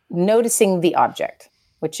subject noticing the object,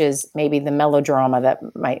 which is maybe the melodrama that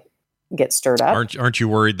might get stirred up. Aren't you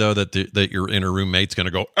worried though that that your inner roommate's going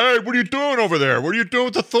to go, "Hey, what are you doing over there? What are you doing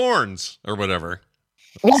with the thorns?" or whatever?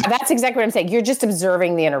 Yeah, that's exactly what I'm saying. You're just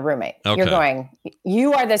observing the inner roommate. Okay. You're going,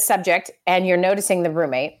 you are the subject, and you're noticing the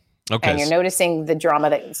roommate. Okay. And you're noticing the drama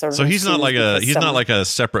that sort of. So he's not like a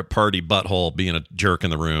separate party butthole being a jerk in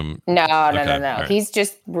the room. No. Right. He's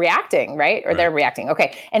just reacting, right? Or they're reacting.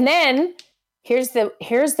 Okay. And then here's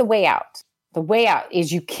the way out. The way out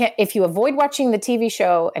is you can't, if you avoid watching the TV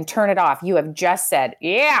show and turn it off, you have just said,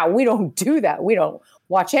 yeah, we don't do that. We don't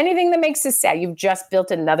watch anything that makes us sad. You've just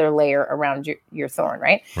built another layer around your thorn,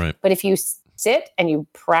 right? Right. But if you sit and you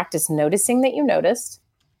practice noticing that you noticed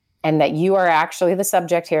and that you are actually the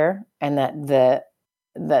subject here and that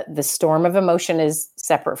the storm of emotion is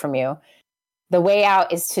separate from you, the way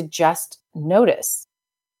out is to just notice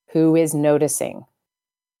who is noticing.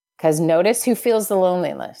 Because notice who feels the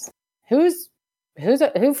loneliness. Who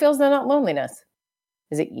feels the loneliness?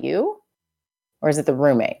 Is it you or is it the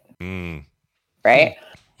roommate? Right?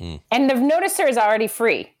 And the noticer is already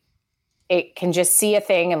free. It can just see a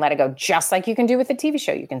thing and let it go, just like you can do with a TV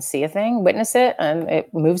show. You can see a thing, witness it, and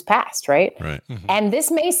it moves past, right? Right. And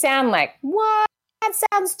this may sound like, what? That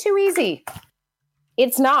sounds too easy.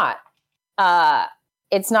 It's not.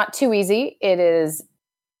 It's not too easy.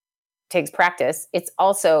 Takes practice. It's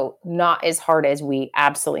also not as hard as we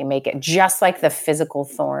absolutely make it. Just like the physical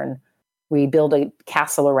thorn, we build a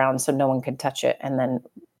castle around so no one can touch it and then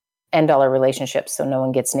end all our relationships so no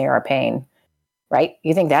one gets near our pain. Right?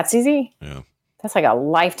 You think that's easy? Yeah. That's like a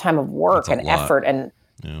lifetime of work and effort and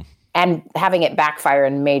having it backfire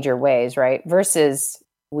in major ways, right? Versus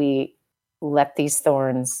we let these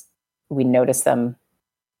thorns, we notice them,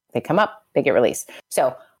 they come up, they get released.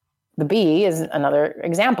 So the B is another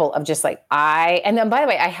example of just like and then by the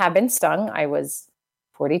way, I have been stung. I was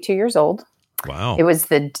 42 years old. Wow. It was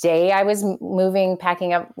the day I was moving,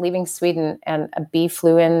 packing up, leaving Sweden, and a bee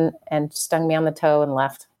flew in and stung me on the toe and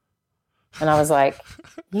left. And I was like,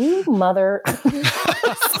 you mother. Because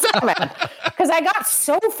I got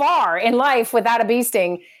so far in life without a bee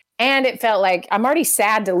sting. And it felt like I'm already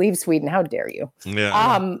sad to leave Sweden. How dare you?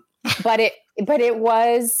 Yeah. But it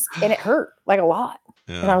was, and it hurt like a lot.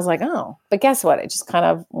 Yeah. And I was like, oh, but guess what? It just kind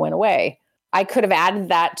of went away. I could have added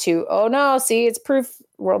that to, oh no, see, it's proof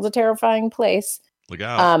world's a terrifying place. Look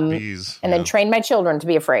out, bees. And then train my children to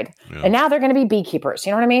be afraid. Yeah. And now they're going to be beekeepers.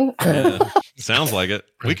 You know what I mean? Sounds like it.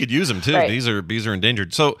 We could use them too. Right. Bees are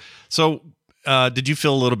endangered. So did you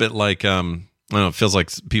feel a little bit like, I don't know, it feels like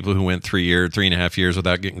people who went 3.5 years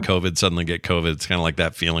without getting COVID suddenly get COVID. It's kind of like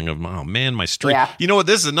that feeling of, oh man, my streak. Yeah. You know what?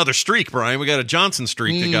 This is another streak, Brian. We got a Johnson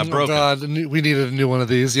streak that got broken. Oh God, we needed a new one of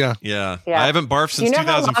these. Yeah. I haven't barfed since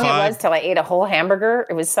 2005. How long it was till I ate a whole hamburger?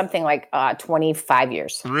 It was something like 25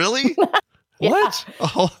 years. Really? What?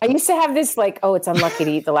 Oh. I used to have this like, it's unlucky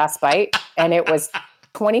to eat the last bite. And it was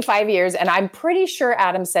 25 years. And I'm pretty sure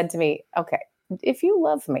Adam said to me, okay, if you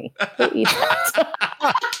love me, you'll eat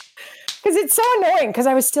that. Because it's so annoying because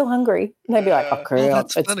I was still hungry. And I'd be like, okay,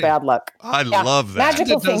 it's funny. Bad luck. I love that.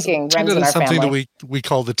 Magical thinking runs in our something family. that we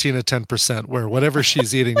call the Tina 10%, where whatever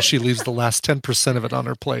she's eating, she leaves the last 10% of it on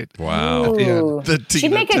her plate. Wow.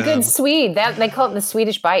 She'd make a good Swede. They call it the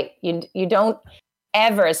Swedish bite. You don't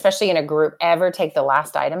ever, especially in a group, ever take the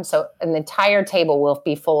last item. So an entire table will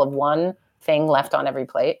be full of one thing left on every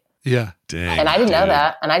plate. Yeah. Dang, and I didn't know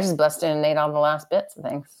that. And I just busted and ate all the last bits of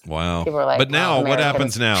things. Wow. People were like, but now, what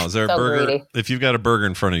happens now? Is there a burger? Greedy. If you've got a burger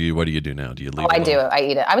in front of you, what do you do now? Do you leave it? I do. I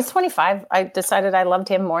eat it. I was 25. I decided I loved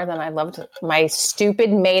him more than I loved my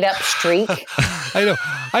stupid made up streak. I know.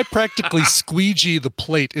 I practically squeegee the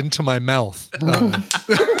plate into my mouth.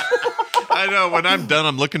 I know. When I'm done,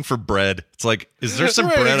 I'm looking for bread. It's like, is there some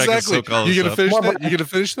bread I can soak all this up? You gonna finish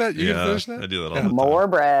that? You gonna finish that? I do that all the time. More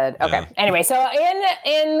bread. Okay. Yeah. Anyway, so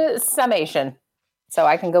in summation, so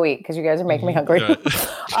I can go eat because you guys are making me hungry.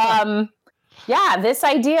 Yeah, this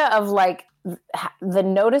idea of like the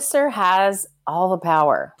noticer has all the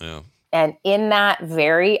power. Yeah. And in that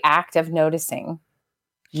very act of noticing,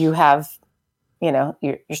 you have,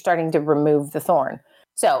 you're starting to remove the thorn.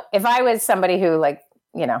 So if I was somebody who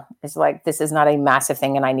it's like, this is not a massive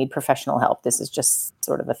thing and I need professional help. This is just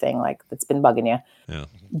sort of a thing like that's been bugging you. Yeah.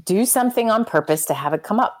 Do something on purpose to have it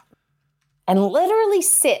come up and literally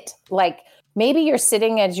sit. Like maybe you're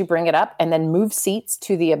sitting as you bring it up and then move seats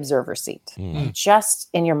to the observer seat. And just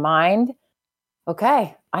in your mind,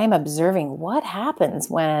 okay, I am observing what happens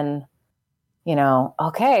when,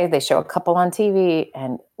 they show a couple on TV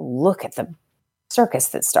and look at the circus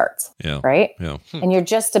that starts. Yeah. Right? Yeah. And you're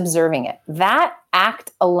just observing it. That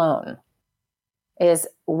act alone is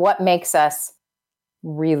what makes us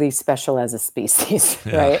really special as a species,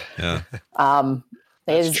 right? Yeah.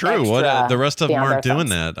 It's true. What the rest of them aren't doing thumbs.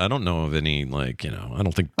 that. I don't know of any, I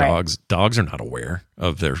don't think dogs are not aware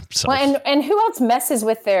of their self. Well, and who else messes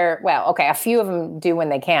with a few of them do when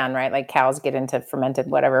they can, right? Like cows get into fermented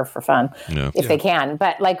whatever for fun if they can.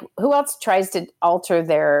 But like who else tries to alter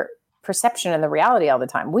their perception and the reality all the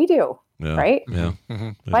time? We do, right? Yeah.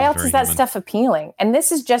 Mm-hmm. Why else is that stuff appealing? And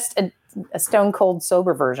this is just a stone cold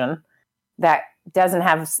sober version that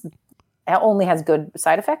only has good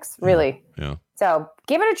side effects, really. Yeah. So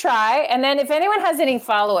give it a try. And then if anyone has any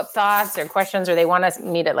follow-up thoughts or questions, or they want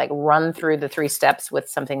me to run through the 3 steps with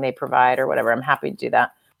something they provide or whatever, I'm happy to do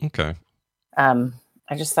that. Okay.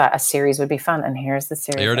 I just thought a series would be fun. And here's the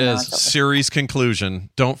series. Here it is. Series conclusion.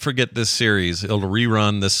 Don't forget this series. It'll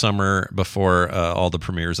rerun this summer before all the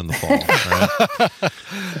premieres in the fall.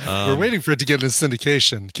 Right? We're waiting for it to get into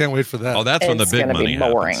syndication. Can't wait for that. Oh, that's when the big money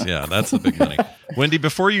happens. Yeah, that's the big money. Wendy,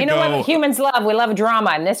 before you go... what humans love? We love drama.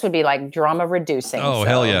 And this would be drama reducing. Oh, so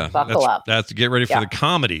hell yeah. Buckle up. That's get ready for the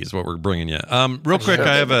comedy is what we're bringing you. Real quick,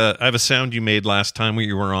 I have a sound you made last time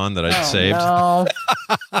you were on that I saved. No.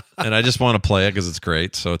 And I just want to play it because it's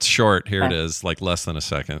great. So it's short. Here it is, less than a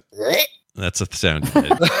second. That's a sound you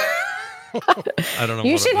made. I don't know.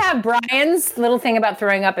 You should have Brian's little thing about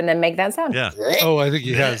throwing up and then make that sound. Yeah. Oh, I think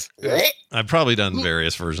he has. Yeah. I've probably done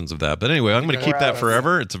various versions of that. But anyway, I'm going to keep that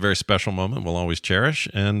forever. It's a very special moment we'll always cherish.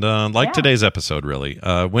 And today's episode, really.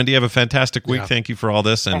 Wendy, have a fantastic week. Yeah. Thank you for all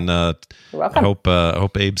this. And You're welcome. I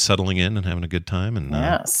hope Abe's settling in and having a good time. And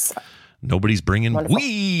yes. Nobody's bringing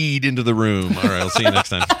weed into the room. All right. I'll see you next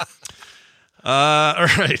time. All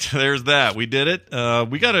right, there's that. We did it.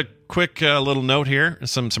 We got a quick little note here.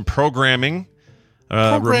 Some programming.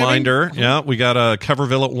 Reminder. Mm-hmm. Yeah, we got a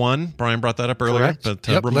Coverville at 1. Brian brought that up earlier. Correct. But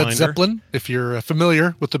reminder. Led Zeppelin, if you're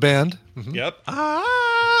familiar with the band. Mm-hmm. Yep.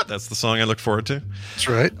 That's the song I look forward to. That's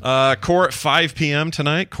right. Core at 5 p.m.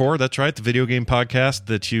 tonight. Core, that's right. The video game podcast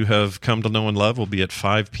that you have come to know and love will be at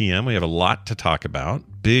 5 p.m. We have a lot to talk about.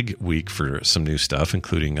 Big week for some new stuff,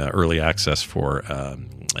 including early access for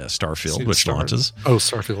Starfield, which launches. Oh,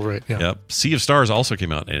 Starfield, right. Yeah. Yep. Sea of Stars also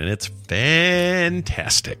came out, and it's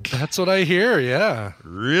fantastic. That's what I hear, yeah.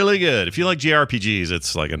 Really good. If you like JRPGs,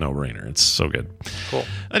 it's like a no-brainer. It's so good. Cool.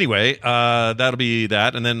 Anyway, that'll be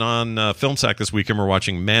that. And then on Film Sack this weekend, we're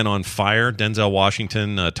watching Man on Fire, Denzel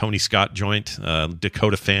Washington, Tony Scott joint,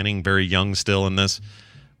 Dakota Fanning, very young still in this.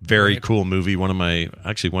 Very cool movie. One of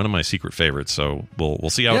my secret favorites. So we'll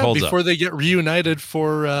see how it holds up. Before they get reunited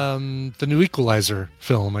for the new Equalizer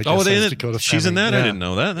film. I guess she's in that? Yeah. I didn't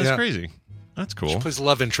know that. That's crazy. That's cool. She plays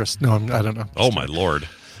love interest. No, I don't know. Oh my Lord.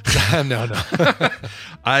 No.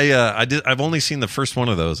 I've only seen the first one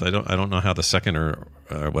of those. I don't know how the second or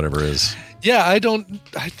whatever is. Yeah, I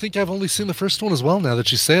think I've only seen the first one as well. Now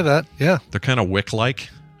that you say that, yeah, they're kind of Wick-like.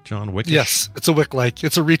 John Wick. Yes, it's a Wick-like.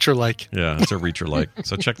 It's a Reacher-like. Yeah, it's a Reacher-like.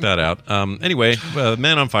 So check that out. Anyway,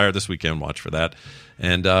 Man on Fire this weekend. Watch for that.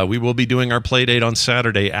 And we will be doing our play date on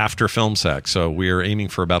Saturday after Film Sack. So we are aiming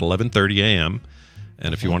for about 11:30 a.m.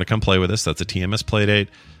 And if you want to come play with us, that's a TMS play date.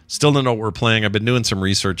 Still don't know what we're playing. I've been doing some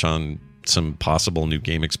research on some possible new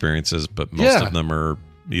game experiences, but most of them are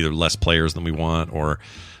either less players than we want or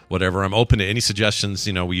whatever. I'm open to any suggestions.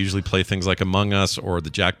 We usually play things like Among Us or the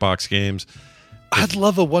Jackbox games. I'd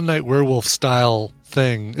love a One Night Werewolf style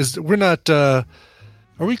thing. Are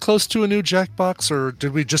we close to a new Jackbox, or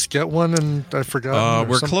did we just get one and I forgot?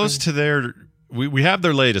 We're close to their. We have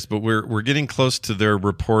their latest, but we're getting close to their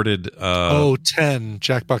reported. 10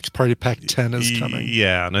 Jackbox Party Pack 10 is coming.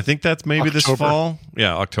 Yeah, and I think that's maybe October. This fall.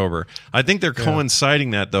 Yeah, October. I think they're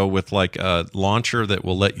coinciding that though with like a launcher that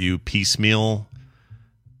will let you piecemeal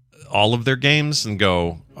all of their games and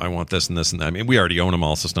go, I want this and this and that. I mean, we already own them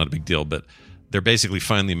all, so it's not a big deal, but they're basically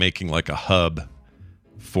finally making like a hub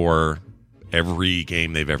for every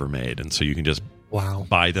game they've ever made. And so you can just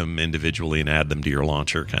buy them individually and add them to your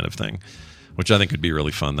launcher kind of thing, which I think would be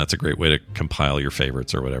really fun. That's a great way to compile your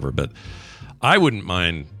favorites or whatever. But I wouldn't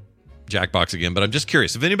mind Jackbox again, but I'm just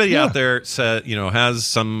curious. If anybody out there has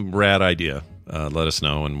some rad idea, let us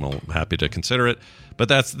know and we'll be happy to consider it. But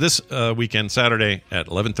that's this weekend, Saturday at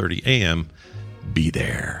 11:30 a.m. Be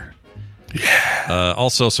there. Yeah.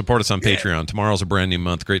 Also, support us on Patreon. Tomorrow's a brand new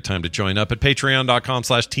month. Great time to join up at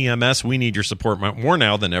patreon.com/TMS. We need your support more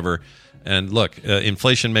now than ever. And look,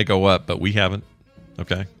 inflation may go up, but we haven't.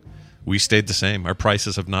 Okay. We stayed the same. Our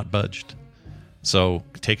prices have not budged. So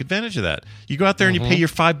take advantage of that. You go out there and you pay your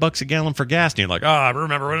 $5 a gallon for gas, and you're like, I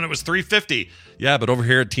remember when it was $3.50. Yeah, but over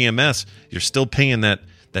here at TMS, you're still paying that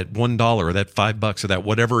that $1 or that $5 or that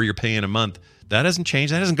whatever you're paying a month, that hasn't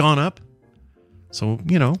changed. That hasn't gone up. So,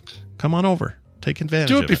 come on over. Take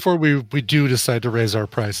advantage of it. Do it before we do decide to raise our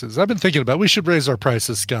prices. I've been thinking about we should raise our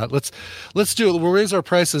prices, Scott. Let's do it. We'll raise our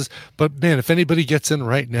prices. But, man, if anybody gets in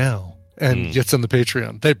right now and gets on the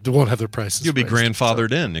Patreon, they won't have their prices You'll be raised,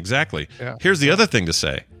 grandfathered in. Exactly. Yeah. Here's the other thing to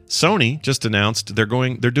say. Sony just announced they're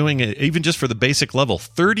doing it, even just for the basic level,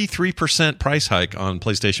 33% price hike on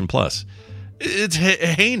PlayStation Plus. It's a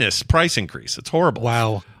heinous price increase. It's horrible.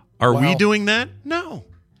 Wow. Are we doing that? No.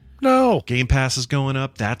 Game Pass is going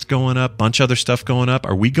up. That's going up. Bunch of other stuff going up.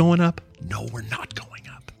 Are we going up? No, we're not going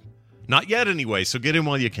up. Not yet anyway, so get in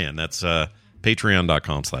while you can. That's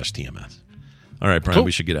patreon.com/TMS. All right, Brian,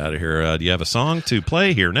 we should get out of here. Do you have a song to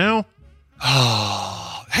play here now?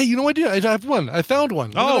 Hey, you know what? I have one. I found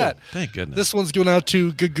one. Look at that. Thank goodness. This one's going out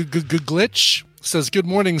to Glitch. Says, good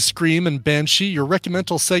morning, Scream and Banshee. Your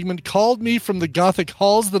recommendal segment called me from the gothic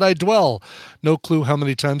halls that I dwell. No clue how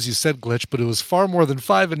many times you said Glitch, but it was far more than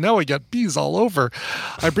 5, and now I got bees all over.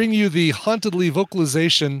 I bring you the hauntedly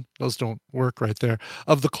vocalization, those don't work right there,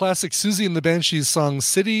 of the classic Susie and the Banshees song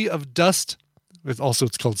City of Dust.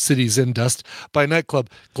 It's called Cities in Dust by Nightclub.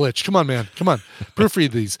 Glitch. Come on, man. Come on. Proofread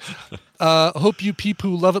these. Hope you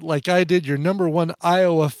peep-poo love it like I did. Your number one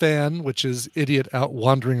Iowa fan, which is Idiot Out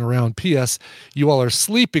Wandering Around. P.S. You all are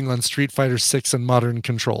sleeping on Street Fighter 6 and modern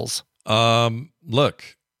controls.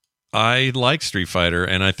 Look, I like Street Fighter,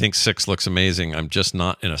 and I think 6 looks amazing. I'm just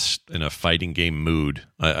not in a fighting game mood.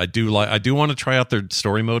 I do want to try out their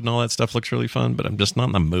story mode and all that stuff. Looks really fun, but I'm just not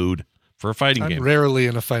in the mood for a fighting game. I'm rarely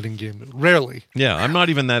in a fighting game. Rarely. Yeah, I'm not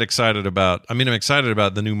even that excited about... I'm excited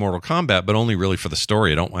about the new Mortal Kombat, but only really for the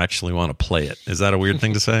story. I don't actually want to play it. Is that a weird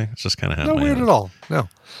thing to say? It's just kind of no weird at all. No.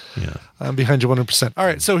 Yeah. I'm behind you 100%. All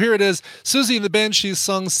right, so here it is. Susie and the Banshees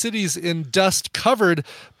song Cities in Dust, covered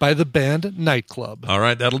by the band Nightclub. All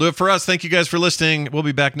right, that'll do it for us. Thank you guys for listening. We'll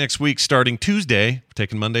be back next week starting Tuesday. We're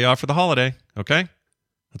taking Monday off for the holiday, okay?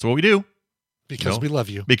 That's what we do. Because we love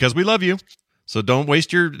you. Because we love you. So don't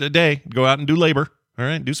waste your day. Go out and do labor. All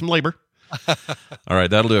right? Do some labor. All right,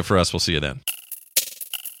 that'll do it for us. We'll see you then.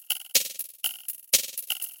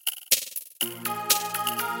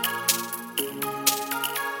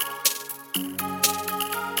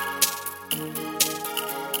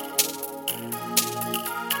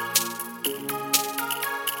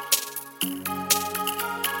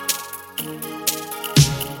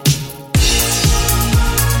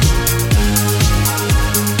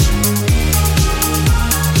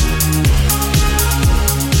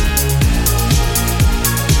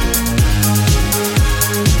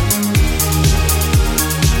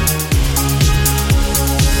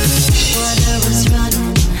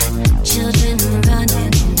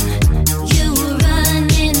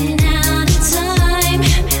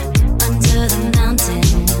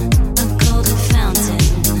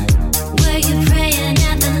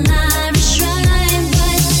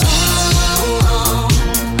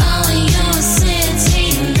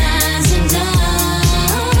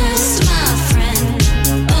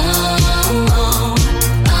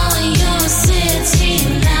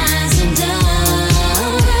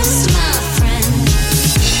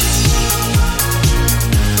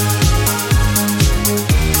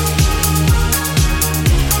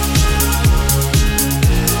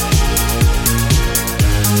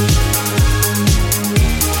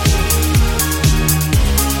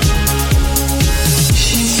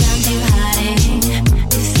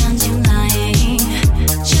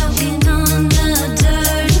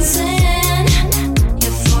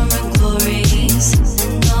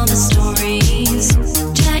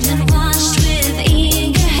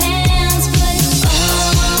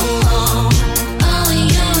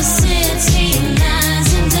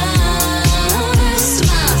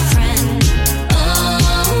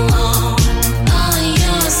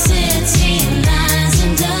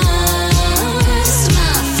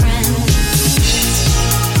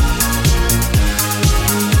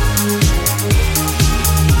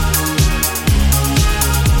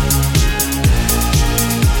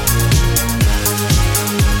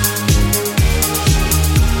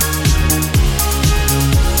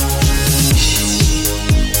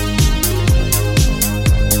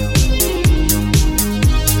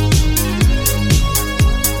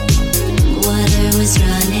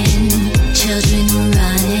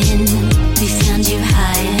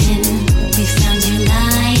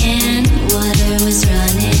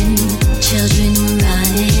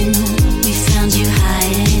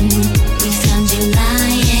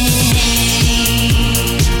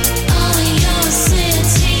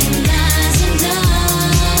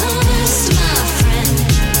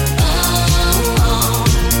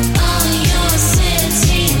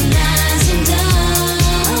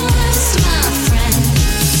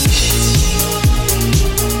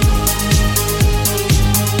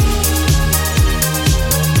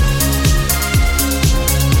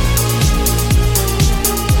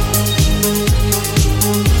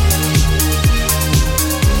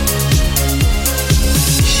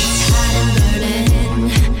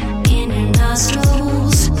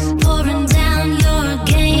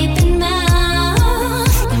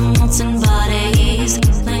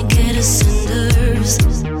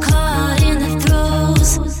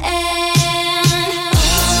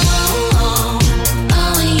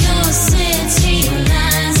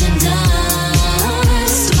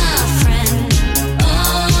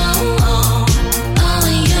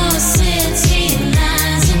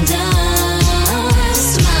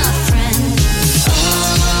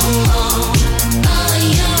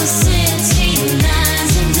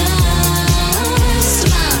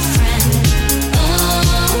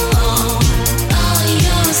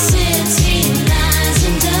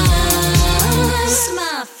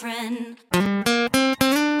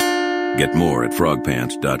 Get more at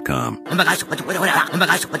frogpants.com.